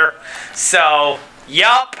brother. So,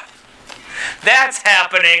 yup, that's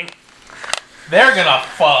happening. They're gonna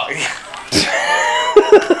fuck.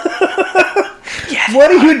 Yes. What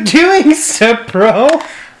are you doing, Step Bro?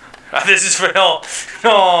 This is for no.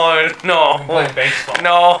 I'm playing baseball.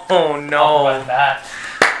 No. Like that.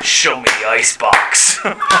 Show me the icebox.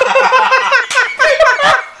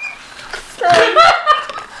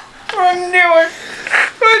 I knew it.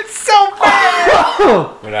 It's so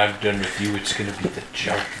bad. When I'm done with you, it's gonna be the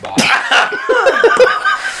junk box.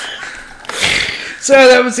 So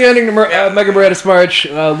that was the ending of Mega Moranis March.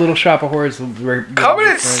 Little Shop of Horrors. Coming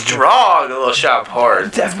in strong, the Little Shop of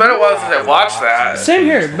Horrors. It's been a while since I watched that. Same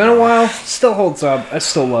here. Been a while. Still holds up. I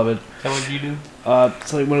still love it. Is that what you do?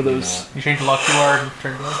 It's like one of those. You change the lock too hard and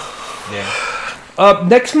turn it on? Yeah.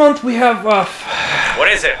 Next month we have. What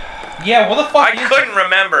is it? Yeah, what the fuck I couldn't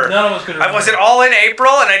remember. None of us could remember. Was it all in April?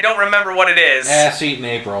 And I don't remember what it is. Ass eating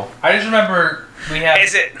April. I just remember we have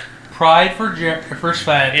Is it? Pride for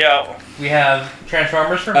Sven. Yeah. We have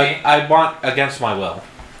Transformers for me. I want Against My Will.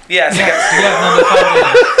 Yes. Yeah, no, that's how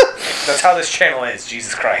it is. That's how this channel is.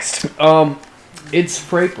 Jesus Christ. It's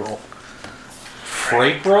Frapril.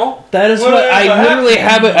 Frapril? That is what I literally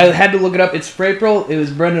have it. I had to look it up. It's Frapril. It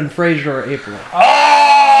was Brendan Fraser or April.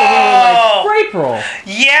 Oh! Frapril.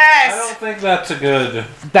 Yes! I don't think that's a good...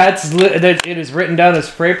 It is written down as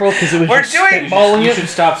Frapril because it was We're just doing- spitballing You it. should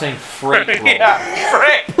stop saying Frapril. Yeah,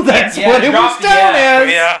 Frank. That's Yeah, what it drop was the down F. as.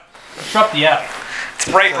 Yeah. Drop the F. It's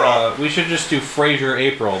Frapril. We should just do Frasier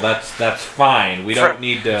April. That's fine. We don't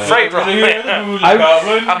need to... Frapril.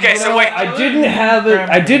 Okay, so wait. I didn't have it.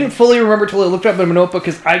 I didn't fully remember till I looked up in my notebook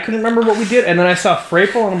because I couldn't remember what we did, and then I saw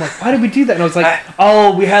Frapril, and I'm like, why did we do that? And I was like,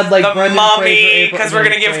 oh, we had like The Brendan Mummy, Fraser, because we're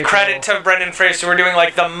going to give Frapril. credit to Brendan Fraser. We're doing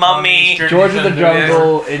like The Mummy, George of the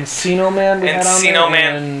Jungle, Encino Man. We had on Encino there,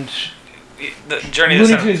 Man. and the Journey to the Looney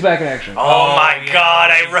Center. Tunes Back in Action. Oh my yeah, god,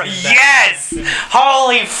 Looney Tunes Back in yes!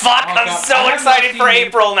 Holy fuck, Oh I'm God, so I have excited not for seen-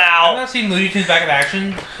 April I've now. not seen Looney Tunes Back in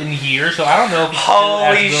Action in years, so I don't know if it's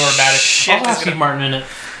Holy still as good or bad. shit, Also has this Steve is Martin in it.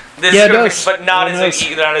 This Yeah, is it gonna does. be, but not It as does.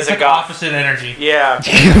 a It's like goth. opposite energy. Yeah.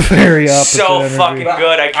 Very opposite. So energy. fucking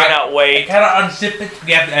good, I cannot I wait. cannot unzip it.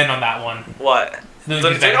 We have to end on that one. What? Looney Oh,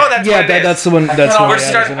 Tunes Back in that's Yeah, what it is. that's the one. I That's cannot- what We're we had as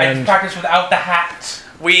starting- an I end. practice without the hat.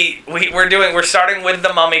 We're starting with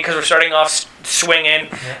The Mummy because we're starting off swinging,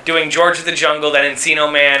 doing George of the Jungle, then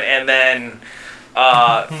Encino Man, and then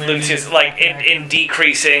Looney Tunes, like in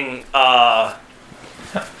decreasing, But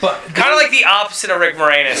kind of like the opposite of Rick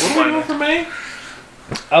Moranis. one. for me?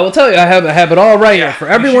 I will tell you, I have it all right Yeah. here for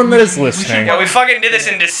everyone that is listening. Yeah, we fucking did this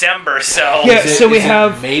in December, so Yeah. So we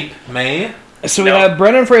have- May? So No. we have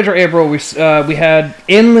Brendan Fraser, April. We had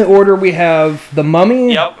in the order we have The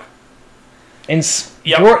Mummy. Yep. And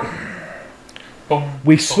Yep.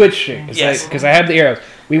 we switched it Yes. because I had the arrows.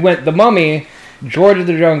 We went The Mummy, George of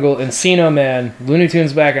the Jungle, Encino Man, Looney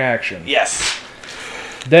Tunes Back in Action. Yes.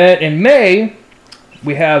 Then in May,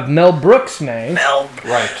 we have Mel Brooks May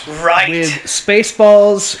Right. Right. with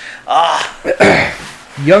Spaceballs,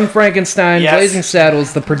 Young Frankenstein, Yes. Blazing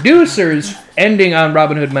Saddles, the producers ending on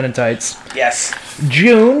Robin Hood Men in Tights. Yes.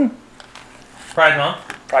 June, Pride Month.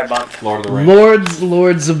 Pride Month. Lord of the Rings.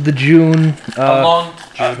 Lords of the June. Along.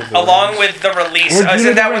 Along with the release. or June Isn't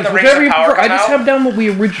of that the when the Rings, Rings whichever of you Power prefer. I come just out? have down what we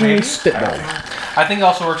originally spitballed. I think it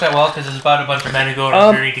also works out well because it's about a bunch of men who go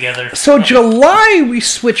on a journey together. So July we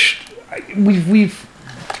switched. We've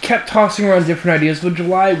kept tossing around different ideas, but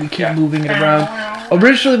July we keep moving it around.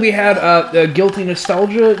 Originally, we had Guilty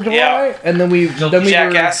Nostalgia July, and then we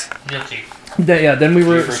Jackass. Guilty. Then we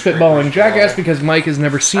were spitballing Jackass because Mike has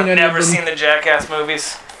never seen any of them. I've never seen the Jackass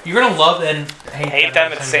movies. You're gonna love and hate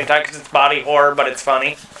them at the same time because it's body horror, but it's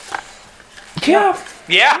funny. Yeah.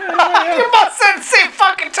 Yeah? You both said at the same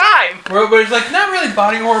fucking time. But it's like not really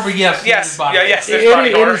body horror, but yes. Yes. Body horror. Yes. There's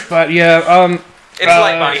body horror. It is, but yeah. It's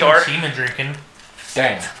like body horror. Semen drinking.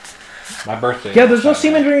 Dang. My birthday. Yeah, there's no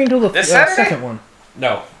semen drinking until the second one.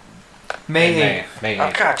 No. May 8th. May 8th.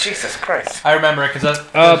 Oh God, Jesus Christ! I remember it because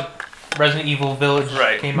Resident Evil Village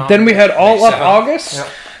came out. Then we had All Up August,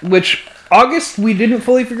 which August we didn't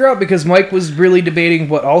fully figure out because Mike was really debating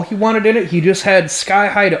what all he wanted in it. He just had Sky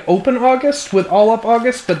High to open August with All Up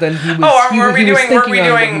August, but then he was weren't we thinking doing?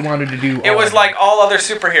 on what he wanted to do. It was like all other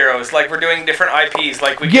superheroes. Like we're doing different IPs.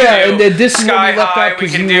 Like we and this Sky High. We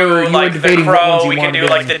can do like the Crow. We can do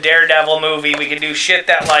like in. the Daredevil movie. We can do shit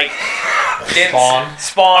that like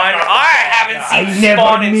Spawn. I haven't seen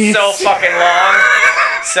Spawn in so fucking long.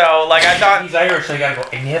 So like I thought he's Irish, so you gotta go.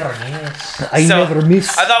 I never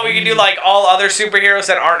miss. I thought we could do like all other superheroes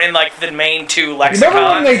that aren't in like the main two lexicons.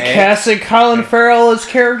 Remember when they casted Colin Farrell as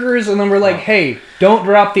characters, and then we're like, "Hey, don't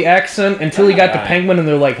drop the accent until he got to Penguin," and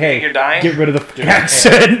they're like, "Hey, you're dying? Get rid of the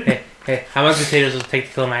accent." Hey, how much potatoes does it take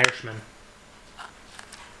to kill an Irishman?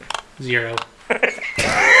 0. I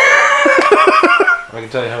can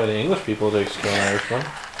tell you how many English people it takes to kill an Irishman.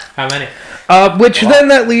 How many? Then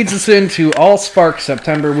that leads us into All Spark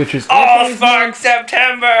September, which is All Spark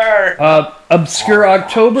September. Obscure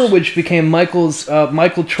October, which became Michael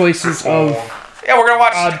choices of. Yeah, we're gonna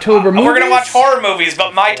watch October movies. We're gonna watch horror movies,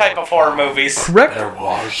 but my type of horror movies. Correct. There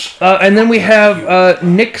was. And then we have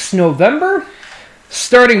Nick's November,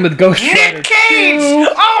 starting with Ghost Rider Nick Cage. 2.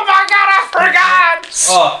 Oh my God, I forgot.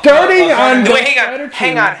 Starting on. Wait,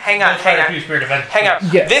 hang on.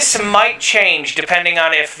 Yes. This might change depending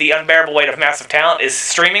on if The Unbearable Weight of Massive Talent is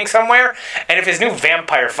streaming somewhere, and if his new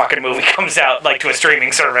vampire fucking movie comes out like to a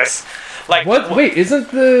streaming service. Like what? Wait,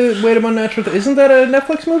 isn't the Weight of Unnatural? Isn't that a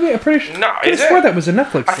Netflix movie? I'm pretty sure. No, I swear that was a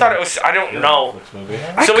Netflix. I thought it was. I don't know.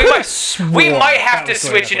 So we might have to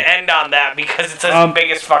switch and end on that because it's the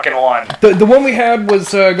biggest fucking one. The one we had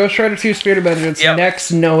was Ghost Rider 2: Spirit of Vengeance.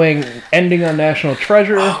 Next, ending on National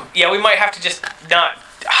Treasure. Yeah, we might have to just not.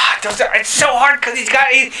 It's so hard because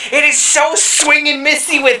it is so swing and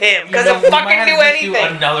missy with him because he'll fucking do anything. Do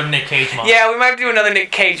another Nick Cage month. Yeah, we might have to do another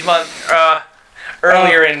Nick Cage month.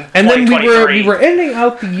 Earlier in 2023. And then we were ending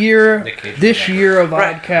out the year. This year of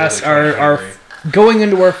Oddcast are going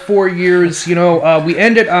into our 4 years. You know, we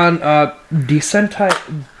ended on Desentai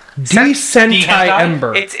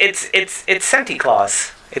Ember. It's Senti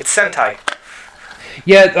Claus. It's Sentai.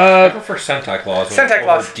 Yeah, I prefer Sentai Claus. Sentai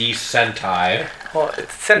Claus. Or De-Sentai. Well,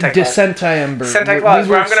 it's Sentai Claus. Desentai Ember. Sentai Claus,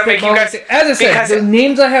 where I'm going to make you guys... As I said, the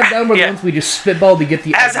names I have down were the ones we just spitballed to get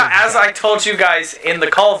the... As I told you guys in the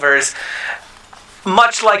Culver's,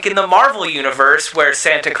 much like in the Marvel universe, where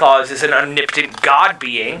Santa Claus is an omnipotent god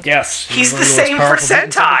being, yes, he's the same for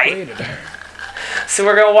Sentai. So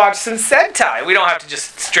we're gonna watch some Sentai. We don't have to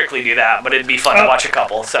just strictly do that, but it'd be fun to watch a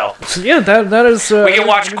couple. So yeah, that is. We can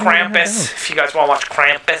watch Krampus if you guys want to watch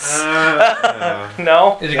Krampus.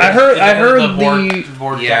 No, I heard the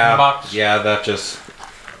board box. Yeah, that just.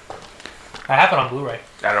 I have it on Blu-ray.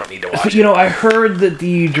 I don't need to watch it. You know, I heard that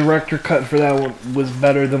the director cut for that one was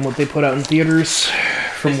better than what they put out in theaters.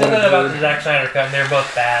 They said that about the Zack Snyder cut, and they're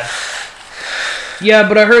both bad. Yeah,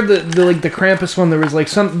 but I heard that the Krampus one, there was like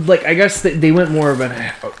some, like, I guess they went more of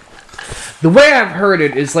an... The way I've heard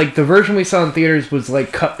it is like the version we saw in theaters was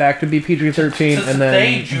like cut back to be PG-13, and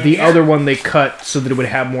then the other one they cut so that it would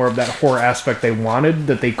have more of that horror aspect they wanted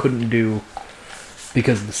that they couldn't do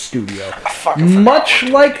because of the studio. Much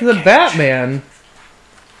like the Batman,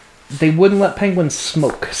 they wouldn't let Penguin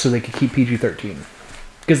smoke so they could keep PG-13.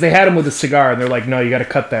 Because they had him with a cigar, and they're like, no, you got to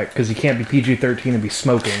cut that because you can't be PG-13 and be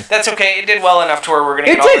smoking. That's okay. It did well enough to where we're going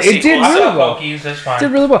to get all the sequels. It did really well. That's fine. It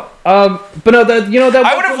did really well. But no, that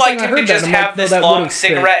I would have liked him to just have this long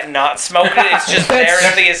cigarette and not smoke it. It's just there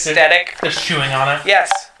for the aesthetic. Just chewing on it.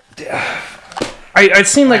 Yes. I'd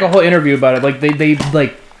seen like a whole interview about it. Like they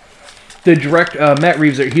like the director Matt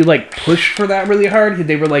Reeves. He like pushed for that really hard.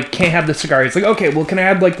 They were like, can't have the cigar. He's like, okay, well, can I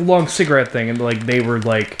have like the long cigarette thing? And like they were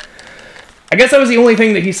like. I guess that was the only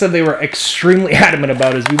thing that he said they were extremely adamant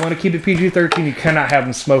about is we want to keep it PG-13, you cannot have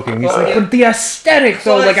them smoking. He's like, but the aesthetic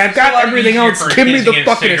though, like I've got everything else, give me the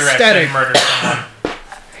fucking aesthetic.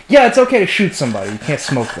 Yeah, it's okay to shoot somebody, you can't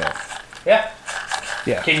smoke though. Yeah.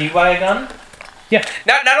 Can you buy a gun? Yeah.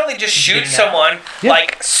 Not only just shoot someone,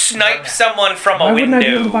 like snipe someone from a window. Why wouldn't I be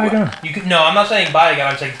able to buy a gun? No, I'm not saying buy a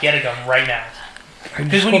gun, I'm saying get a gun right now.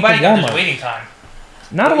 Because when you buy a gun, there's a waiting time.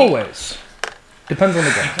 Not always. Depends on the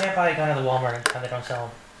gun. You can't buy a gun at the Walmart in town. They don't sell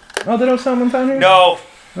them. Oh, they don't sell them in town here? No.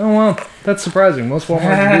 Oh, well. That's surprising. Most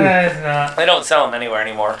Walmarts It's not. They don't sell them anywhere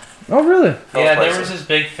anymore. do. Oh, really? Yeah, there was this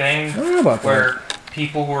big thing I don't know about that. where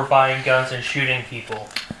people were buying guns and shooting people.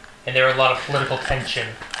 And there were a lot of political tension.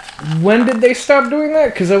 When did they stop doing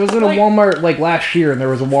that? Because I was in a Like- Walmart last year, and there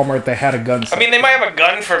was a Walmart that had a gun. I mean, they might have a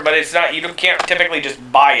gun for it, but it's not. You can't typically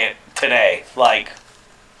just buy it today. Like,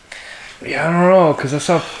 Yeah, I don't know, because I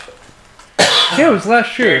saw. Yeah, it was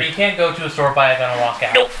last year. You can't go to a store, buy a gun, and walk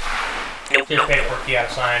out. Nope. Nope. There's paperwork you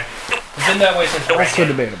gotta sign. It's been that way since Also Reagan.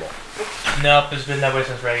 debatable. Nope, it's been that way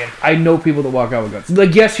since Reagan. I know people that walk out with guns.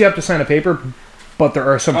 Like, yes, you have to sign a paper, but there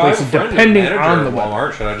are some places depending on the weapon.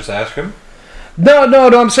 Walmart. Should I just ask him? No.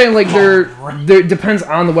 I'm saying like there depends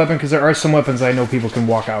on the weapon because there are some weapons I know people can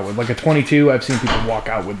walk out with. Like a 22, I've seen people walk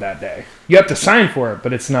out with that day. You have to sign for it,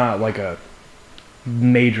 but it's not like a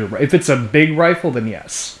major. If it's a big rifle, then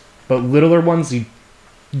yes. But littler ones, you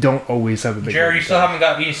don't always have a big. Jared, you still rifle.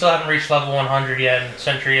 haven't reached level 100 yet in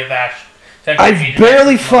Century of Ash. I've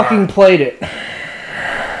barely fucking played it.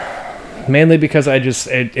 Mainly because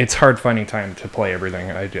it's hard finding time to play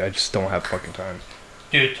everything. I just don't have fucking time.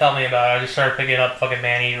 Dude, tell me about it. I just started picking up fucking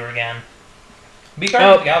Man-Eater again. Be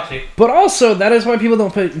Guardians of the Galaxy. But also, that is why people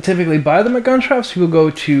don't typically buy them at gun shops. People go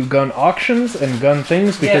to gun auctions and gun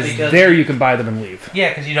things because there you can buy them and leave. Yeah,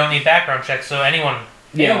 because you don't need background checks, so anyone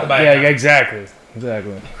can buy yeah, a gun. exactly.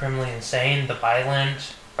 Criminally insane, the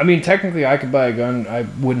violent. I mean, technically, I could buy a gun. I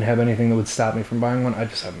wouldn't have anything that would stop me from buying one. I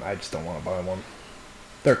just don't want to buy one.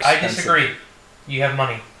 They're expensive. I disagree. You have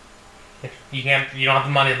money. If you don't have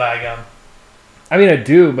the money to buy a gun. I mean, I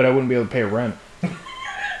do, but I wouldn't be able to pay rent.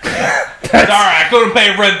 It's alright, I couldn't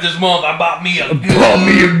pay rent this month. I bought me a gun. Bought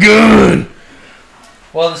me a gun.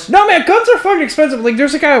 Well, No, man, guns are fucking expensive. Like,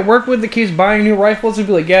 there's a guy I work with that keeps buying new rifles. He'd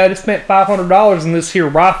be like, yeah, I just spent $500 on this here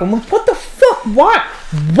rifle. I'm like, what the fuck? Why?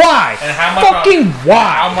 Why? And how much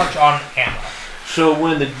why? How much on ammo? So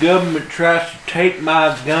when the government tries to take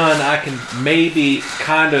my gun, I can maybe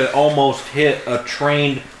kind of almost hit a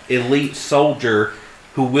trained elite soldier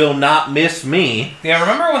who will not miss me. Yeah,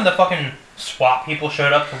 remember when the fucking SWAT people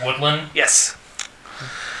showed up to Woodland? yes.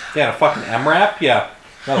 Yeah, a fucking MRAP? Yeah.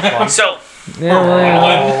 That was fun.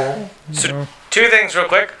 So, two things real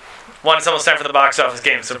quick. One, it's almost time for the box office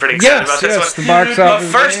game, so I'm pretty excited about this one. The box But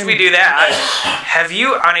office first game. we do that, have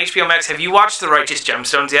you, on HBO Max, have you watched The Righteous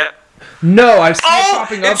Gemstones yet? No, I've seen it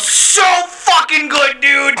popping up. It's so fucking good,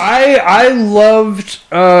 dude! I loved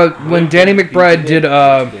when Danny McBride did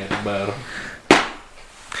I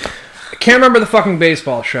can't remember the fucking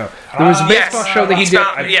baseball show. There was a baseball show that he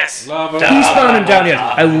did. Yes. Eastbound and Down. Yes,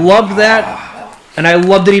 I loved that, and I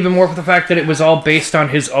loved it even more for the fact that it was all based on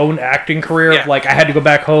his own acting career. Yeah. Like I had to go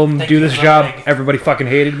back home, do this job. Everybody fucking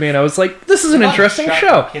hated me, and I was like, "This is an interesting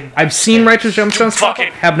show." I've seen Righteous Gemstones.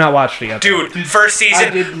 Fucking- have not watched it yet. Dude, first season, I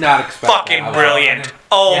did not expect fucking that. brilliant.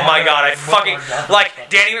 Oh Yeah, my god, I fucking, like,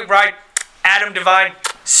 Danny McBride, Adam Devine,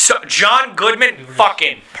 John Goodman,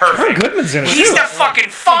 fucking John perfect. Goodman's in it. He's too. the fucking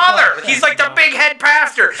father. He's like the big head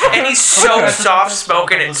pastor, and he's so soft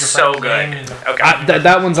spoken. It's so good. Okay.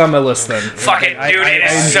 That one's on my list then. Fucking dude, it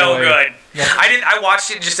is so good. I watched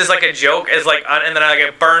it just as like a joke, as like, and then I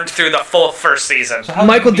get burned through the full first season.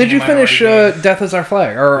 Michael, did you finish Death Is Our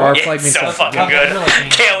Flag? Or Our Flag It's Means so Something? fucking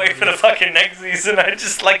good. Can't wait for the fucking next season. I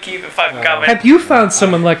just like keep it fucking coming. Have you found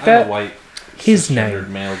someone like I'm a that? white, His cisgendered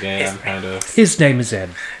name. male guy. I'm kind of. His name is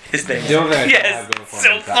Ed. His name. The only thing I Yes, have going for so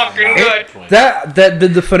me is that fucking I'm good. not That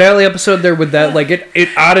the finale episode there with that, like it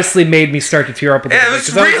honestly made me start to tear up a little Yeah, it bit. was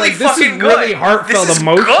 'cause I really like, this fucking is really good. heartfelt, This is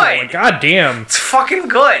emotional. good. Like, God damn. It's fucking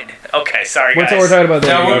good. Okay, sorry guys. What's what we're talking about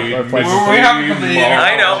there? No, Our Flag Means we haven't completed our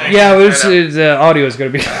I know. conversation. Yeah, I know. audio is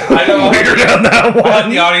going to be I know. weird on that I want one.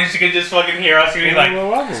 the audience to just fucking hear us and be like,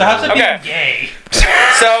 so how's it Okay. being gay?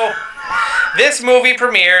 So, this movie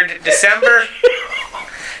premiered December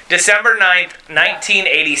 9th,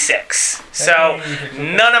 1986. So,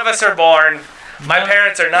 none of us are born. My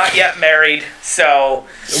parents are not yet married, so...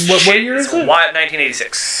 What year is it?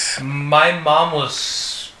 1986. My mom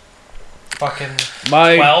was fucking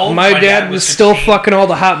My 12. my dad was still 16. fucking all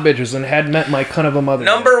the hot bitches and had met my cunt of a mother.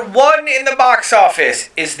 Number 1 in the box office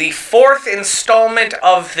is the 4th installment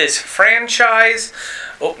of this franchise.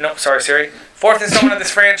 Oh, no, sorry, Siri. 4th installment of this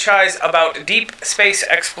franchise about deep space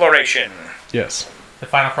exploration. Yes. The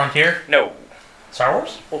Final Frontier? No. Star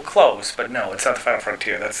Wars? Well, close, but no, it's not the Final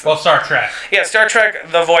Frontier. That's Well, Star Trek. yeah, Star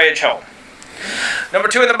Trek: The Voyage Home. Number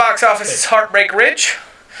 2 in the box office is Heartbreak Ridge.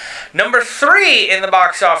 Number 3 in the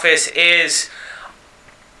box office is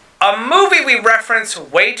A movie we reference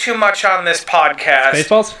way too much on this podcast.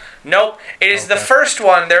 Spaceballs? Nope. It is the first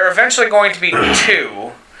one. There are eventually going to be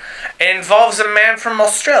 2. It involves a man from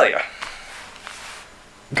Australia.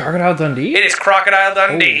 Crocodile Dundee? It is Crocodile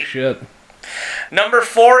Dundee. Holy shit. Number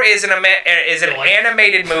 4 is an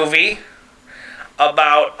animated movie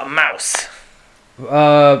about a mouse.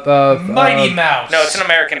 Mighty Mouse. No, it's an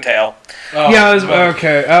American Tale. Yeah,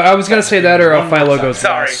 I was gonna say that or a Philo Goes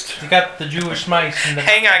Sorry. West. You got the Jewish mice. And the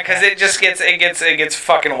Hang on, because it gets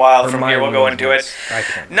fucking wild from here. We'll go into it.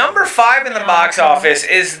 Number 5 in the box office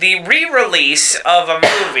is the re-release of a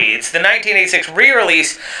movie. It's the 1986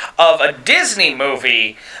 re-release of a Disney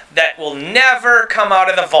movie that will never come out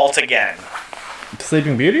of the vault again.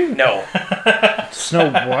 Sleeping Beauty? No.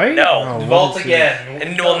 Snow White? No. The vault again.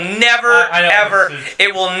 And will never, ever.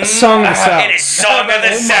 It will never. Song of the South. It is Song of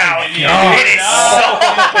the South. It is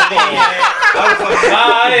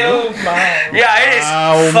Yeah, it is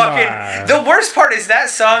fucking. The worst part is that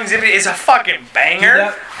song is a fucking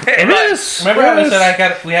banger. It is. Remember how I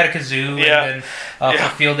said we had a kazoo Yeah. and then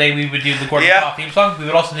for field day we would do the Gordon Shaw theme song? We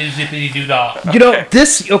would also do Zippity Doo Dah. You know,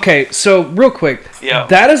 so real quick. Yeah.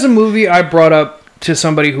 That is a movie I brought up to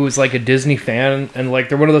somebody who was like a Disney fan, and like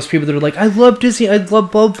they're one of those people that are like, I love Disney, I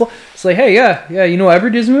love blah blah. It's like, hey, yeah, you know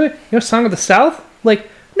every Disney movie? You know Song of the South? Like,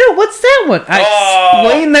 no, what's that one? I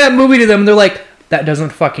explained that movie to them, and they're like, that doesn't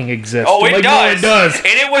fucking exist. Oh, it like, does. No, it does. And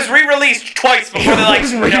it was re-released twice before they're like,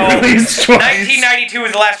 no. Re-released twice. 1992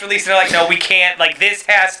 was the last release, and they're like, no, we can't. Like, this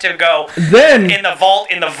has to go Then in the vault.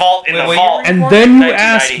 Wait, and then you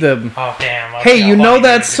ask them, oh damn! hey, you know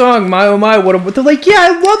that song, My Oh My? What? They're like, yeah, I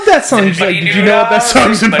love that song. She's like, did you know what that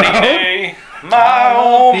song's about? My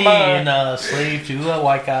oh my. Being a slave to a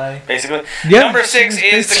white guy. Basically. Yeah, Number 6 is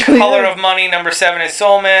The basically, Color yeah. of Money. Number 7 is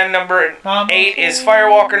Soul Man. Number 8 is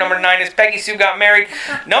Firewalker. Number 9 is Peggy Sue Got Married.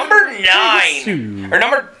 Number 9 or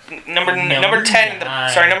number 10.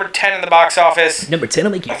 Number 10 in the box office. Number 10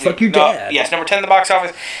 will make you fuck your dad. Yes, number 10 in the box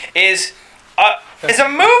office is a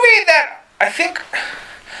movie that I think.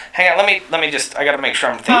 Hang on, let me just. I gotta make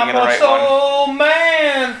sure I'm thinking of the right one. Soul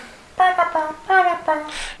Man.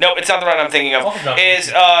 Nope, it's not the one I'm thinking of. Oh, no. Is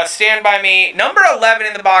Stand By Me. Number 11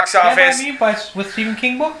 in the box office. Stand By Me with Stephen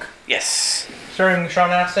King book? Yes. Starring Sean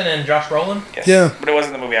Astin and Josh Brolin? Yes. Yeah. But it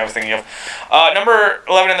wasn't the movie I was thinking of. Number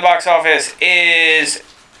 11 in the box office is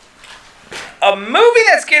a movie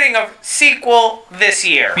that's getting a sequel this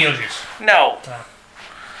year. Beetlejuice. No.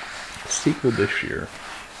 Sequel this year.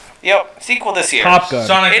 Yep, sequel this year. Top Gun.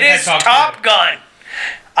 Sonic It the is Hedgehog Top 2. Gun.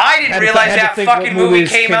 I didn't realize had to that think fucking what movie movies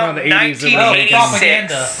came out in in the 80s and were making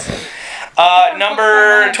 1986.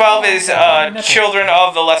 Number 12 is Children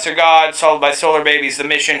of the Lesser God, followed by Solar Babies, The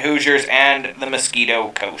Mission, Hoosiers, and The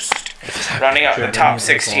Mosquito Coast. Rounding out the top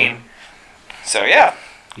 16. So, yeah.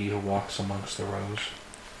 He who walks amongst the rows.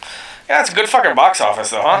 Yeah, it's a good fucking box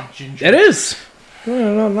office, though, huh? It is.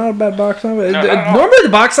 No, not a bad box office. No, not at all. Normally, the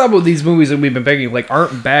box office with these movies that we've been picking like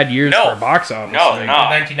aren't bad years No. for a box office. No, Like, they're not.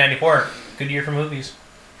 1994. Good year for movies.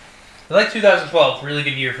 I like 2012. Really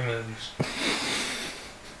good year for movies.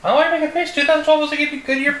 I don't want to make a face. 2012 was a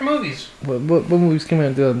good year for movies. What movies came out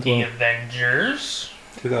in 2012? The Avengers.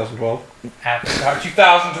 2012. Avatar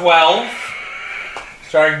 2012.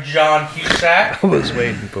 Starring John Cusack. I was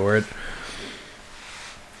waiting for it.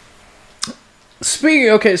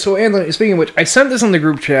 Okay, so Anthony, speaking of which, I sent this on the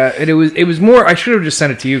group chat, and it was more. I should have just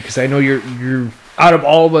sent it to you because I know you're out of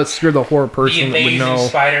all of us, you're the horror The person that would Amazing know.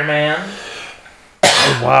 Spider-Man.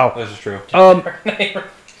 Oh, wow. This is true.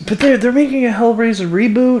 But they're making a Hellraiser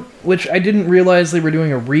reboot, which I didn't realize they were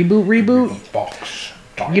doing a reboot. Box.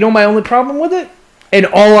 You know my only problem with it? In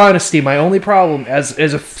all honesty, my only problem as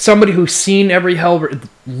somebody who's seen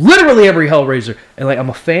literally every Hellraiser, and like I'm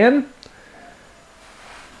a fan.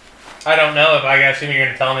 I don't know if I assume you're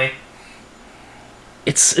going to tell me.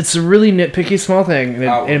 It's a really nitpicky small thing,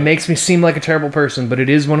 and it makes me seem like a terrible person, but it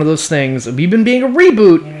is one of those things. Even being a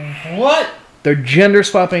reboot, What? they're gender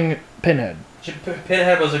swapping Pinhead.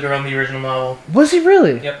 Pinhead was a girl in the original novel. Was he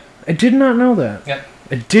really? Yep. I did not know that. Yep.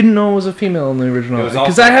 I didn't know it was a female in the original It was novel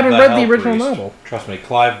because also I haven't the read Hell the original Priest. novel. Trust me,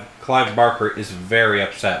 Clive Barker is very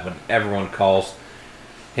upset when everyone calls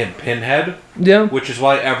him Pinhead, Yeah. which is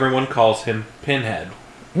why everyone calls him Pinhead.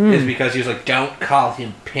 Is because he was like, don't call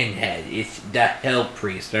him Pinhead, it's the Hell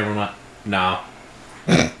Priest. And everyone went, no.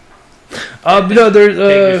 No, there's Take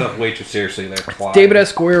yourself way too seriously there, Clive. David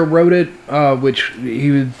S. Goyer wrote it, which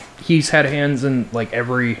he's had hands in like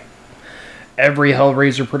every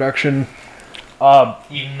Hellraiser production.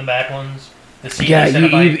 Even the bad ones. The Yeah,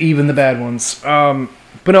 Cenobite. even the bad ones.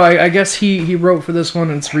 But no, I guess he wrote for this one.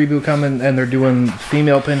 And it's a reboot coming, and they're doing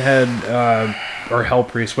female Pinhead or Hell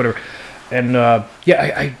Priest, whatever. And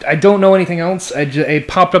I don't know anything else. It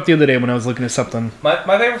popped up the other day when I was looking at something. My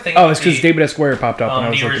favorite thing. Oh, it's because David S. Goyer popped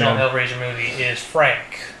up. The original Hellraiser movie is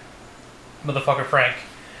Frank, motherfucker Frank.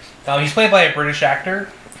 He's played by a British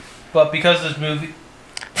actor, but because this movie,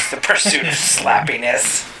 the pursuit of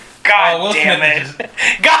slappiness. God damn it!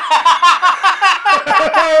 God.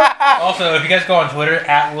 Also, if you guys go on Twitter,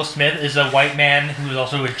 @Will Smith is a white man who is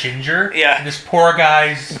also a ginger. Yeah. And this poor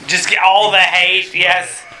guy's just get all the hate.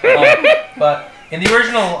 Yes. But in the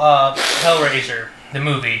original Hellraiser, the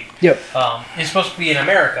movie, yep, it's supposed to be in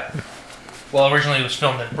America. Well, originally it was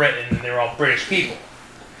filmed in Britain, and they were all British people.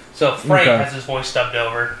 So Frank has his voice dubbed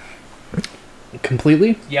over.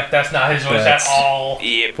 Completely? Yep, that's not his voice at all.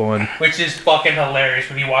 Yep. Fun. Which is fucking hilarious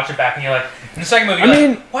when you watch it back and you're like, in the second movie, you're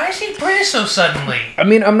like, why is he British so suddenly? I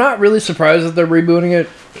mean, I'm not really surprised that they're rebooting it.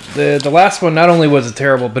 The last one, not only was it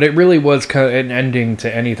terrible, but it really was kind of an ending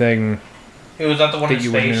to anything. It was not the one in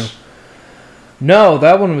space? No,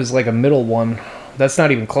 that one was like a middle one. That's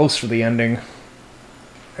not even close to the ending.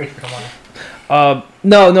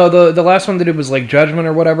 No, the last one they did was like Judgment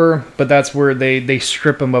or whatever, but that's where they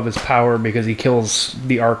strip him of his power because he kills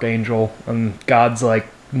the Archangel, and God's like,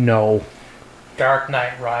 no. Dark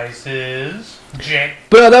Knight Rises.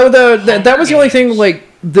 But that was the only thing, like,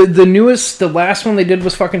 the last one they did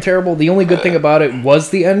was fucking terrible. The only good thing about it was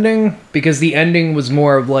the ending, because the ending was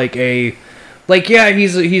more of like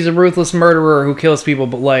he's a ruthless murderer who kills people,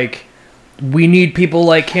 but like, we need people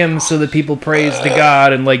like him so that people praise to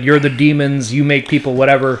God, and like, you're the demons, you make people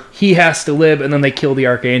whatever. He has to live, and then they kill the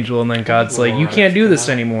Archangel, and then God's like, you can't do this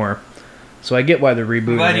anymore. So I get why they're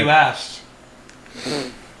rebooting. I'm glad you asked.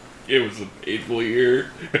 It was a painful year.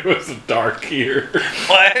 It was a dark year.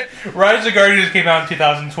 What? Rise of the Guardians came out in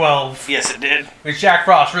 2012. Yes, it did. With Jack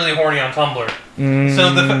Frost really horny on Tumblr.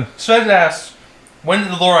 So Sven asked, when did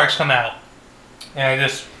the Lorax come out? And I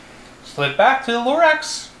just slid back to the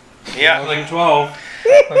Lorax. Yeah. 2012.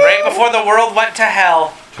 Right before the world went to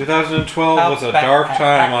hell. 2012 was a dark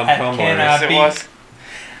time on Tumblr. Yes, it was.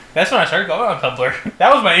 That's when I started going on Tumblr.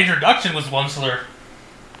 That was my introduction, was Onceler.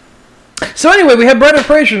 So anyway, we have Brendan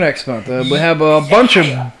Fraser next month. We have a bunch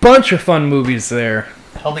of fun movies there.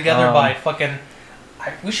 Held together by fucking...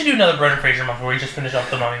 we should do another Brendan Fraser month where we just finish up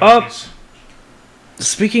the Mummy movies.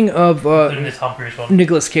 Speaking of this Tom Cruise one.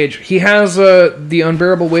 Nicolas Cage, he has The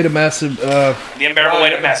Unbearable Weight of Massive... The Unbearable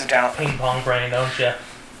Weight of Massive Talent. Ping pong brain, don't you?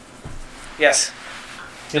 Yes.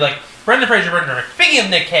 You're like, Brendan Fraser. Speaking of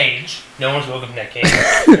Nick Cage, no one's welcome to Nick Cage.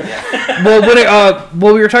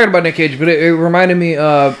 Well, we were talking about Nick Cage, but it reminded me...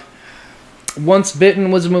 Once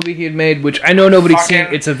Bitten was a movie he had made, which I know nobody's seen.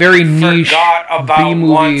 It's a very niche forgot about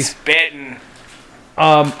B-movie. Once Bitten.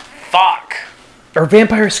 Fuck. Or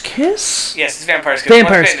Vampire's Kiss? Yes, it's Vampire's Kiss.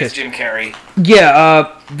 Vampire's Kiss. Is Jim Carrey.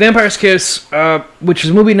 Yeah, Vampire's Kiss, which is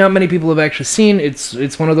a movie not many people have actually seen.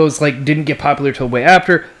 It's one of those, like, didn't get popular till way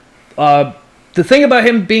after. The thing about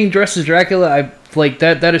him being dressed as Dracula,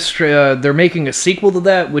 that is they're making a sequel to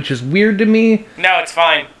that, which is weird to me. No, it's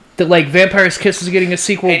fine. That, like, Vampire's Kiss is getting a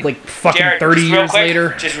sequel, fucking Jared, 30 years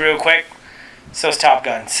later. Just real quick. So's Top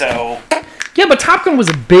Gun, so... Yeah, but Top Gun was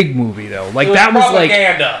a big movie, though. Like, that was,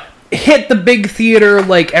 propaganda. Hit the big theater,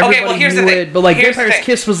 like, everybody knew it. But, like, Vampire's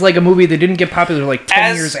Kiss was, like, a movie that didn't get popular, like,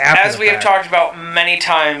 10 years after. As we have talked about many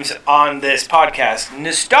times on this podcast,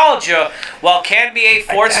 nostalgia, while can be a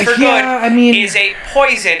force for good, is a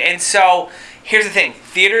poison. And so, here's the thing.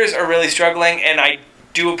 Theaters are really struggling, and I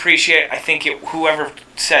do appreciate, I think whoever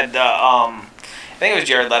said I think it was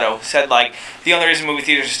Jared Leto, said, like, the only reason movie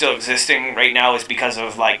theaters are still existing right now is because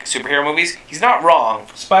of, like, superhero movies. He's not wrong.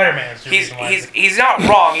 Spider-Man's He's not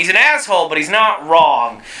wrong. He's an asshole, but he's not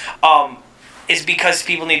wrong. It's because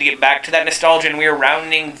people need to get back to that nostalgia, and we're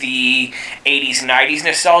rounding the 80s, 90s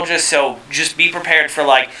nostalgia, so just be prepared for,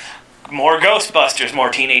 like, more Ghostbusters, more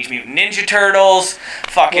Teenage Mutant Ninja Turtles,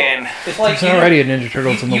 fucking... Well, it's like there's already a Ninja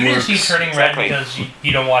Turtles in the works. You didn't see Turning Red because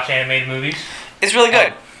you don't watch animated movies. It's really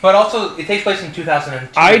good. But also, it takes place in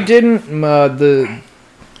 2002. I didn't, The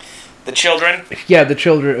children? Yeah, the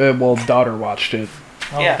children, daughter watched it.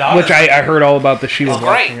 Yeah. Which I heard all about that she was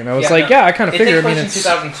watching, and I was I kind of figured, it takes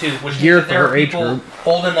place in 2002, which geared means that there for her are age people group.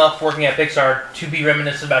 old enough working at Pixar to be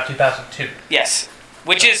reminiscent about 2002. Yes.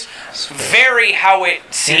 Which is very how it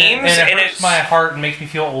seems. And it hurts my heart and makes me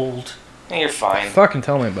feel old. You're fine. Fucking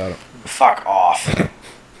tell me about it. Fuck off.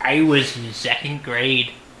 I was in 2nd grade.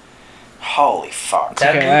 Holy fuck.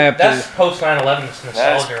 That's post 9/11 nostalgia.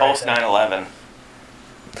 That is post 9/11.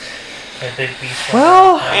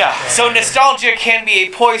 Well, yeah. So nostalgia can be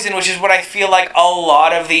a poison, which is what I feel like a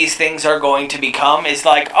lot of these things are going to become. Is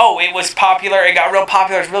like, oh, it was popular, it got real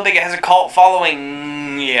popular, it's real big, it has a cult following.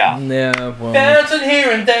 Yeah. Yeah, well. Bouncing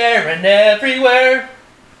here and there and everywhere.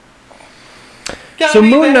 So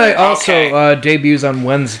Moon Knight also debuts on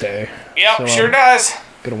Wednesday. Yep, so sure does.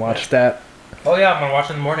 Gonna watch that. Oh yeah, I'm gonna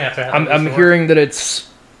watch it in the morning after. I'm hearing that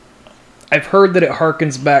I've heard that it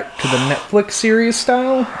harkens back to the Netflix series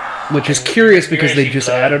style, which is curious because they just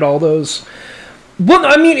added all those. Well,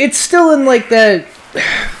 I mean, it's still in like that.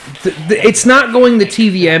 It's not going the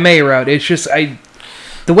TVMA route. It's just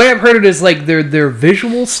the way I've heard it is like their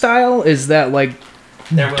visual style is that like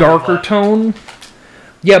darker tone.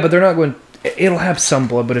 Yeah, but they're not going. It'll have some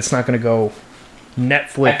blood, but it's not going to go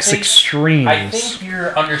Netflix extremes. I think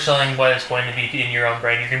you're underselling what it's going to be in your own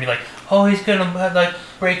brain. You're going to be like, oh, he's going to like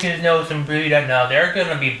break his nose and bleed out. No, there's going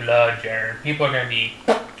to be blood there. People are going to be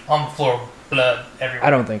on the floor with blood everywhere. I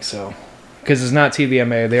don't think so. Because it's not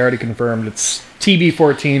TVMA. They already confirmed it's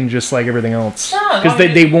TB14 just like everything else. Because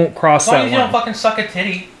they won't cross that line. As long as you don't fucking suck a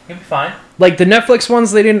titty, you'll be fine. Like the Netflix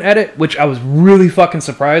ones they didn't edit, which I was really fucking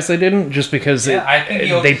surprised they didn't, just because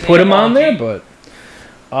they put them on there, but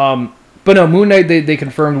no, Moon Knight they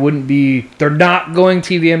confirmed wouldn't be. They're not going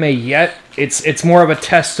TVMA yet. It's more of a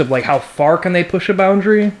test of like how far can they push a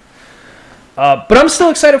boundary. But I'm still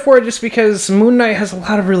excited for it just because Moon Knight has a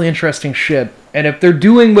lot of really interesting shit, and if they're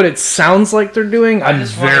doing what it sounds like they're doing, I'm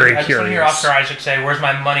very curious. I just want to hear Oscar Isaac say, "Where's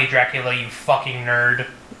my money, Dracula? You fucking nerd."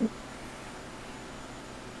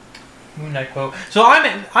 Moon Knight quote. So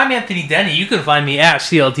I'm Anthony Denny. You can find me at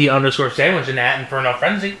CLT_sandwich and at Inferno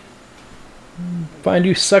Frenzy. Find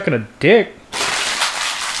you sucking a dick.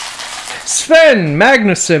 Sven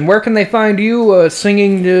Magnuson, where can they find you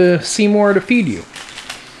singing to Seymour to feed you?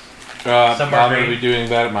 I'm going to be doing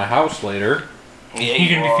that at my house later. Yeah, you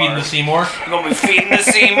going to be feeding the Seymour? You're going to be feeding the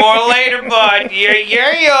Seymour later, bud.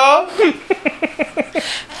 Yeah.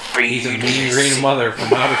 He's a mean green mother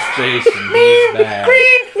from outer space, and he's bad.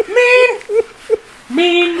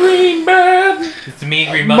 Mean green bad. It's the mean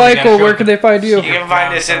green mother. Michael, where can they find you? You can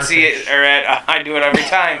find us at I do it every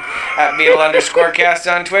time, at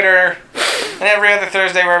Beetle_cast on Twitter, and every other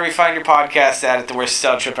Thursday wherever you find your podcast at the worst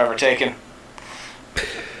cell trip ever taken.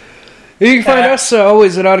 You can find us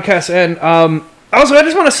always at Oddcast, and also I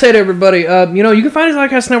just want to say to everybody, you can find us at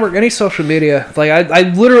Oddcast Network, any social media. Like I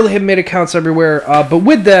literally have made accounts everywhere. But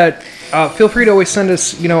with that, feel free to always send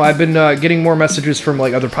us. I've been getting more messages from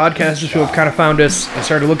like other podcasters who have kind of found us and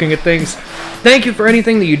started looking at things. Thank you for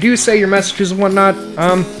anything that you do say, your messages and whatnot.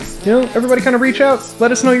 Everybody kind of reach out,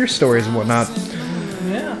 let us know your stories and whatnot.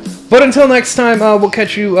 Yeah. But until next time, we'll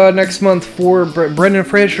catch you next month for Brendan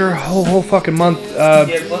Fraser. Whole fucking month.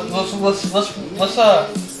 Let's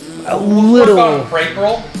a little work on break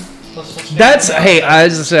roll. That's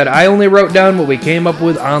as I said, I only wrote down what we came up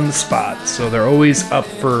with on the spot, so they're always up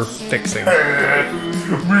for fixing. It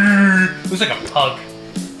was like a pug.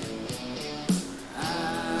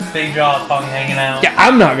 Big jaw tongue hanging out. Yeah,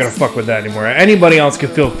 I'm not gonna fuck with that anymore. Anybody else can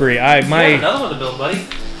feel free. You have another one to build, buddy.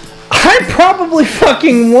 I probably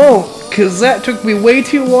fucking won't, because that took me way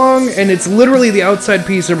too long, and it's literally the outside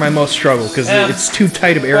piece are my most struggle, because it's too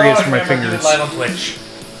tight of areas for my fingers. Live on Twitch.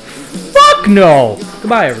 Fuck no!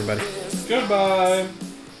 Goodbye, everybody. Goodbye.